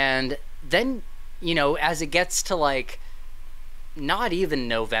 And then, you know, as it gets to like not even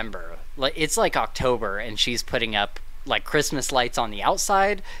November, like it's like October, and she's putting up like Christmas lights on the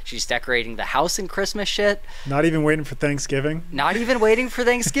outside. She's decorating the house in Christmas shit. Not even waiting for Thanksgiving. Not even waiting for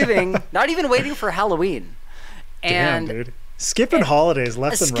Thanksgiving. Not even waiting for Halloween. And damn, dude. Skipping holidays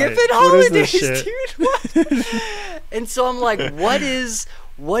left and right. Skipping holidays, what is this shit? Dude. What? And so I'm like, what is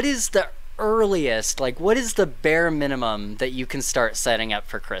the earliest, like what is the bare minimum that you can start setting up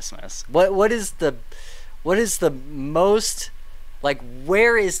for Christmas? What is the most, like,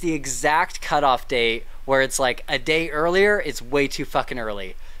 where is the exact cutoff date where it's like a day earlier it's way too fucking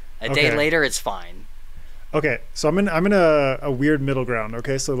early, a day later it's fine? Okay, so I'm in a weird middle ground.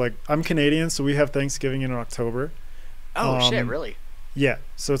 Okay, so like I'm Canadian, so we have Thanksgiving in October. Oh shit, really? Yeah,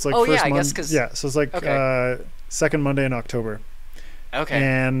 so it's like oh first yeah, I month, guess because yeah, so it's like second Monday in October. Okay.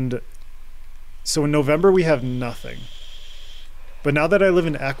 And so in November we have nothing. But now that I live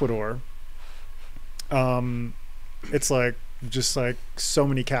in Ecuador, it's like just like so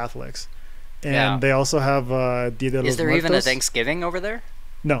many Catholics, and they also have Dia de los Muertos. Is there even a Thanksgiving over there?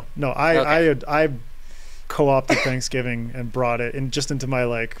 No, I co-opted Thanksgiving and brought it in just into my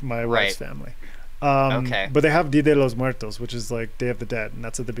wife's family. But they have Dia de los Muertos, which is like Day of the Dead, and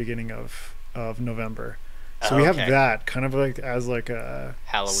that's at the beginning of November. So we have that kind of like as like a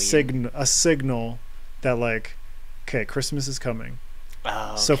Halloween signal that like, okay, Christmas is coming.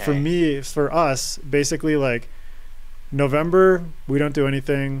 Oh, okay. So for us, basically like November, we don't do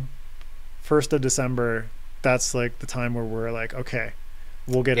anything. 1st of December, that's like the time where we're like, okay,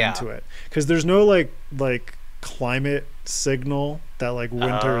 we'll get into it. Because there's no like climate signal that like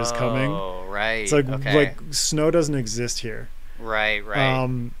winter is coming. Oh, right. It's like snow doesn't exist here. Right.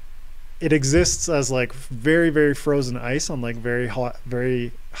 It exists as like very, very frozen ice on like very hot,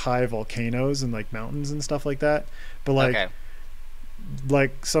 very high volcanoes and like mountains and stuff like that. But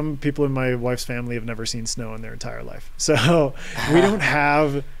like some people in my wife's family have never seen snow in their entire life, so we don't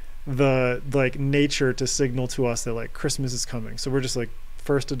have the like nature to signal to us that like Christmas is coming. So we're just like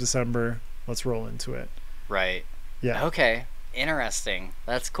 1st of December, let's roll into it. Right. Yeah. Okay. Interesting.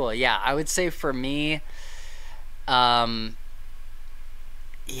 That's cool. Yeah, I would say for me,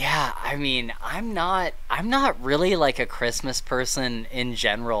 yeah, I mean, I'm not really like a Christmas person in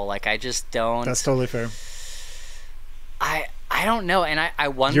general. Like I just don't. That's totally fair. I don't know, and I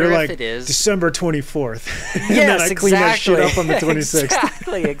wonder You're if like, it is December 24th. And yes, then I clean that shit up on the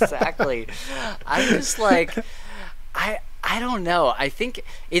 26th. Exactly. I'm just like, I don't know. I think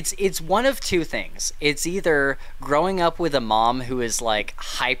it's one of two things. It's either growing up with a mom who is like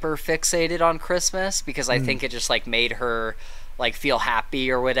hyper fixated on Christmas because I think it just like made her like feel happy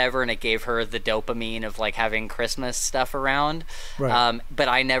or whatever, and it gave her the dopamine of like having Christmas stuff around. Right. But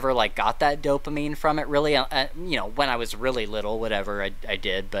I never like got that dopamine from it really. You know, when I was really little, whatever I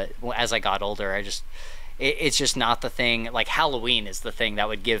did, but as I got older, it's just not the thing. Like Halloween is the thing that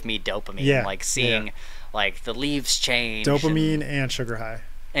would give me dopamine. Yeah. Like seeing like the leaves change. Dopamine and sugar high.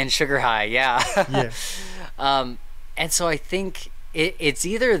 And sugar high, yeah. Yeah. And so I think it's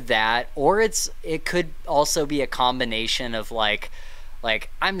either that, or it could also be a combination of like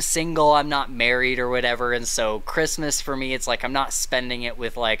I'm single, I'm not married or whatever, and so Christmas for me, it's like I'm not spending it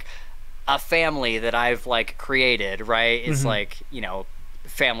with like a family that I've like created, right? It's like, you know,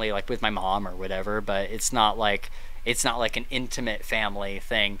 family like with my mom or whatever, but it's not like an intimate family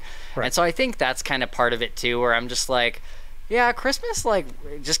thing. Right. And so I think that's kind of part of it too, where I'm just like, yeah, Christmas like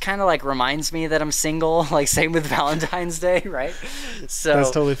just kind of like reminds me that I'm single. Like same with Valentine's Day, right? So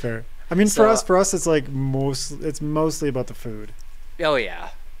that's totally fair. I mean, for us, it's like it's mostly about the food. Oh yeah.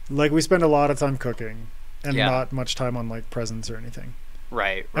 Like we spend a lot of time cooking, and not much time on like presents or anything.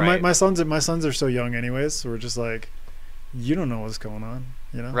 Right. And my sons are so young, anyways. So we're just like, you don't know what's going on,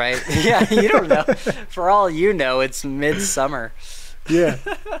 you know? Right. Yeah, you don't know. For all you know, it's midsummer. Yeah.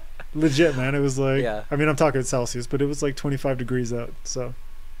 Legit, man. It was like, I mean, I'm talking Celsius, but it was like 25 degrees out. So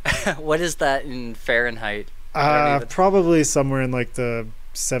what is that in Fahrenheit? Probably somewhere in like the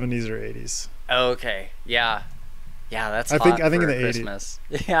 70s or 80s. Oh, okay. Yeah. Yeah, that's I think in the Christmas.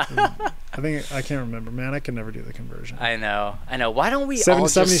 80s. Yeah. I can't remember, man. I can never do the conversion. I know. Why don't we all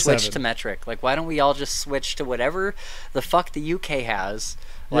just switch to metric? Like, why don't we all just switch to whatever the fuck the UK has?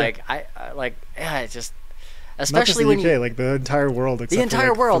 Like, it just, especially not just the UK, like the entire world, except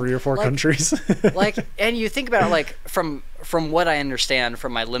for like 3 or 4 countries. Like, and you think about it, like from what I understand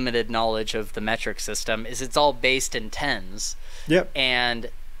from my limited knowledge of the metric system, is it's all based in tens. Yep. And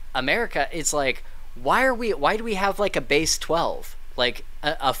America, it's like, why do we have like a base 12? like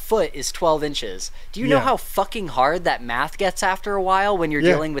a foot is 12 inches. Do you know Yeah. how fucking hard that math gets after a while when you're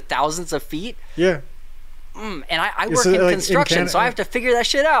Yeah. dealing with thousands of feet? Yeah. And I work So, in like, in construction, so I have to figure that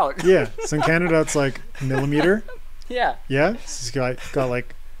shit out. Yeah. So in Canada, it's like millimeter. Yeah. Yeah. So it's got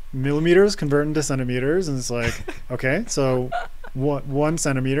like millimeters convert into centimeters, and it's like, okay, so 1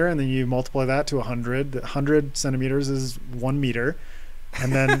 centimeter, and then you multiply that to 100. 100 centimeters is 1 meter,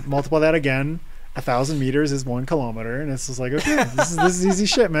 and then multiply that again. 1,000 meters is 1 kilometer, and it's just like, okay, this is easy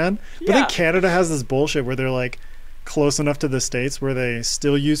shit, man. But Yeah. then Canada has this bullshit where they're like close enough to the States where they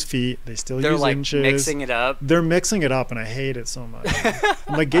still use feet, they still They're use like inches. mixing it up. They're mixing it up, and I hate it so much.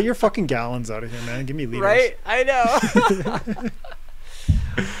 I'm like, get your fucking gallons out of here, man. Give me liters. Right? I know.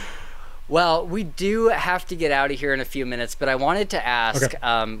 Well, we do have to get out of here in a few minutes, but I wanted to ask,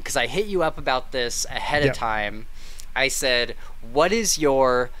 Okay. because I hit you up about this ahead of Yep. time. I said, what is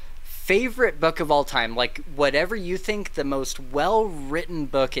your favorite book of all time? Like, whatever you think the most well-written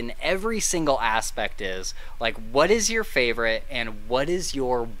book in every single aspect is. Like, what is your favorite and what is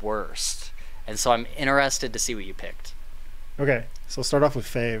your worst? And so I'm interested to see what you picked. Okay, so we'll start off with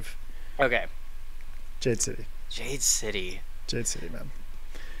fave. Okay. Jade City. Jade City. Jade City, man.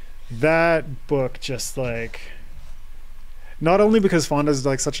 That book just like, not only because Fonda's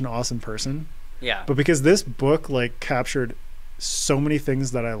like such an awesome person, Yeah. but because this book like captured so many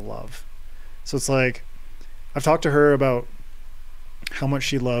things that I love. So it's like, I've talked to her about how much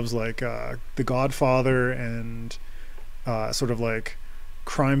she loves like The Godfather and sort of like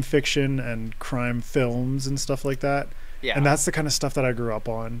crime fiction and crime films and stuff like that. Yeah. And that's the kind of stuff that I grew up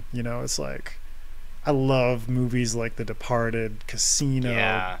on. You know, it's like, I love movies like The Departed, Casino,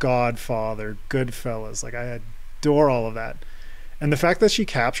 Yeah. Godfather, Goodfellas. Like, I adore all of that. And the fact that she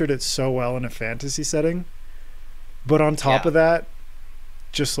captured it so well in a fantasy setting, but on top Yeah. of that,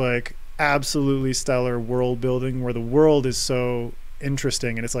 just like absolutely stellar world building where the world is so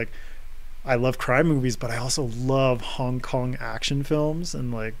interesting. And it's like, I love crime movies, but I also love Hong Kong action films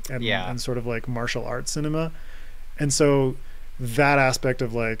and like, and sort of like martial arts cinema. And so that aspect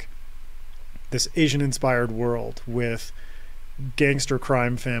of like this Asian inspired world with gangster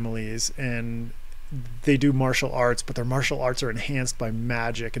crime families, and they do martial arts, but their martial arts are enhanced by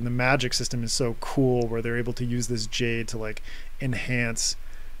magic, and the magic system is so cool where they're able to use this jade to like enhance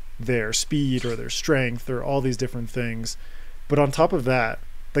their speed or their strength or all these different things. But on top of that,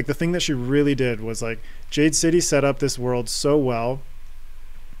 like the thing that she really did was like Jade City set up this world so well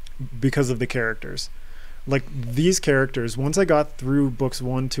because of the characters. Like these characters, once I got through books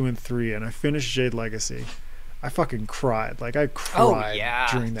 1, 2, and 3 and I finished Jade Legacy, I fucking cried. Like I cried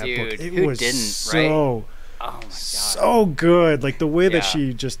during that book. It Who was didn't, so Oh my god. so good. Like the way Yeah. that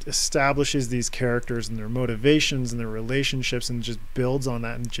she just establishes these characters and their motivations and their relationships and just builds on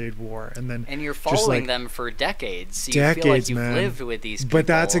that in Jade War. And then And you're just, following like, them for decades. So you feel like decades, you've man. lived with these people. But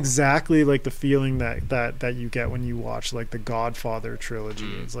that's exactly like the feeling that you get when you watch like the Godfather trilogy.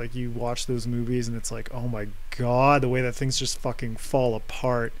 It's like you watch those movies and it's like, oh my god, the way that things just fucking fall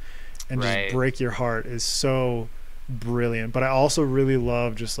apart and Right. just break your heart is so brilliant. But I also really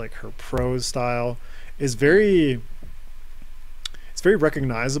love just like her prose style is very, it's very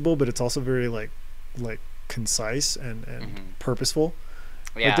recognizable, but it's also very like concise and purposeful.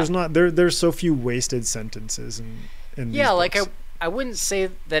 Yeah. Like there's so few wasted sentences in Yeah, these like books. I wouldn't say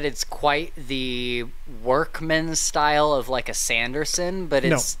that it's quite the workman style of like a Sanderson, but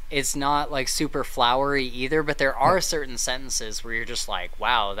it's not like super flowery either. But there are certain sentences where you're just like,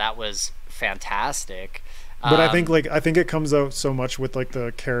 wow, that was fantastic. But I think it comes out so much with like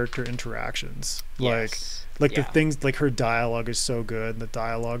the character interactions, Yes. like the things, like her dialogue is so good. The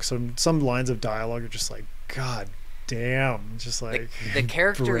dialogue, some lines of dialogue are just like, god damn, just like the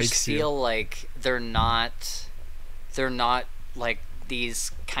characters breaks you. feel like they're not like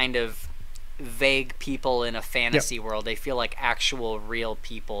these kind of vague people in a fantasy world. They feel like actual real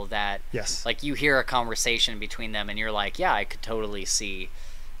people that Yes. like you hear a conversation between them and you're like, yeah, I could totally see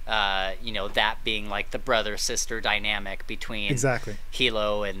that being like the brother sister dynamic between Exactly.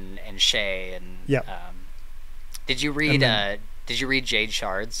 Hilo and Shay and Yep. did you read And Jade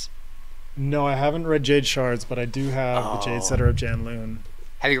Shards? No, I haven't read Jade Shards, but I do have the Jade Setter of Janloon.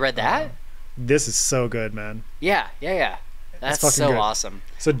 Have you read that? This is so good, man. Yeah. That's fucking so good. awesome.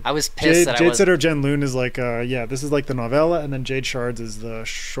 So I was pissed that I Jade was Setter of Janloon is like this is like the novella, and then Jade Shards is the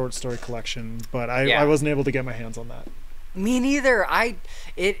short story collection. But I wasn't able to get my hands on that. Me neither.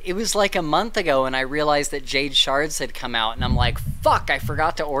 It was like a month ago, and I realized that Jade Shards had come out, and I'm like, "Fuck! I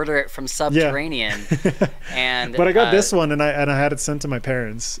forgot to order it from Subterranean." And but I got this one, and I had it sent to my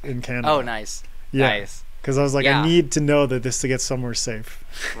parents in Canada. Oh, nice. Yeah. Nice. because I was like, I need to know that this to get somewhere safe.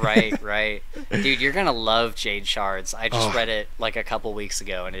 Right. Dude, you're gonna love Jade Shards. I just read it like a couple weeks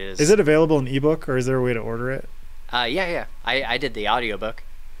ago, and it is. Is it available in ebook, or is there a way to order it? Yeah. I did the audiobook.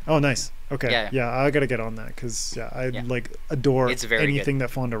 Oh, nice. Okay. Yeah. I gotta get on that because I like adore anything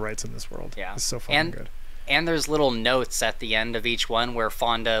that Fonda writes in this world. Yeah, it's so fucking good. And there's little notes at the end of each one where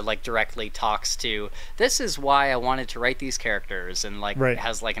Fonda like directly talks to, this is why I wanted to write these characters, and like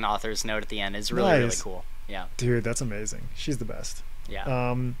has like an author's note at the end. It's really really cool. Yeah, dude, that's amazing. She's the best.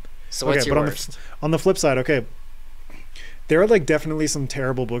 Yeah. So what's your worst? On the flip side, okay, there are like definitely some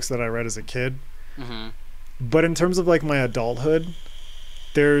terrible books that I read as a kid. Mm-hmm. But in terms of like my adulthood,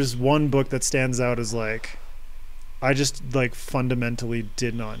 there's one book that stands out as like, I just like fundamentally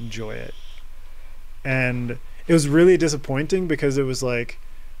did not enjoy it. And it was really disappointing because it was like,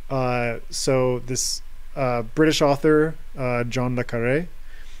 so this British author, John le Carré,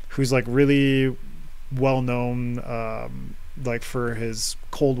 who's like really well known like for his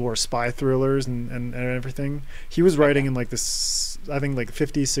Cold War spy thrillers and everything. He was writing in like this, I think like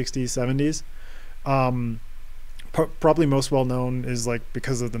 50s, 60s, 70s. Probably most well known is like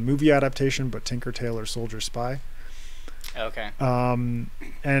because of the movie adaptation, but Tinker Tailor Soldier Spy. Okay.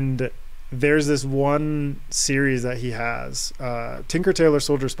 And there's this one series that he has. Tinker Tailor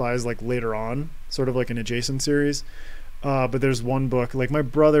Soldier Spy is like later on, sort of like an adjacent series. But there's one book, like my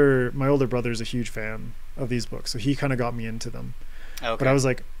older brother is a huge fan of these books, so he kind of got me into them. Okay. But I was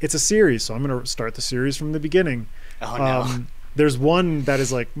like, it's a series, so I'm going to start the series from the beginning. Oh no. There's one that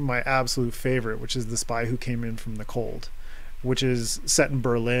is like my absolute favorite, which is The Spy Who Came In From the Cold, which is set in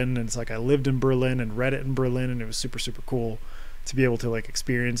Berlin. And it's like I lived in Berlin and read it in Berlin, and it was super, super cool to be able to like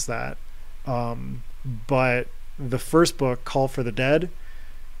experience that. But the first book, Call for the Dead,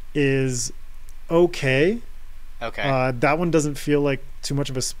 is okay. Okay. That one doesn't feel like too much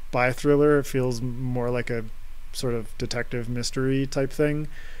of a spy thriller. It feels more like a sort of detective mystery type thing.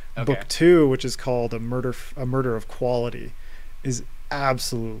 Okay. Book 2, which is called A Murder of Quality, is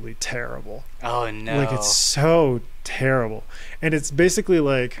absolutely terrible. Oh no. Like it's so terrible. And it's basically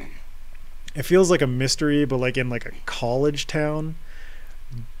like, it feels like a mystery, but like in like a college town.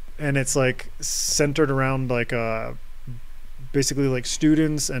 And it's like centered around like basically like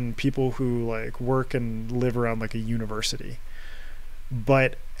students and people who like work and live around like a university.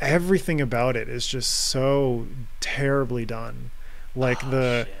 But everything about it is just so terribly done. Like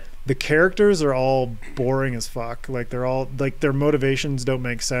the characters are all boring as fuck. Like they're all like, their motivations don't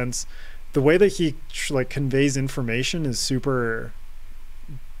make sense. The way that he like conveys information is super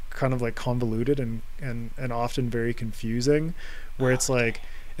kind of like convoluted and often very confusing, where it's like,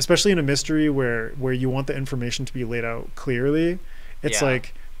 especially in a mystery where you want the information to be laid out clearly, it's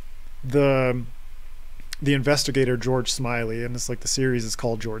like the investigator George Smiley, and it's like the series is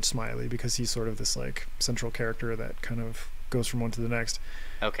called George Smiley because he's sort of this like central character that kind of goes from one to the next.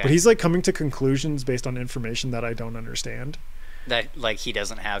 Okay. But he's like coming to conclusions based on information that I don't understand. That like he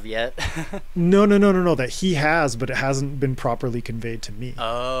doesn't have yet? No. That he has, but it hasn't been properly conveyed to me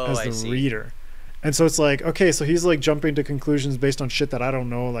as the reader. And so it's like, okay, so he's like jumping to conclusions based on shit that I don't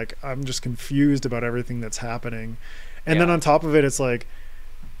know. Like I'm just confused about everything that's happening. And then on top of it, it's like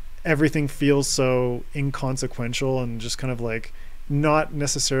everything feels so inconsequential and just kind of like not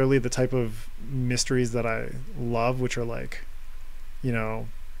necessarily the type of mysteries that I love, which are like, you know,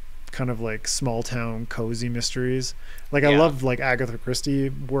 kind of like small town cozy mysteries. Like I love like Agatha Christie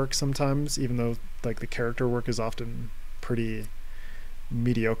work sometimes, even though like the character work is often pretty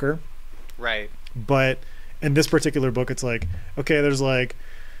mediocre. Right. But in this particular book, it's like, okay, there's like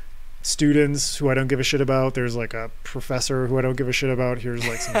students who I don't give a shit about. There's like a professor who I don't give a shit about. Here's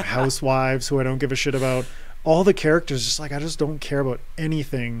like some housewives who I don't give a shit about. All the characters, just like, I just don't care about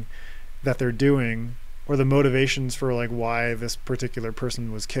anything that they're doing or the motivations for like why this particular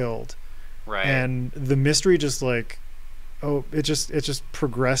person was killed. Right. And the mystery just like, it just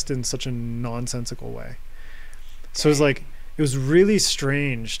progressed in such a nonsensical way. So it was like, it was really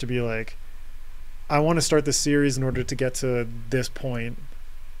strange to be like, I want to start this series in order to get to this point,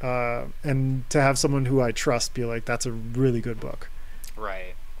 and to have someone who I trust be like, that's a really good book.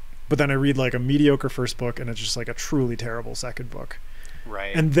 Right. But then I read like a mediocre first book and it's just like a truly terrible second book.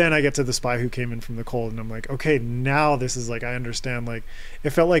 Right. And then I get to The Spy Who Came In From the Cold and I'm like, okay, now this is like, I understand. Like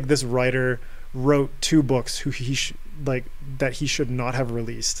it felt like this writer wrote 2 books who that he should not have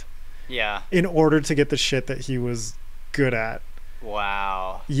released. Yeah. In order to get the shit that he was good at.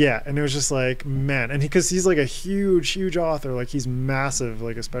 Wow. Yeah, and it was just like, man, and because he's like a huge author, like he's massive,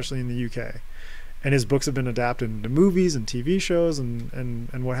 like especially in the UK, and his books have been adapted into movies and TV shows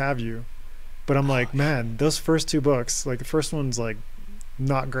and what have you. But I'm like, man, those first 2 books, like the first one's like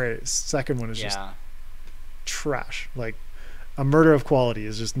not great. Second one is just trash. Like, A Murder of Quality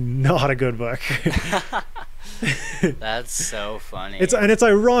is just not a good book. That's so funny. It's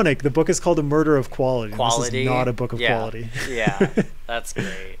ironic. The book is called A Murder of Quality. This is not a book of quality. Yeah, that's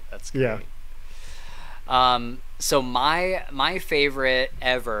great. That's great. Yeah. So my favorite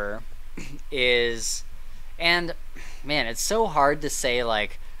ever is, and man, it's so hard to say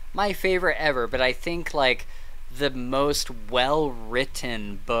like my favorite ever, but I think like the most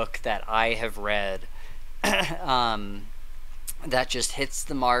well-written book that I have read, that just hits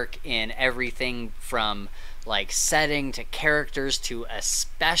the mark in everything from like setting to characters to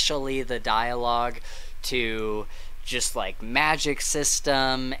especially the dialogue to just like magic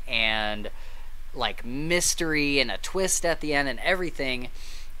system and like mystery and a twist at the end and everything,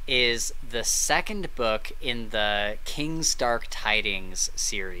 is the second book in the King's Dark Tidings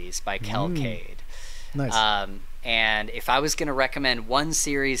series by Kel Cade. Nice. And if I was going to recommend one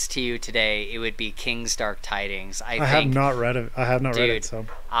series to you today, it would be King's Dark Tidings. I have not read it. I have not read it. So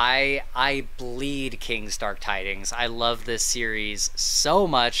I bleed King's Dark Tidings. I love this series so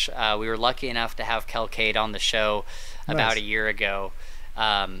much. We were lucky enough to have Kel Cade on the show about a year ago,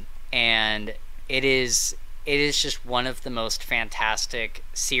 and it is just one of the most fantastic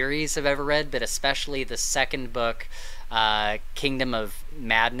series I've ever read. But especially the second book, Kingdom of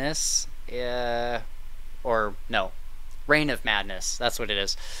Madness. Or no, Reign of Madness, that's what it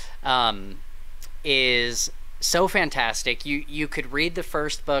is so fantastic. You could read the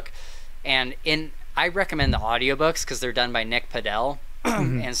first book, and I recommend the audiobooks because they're done by Nick Padell,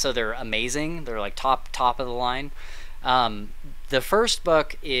 and so they're amazing. They're like top of the line. The first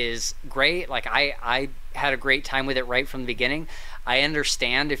book is great. Like I had a great time with it right from the beginning. I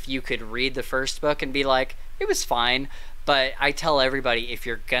understand if you could read the first book and be like, it was fine. But I tell everybody, if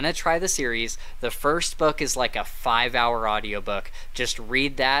you're going to try the series, the first book is like a 5-hour audiobook. Just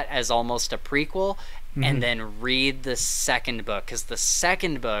read that as almost a prequel, and then read the second book. Because the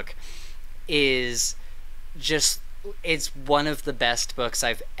second book is just, it's one of the best books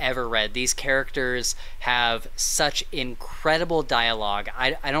I've ever read. These characters have such incredible dialogue.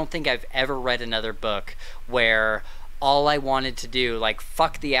 I don't think I've ever read another book where all I wanted to do, like,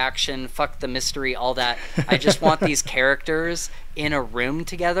 fuck the action, fuck the mystery, all that. I just want these characters in a room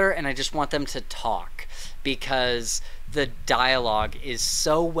together, and I just want them to talk, because the dialogue is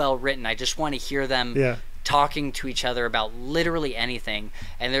so well written. I just want to hear them talking to each other about literally anything.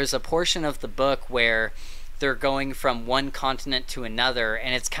 And there's a portion of the book where they're going from one continent to another,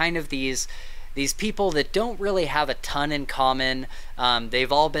 and it's kind of these people that don't really have a ton in common.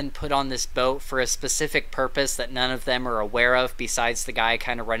 They've all been put on this boat for a specific purpose that none of them are aware of besides the guy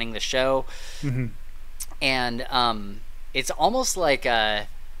kind of running the show. And it's almost like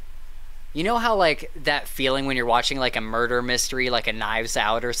you know how like that feeling when you're watching like a murder mystery, like a Knives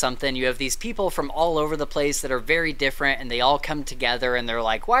Out or something? You have these people from all over the place that are very different, and they all come together and they're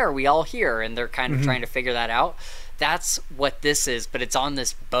like, why are we all here? And they're kind of trying to figure that out. That's what this is, but it's on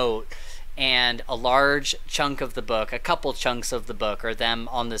this boat. And a large chunk of the book, a couple chunks of the book, are them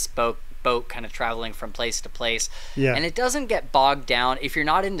on this boat kind of traveling from place to place. And it doesn't get bogged down. If you're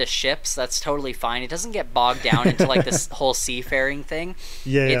not into ships, that's totally fine. It doesn't get bogged down into like this whole seafaring thing.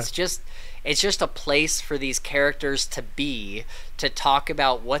 It's just a place for these characters to be, to talk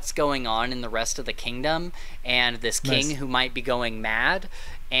about what's going on in the rest of the kingdom, and this king who might be going mad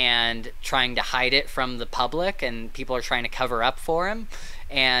and trying to hide it from the public, and people are trying to cover up for him.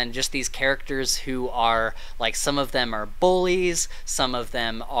 And just these characters who are like, some of them are bullies, some of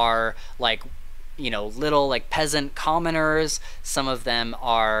them are like, you know, little like peasant commoners, some of them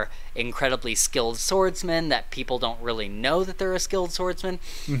are incredibly skilled swordsmen that people don't really know that they're a skilled swordsman.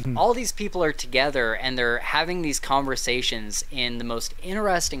 All these people are together, and they're having these conversations in the most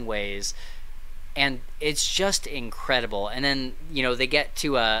interesting ways, and it's just incredible. And then, you know, they get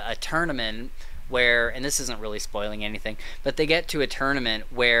to a tournament where, and this isn't really spoiling anything, but they get to a tournament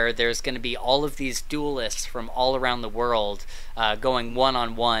where there's going to be all of these duelists from all around the world going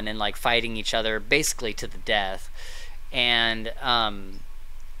one-on-one and like fighting each other basically to the death. And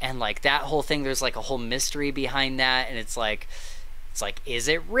like that whole thing, there's like a whole mystery behind that, and it's like, is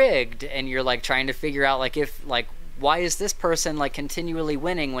it rigged? And you're like trying to figure out like, if like, why is this person like continually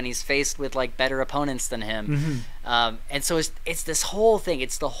winning when he's faced with like better opponents than him? And so it's this whole thing,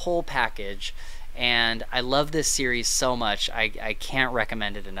 it's the whole package. And I love this series so much. I can't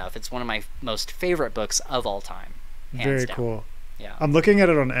recommend it enough. It's one of my most favorite books of all time. Very cool. Yeah. I'm looking at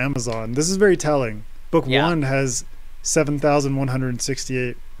it on Amazon. This is very telling. Book 1 has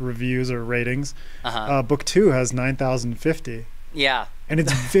 7,168 reviews or ratings. Book 2 has 9,050. Yeah. And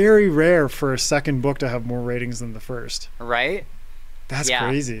it's very rare for a second book to have more ratings than the first. Right? That's Yeah.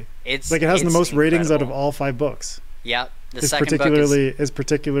 crazy. It's Like it has the it's most ratings out of incredible. all 5 books. Yep. The Is second book is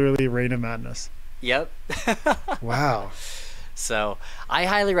particularly Reign of Madness. yep. Wow. So I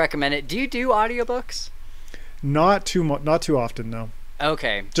highly recommend it. Do you do audiobooks? Not too often, no.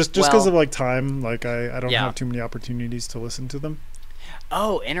 Okay. Just because well, of like time, like I don't Yeah. have too many opportunities to listen to them.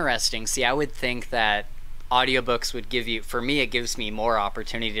 Oh, interesting. See, I would think that audiobooks would give you, for me, it gives me more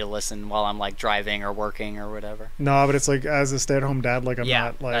opportunity to listen while I'm like driving or working or whatever. No, but it's like as a stay-at-home dad, like I'm Yeah,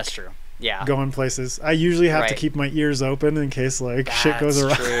 not like that's true. Yeah. going places. I usually have to Right. keep my ears open in case like shit goes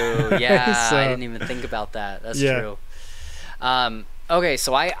That's around. true. Yeah, So, I didn't even think about that. That's Yeah. true. Okay,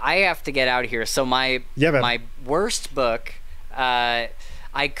 so I have to get out of here. So my man. my worst book, I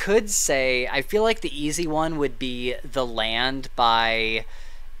could say, I feel like the easy one would be The Land by,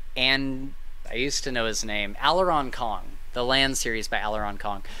 and I used to know his name, Alaron Kong. The Land series by Alaron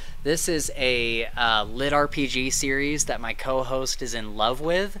Kong. This is a lit RPG series that my co-host is in love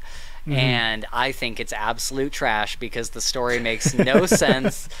with. And I think it's absolute trash because the story makes no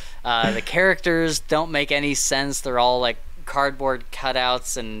sense. The characters don't make any sense. They're all like cardboard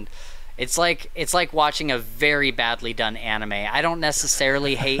cutouts, and it's like watching a very badly done anime. I don't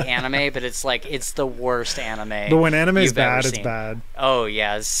necessarily hate anime, but it's like it's the worst anime. But when anime is you've ever bad, it's seen. bad. Oh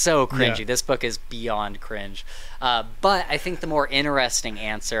yeah, it's so cringy. Yeah. This book is beyond cringe. But I think the more interesting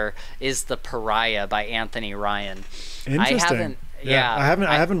answer is The Pariah by Anthony Ryan. Interesting. I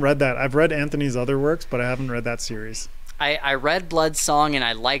haven't read that. I've read Anthony's other works, but I haven't read that series. I read Blood Song and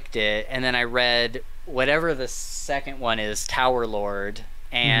I liked it, and then I read whatever the second one is, Tower Lord,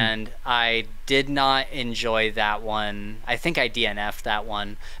 and I did not enjoy that one. I think I DNF'd that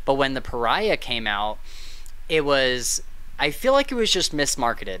one. But when The Pariah came out, I feel like it was just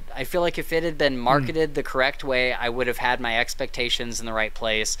mismarketed. I feel like if it had been marketed the correct way, I would have had my expectations in the right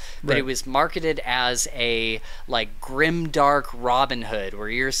place. But it was marketed as a like grimdark Robin Hood, where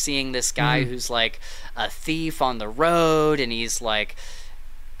you're seeing this guy who's like a thief on the road, and he's like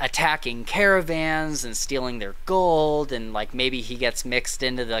attacking caravans and stealing their gold, and like maybe he gets mixed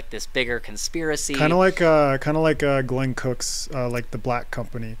into like this bigger conspiracy. Kind of like Glenn Cook's like the Black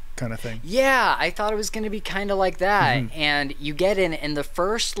Company kind of thing. Yeah, I thought it was going to be kind of like that. And you get in the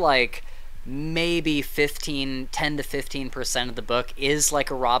first like maybe 10 to 15% of the book is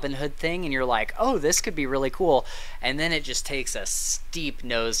like a Robin Hood thing, and you're like, oh, this could be really cool. And then it just takes a steep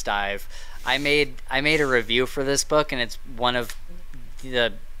nosedive. I made a review for this book, and it's one of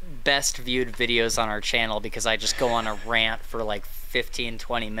the best viewed videos on our channel because I just go on a rant for like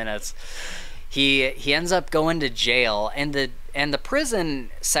 15-20 minutes. He ends up going to jail, and the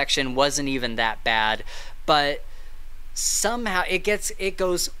prison section wasn't even that bad, but somehow it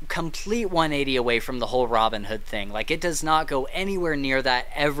goes complete 180 away from the whole Robin Hood thing. Like, it does not go anywhere near that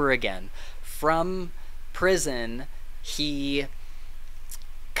ever again. From prison, he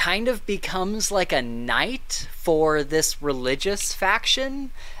kind of becomes like a knight for this religious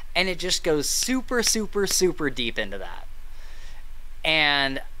faction, and it just goes super, super, super deep into that.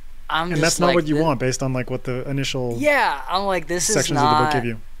 And that's not what you want based on like what the initial I'm like, this is sections not of the book give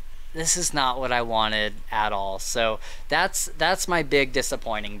you. This is not what I wanted at all. So that's my big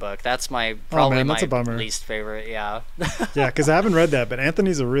disappointing book. That's probably that's a my bummer. least favorite. Yeah. Yeah, because I haven't read that, but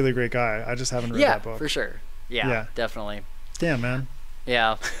Anthony's a really great guy. I just haven't read that book. For sure. Yeah, definitely. Damn, man.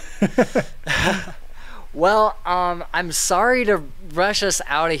 Yeah. Well, I'm sorry to rush us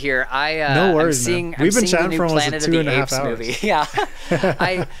out of here. No worries, man. We've been chatting for almost 2.5 hours. Movie. Yeah.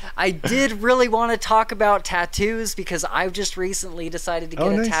 I did really want to talk about tattoos because I've just recently decided to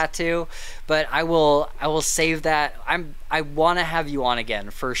get a tattoo, but I will save that. I want to have you on again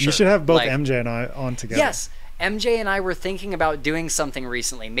for sure. You should have both MJ and I on together. Yes. MJ and I were thinking about doing something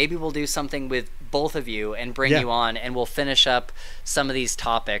recently. Maybe we'll do something with both of you and bring you on, and we'll finish up some of these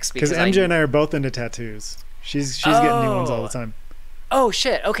topics. Because MJ and I are both into tattoos. She's getting new ones all the time. Oh,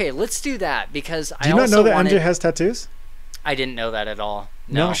 shit. Okay, let's do that because Do you not know that MJ has tattoos? I didn't know that at all.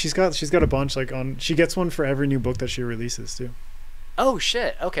 No, she's got a bunch. Like she gets one for every new book that she releases too. Oh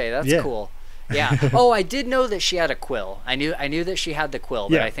shit. Okay, that's cool. Yeah. Oh, I did know that she had a quill. I knew that she had the quill,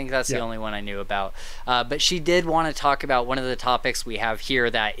 but I think that's the only one I knew about. But she did want to talk about one of the topics we have here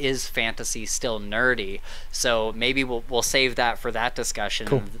that is fantasy still nerdy. So maybe we'll save that for that discussion.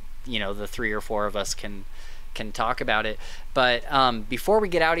 Cool. You know, the 3 or 4 of us can talk about it. But before we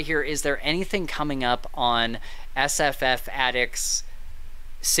get out of here, is there anything coming up on SFFAddicts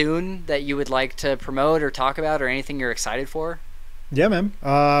soon that you would like to promote or talk about, or anything you're excited for? Yeah, man.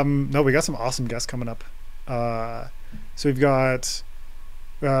 No, we got some awesome guests coming up. So we've got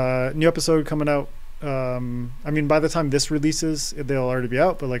new episode coming out. I mean, by the time this releases, they'll already be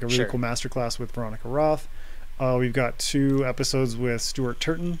out, but like a really cool masterclass with Veronica Roth. We've got 2 episodes with Stuart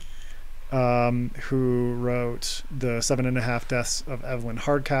Turton, who wrote The 7.5 Deaths of Evelyn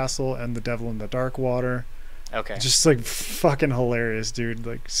Hardcastle and The Devil in the Dark Water. Okay. Just like fucking hilarious, dude.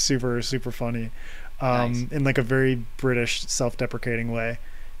 Like super, super funny. Nice. In like a very British self-deprecating way.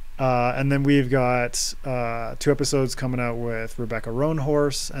 And then we've got 2 episodes coming out with Rebecca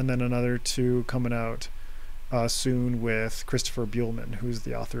Roanhorse, and then another 2 coming out soon with Christopher Buehlman, who's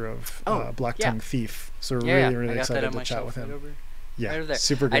the author of Black Tongue Thief. So we're really excited to chat with him. Right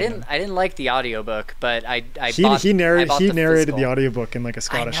super good. I didn't like the audiobook, but he narrated the audiobook in like a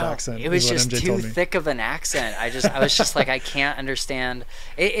Scottish accent. It was just too thick of an accent. I was just like, I can't understand.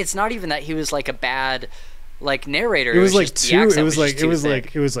 It's not even that he was like a bad like narrator. It was like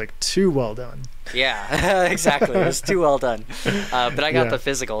too well done. Yeah, exactly. It was too well done. But I got the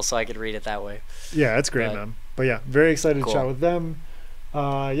physical, so I could read it that way. Yeah, it's great, man. But yeah, very excited to chat with them.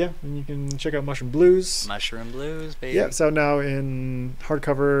 And you can check out Mushroom Blues. Mushroom Blues, baby. Yeah, it's out now in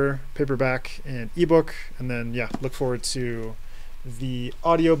hardcover, paperback, and ebook. And then, look forward to the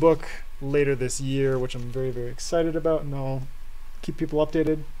audiobook later this year, which I'm very, very excited about. And I'll keep people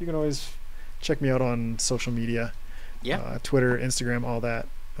updated. You can always check me out on social media. Yeah. Twitter, Instagram, all that.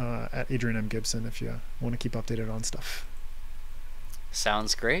 At Adrian M. Gibson if you want to keep updated on stuff.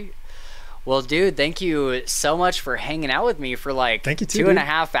 Sounds great. Well, dude, thank you so much for hanging out with me for like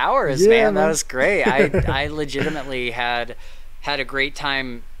 2.5 hours, man. That was great. I legitimately had a great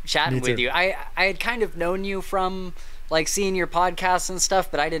time chatting with you. I had kind of known you from like seeing your podcasts and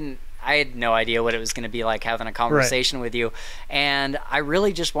stuff, but I had no idea what it was going to be like having a conversation with you. And I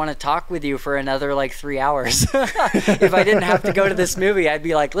really just want to talk with you for another like 3 hours. If I didn't have to go to this movie, I'd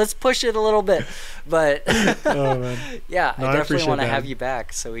be like, let's push it a little bit. But yeah, I definitely want to have you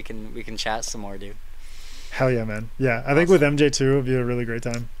back so we can chat some more, dude. Hell yeah, man. Yeah, I think with MJ too, it'd be a really great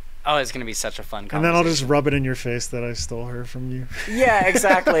time. Oh, it's going to be such a fun conversation. And then I'll just rub it in your face that I stole her from you. Yeah,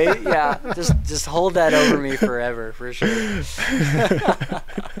 exactly. Yeah, just hold that over me forever, for sure.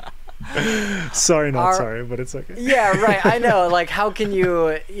 Sorry, sorry, but it's okay. Yeah, right. I know. Like, how can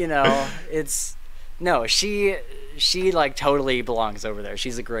you she like totally belongs over there.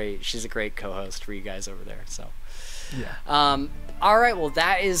 She's a great co-host for you guys over there. So yeah. All right, well,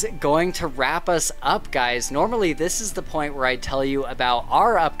 that is going to wrap us up, guys. Normally, this is the point where I tell you about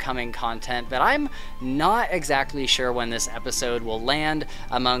our upcoming content, but I'm not exactly sure when this episode will land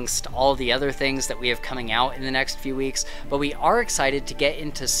amongst all the other things that we have coming out in the next few weeks, but we are excited to get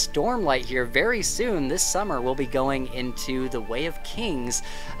into Stormlight here very soon. This summer, we'll be going into The Way of Kings,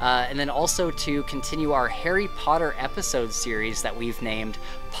 and then also to continue our Harry Potter episode series that we've named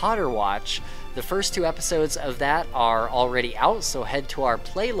Potter Watch. The first 2 episodes of that are already out, so head to our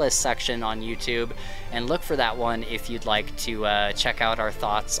playlist section on YouTube and look for that one if you'd like to check out our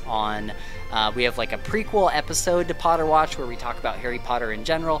thoughts on... we have like a prequel episode to Potter Watch where we talk about Harry Potter in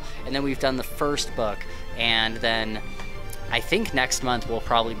general, and then we've done the first book, and then I think next month we'll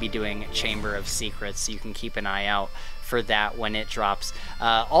probably be doing Chamber of Secrets, so you can keep an eye out for that when it drops.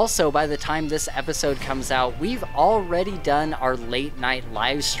 Also, by the time this episode comes out, we've already done our late night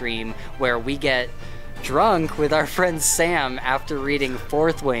live stream where we get drunk with our friend Sam after reading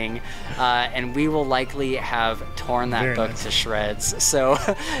Fourth Wing, and we will likely have torn that book to shreds. So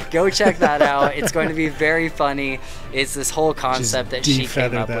go check that out. It's going to be very funny. It's this whole concept that she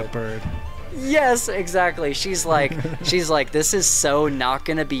came up with. Bird. Yes, exactly. She's like, this is so not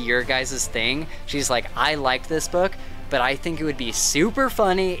gonna be your guys' thing. She's like, I like this book, but I think it would be super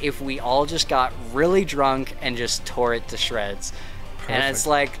funny if we all just got really drunk and just tore it to shreds. Perfect. And it's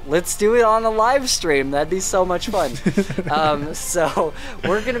like, let's do it on a live stream. That'd be so much fun. So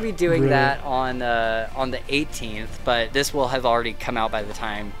we're gonna be doing that on the 18th, but this will have already come out by the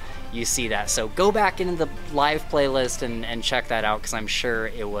time you see that. So go back into the live playlist and check that out, because I'm sure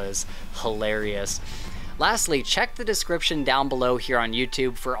it was hilarious. Lastly, check the description down below here on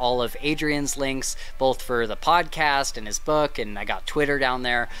YouTube for all of Adrian's links, both for the podcast and his book, and I got Twitter down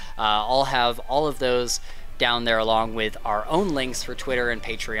there. I'll have all of those down there along with our own links for Twitter and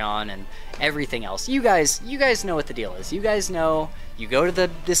Patreon and everything else. You guys know what the deal is. You guys know, you go to the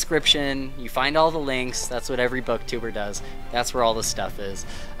description, you find all the links. That's what every booktuber does. That's where all the stuff is.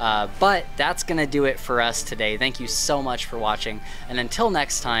 But that's gonna do it for us today. Thank you so much for watching, and until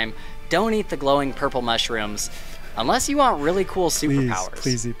next time, don't eat the glowing purple mushrooms unless you want really cool superpowers.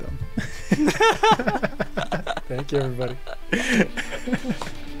 Please eat them. Thank you, everybody.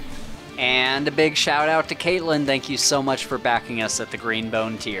 And a big shout out to Caitlin. Thank you so much for backing us at the Green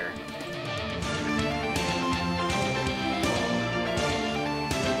Bone tier.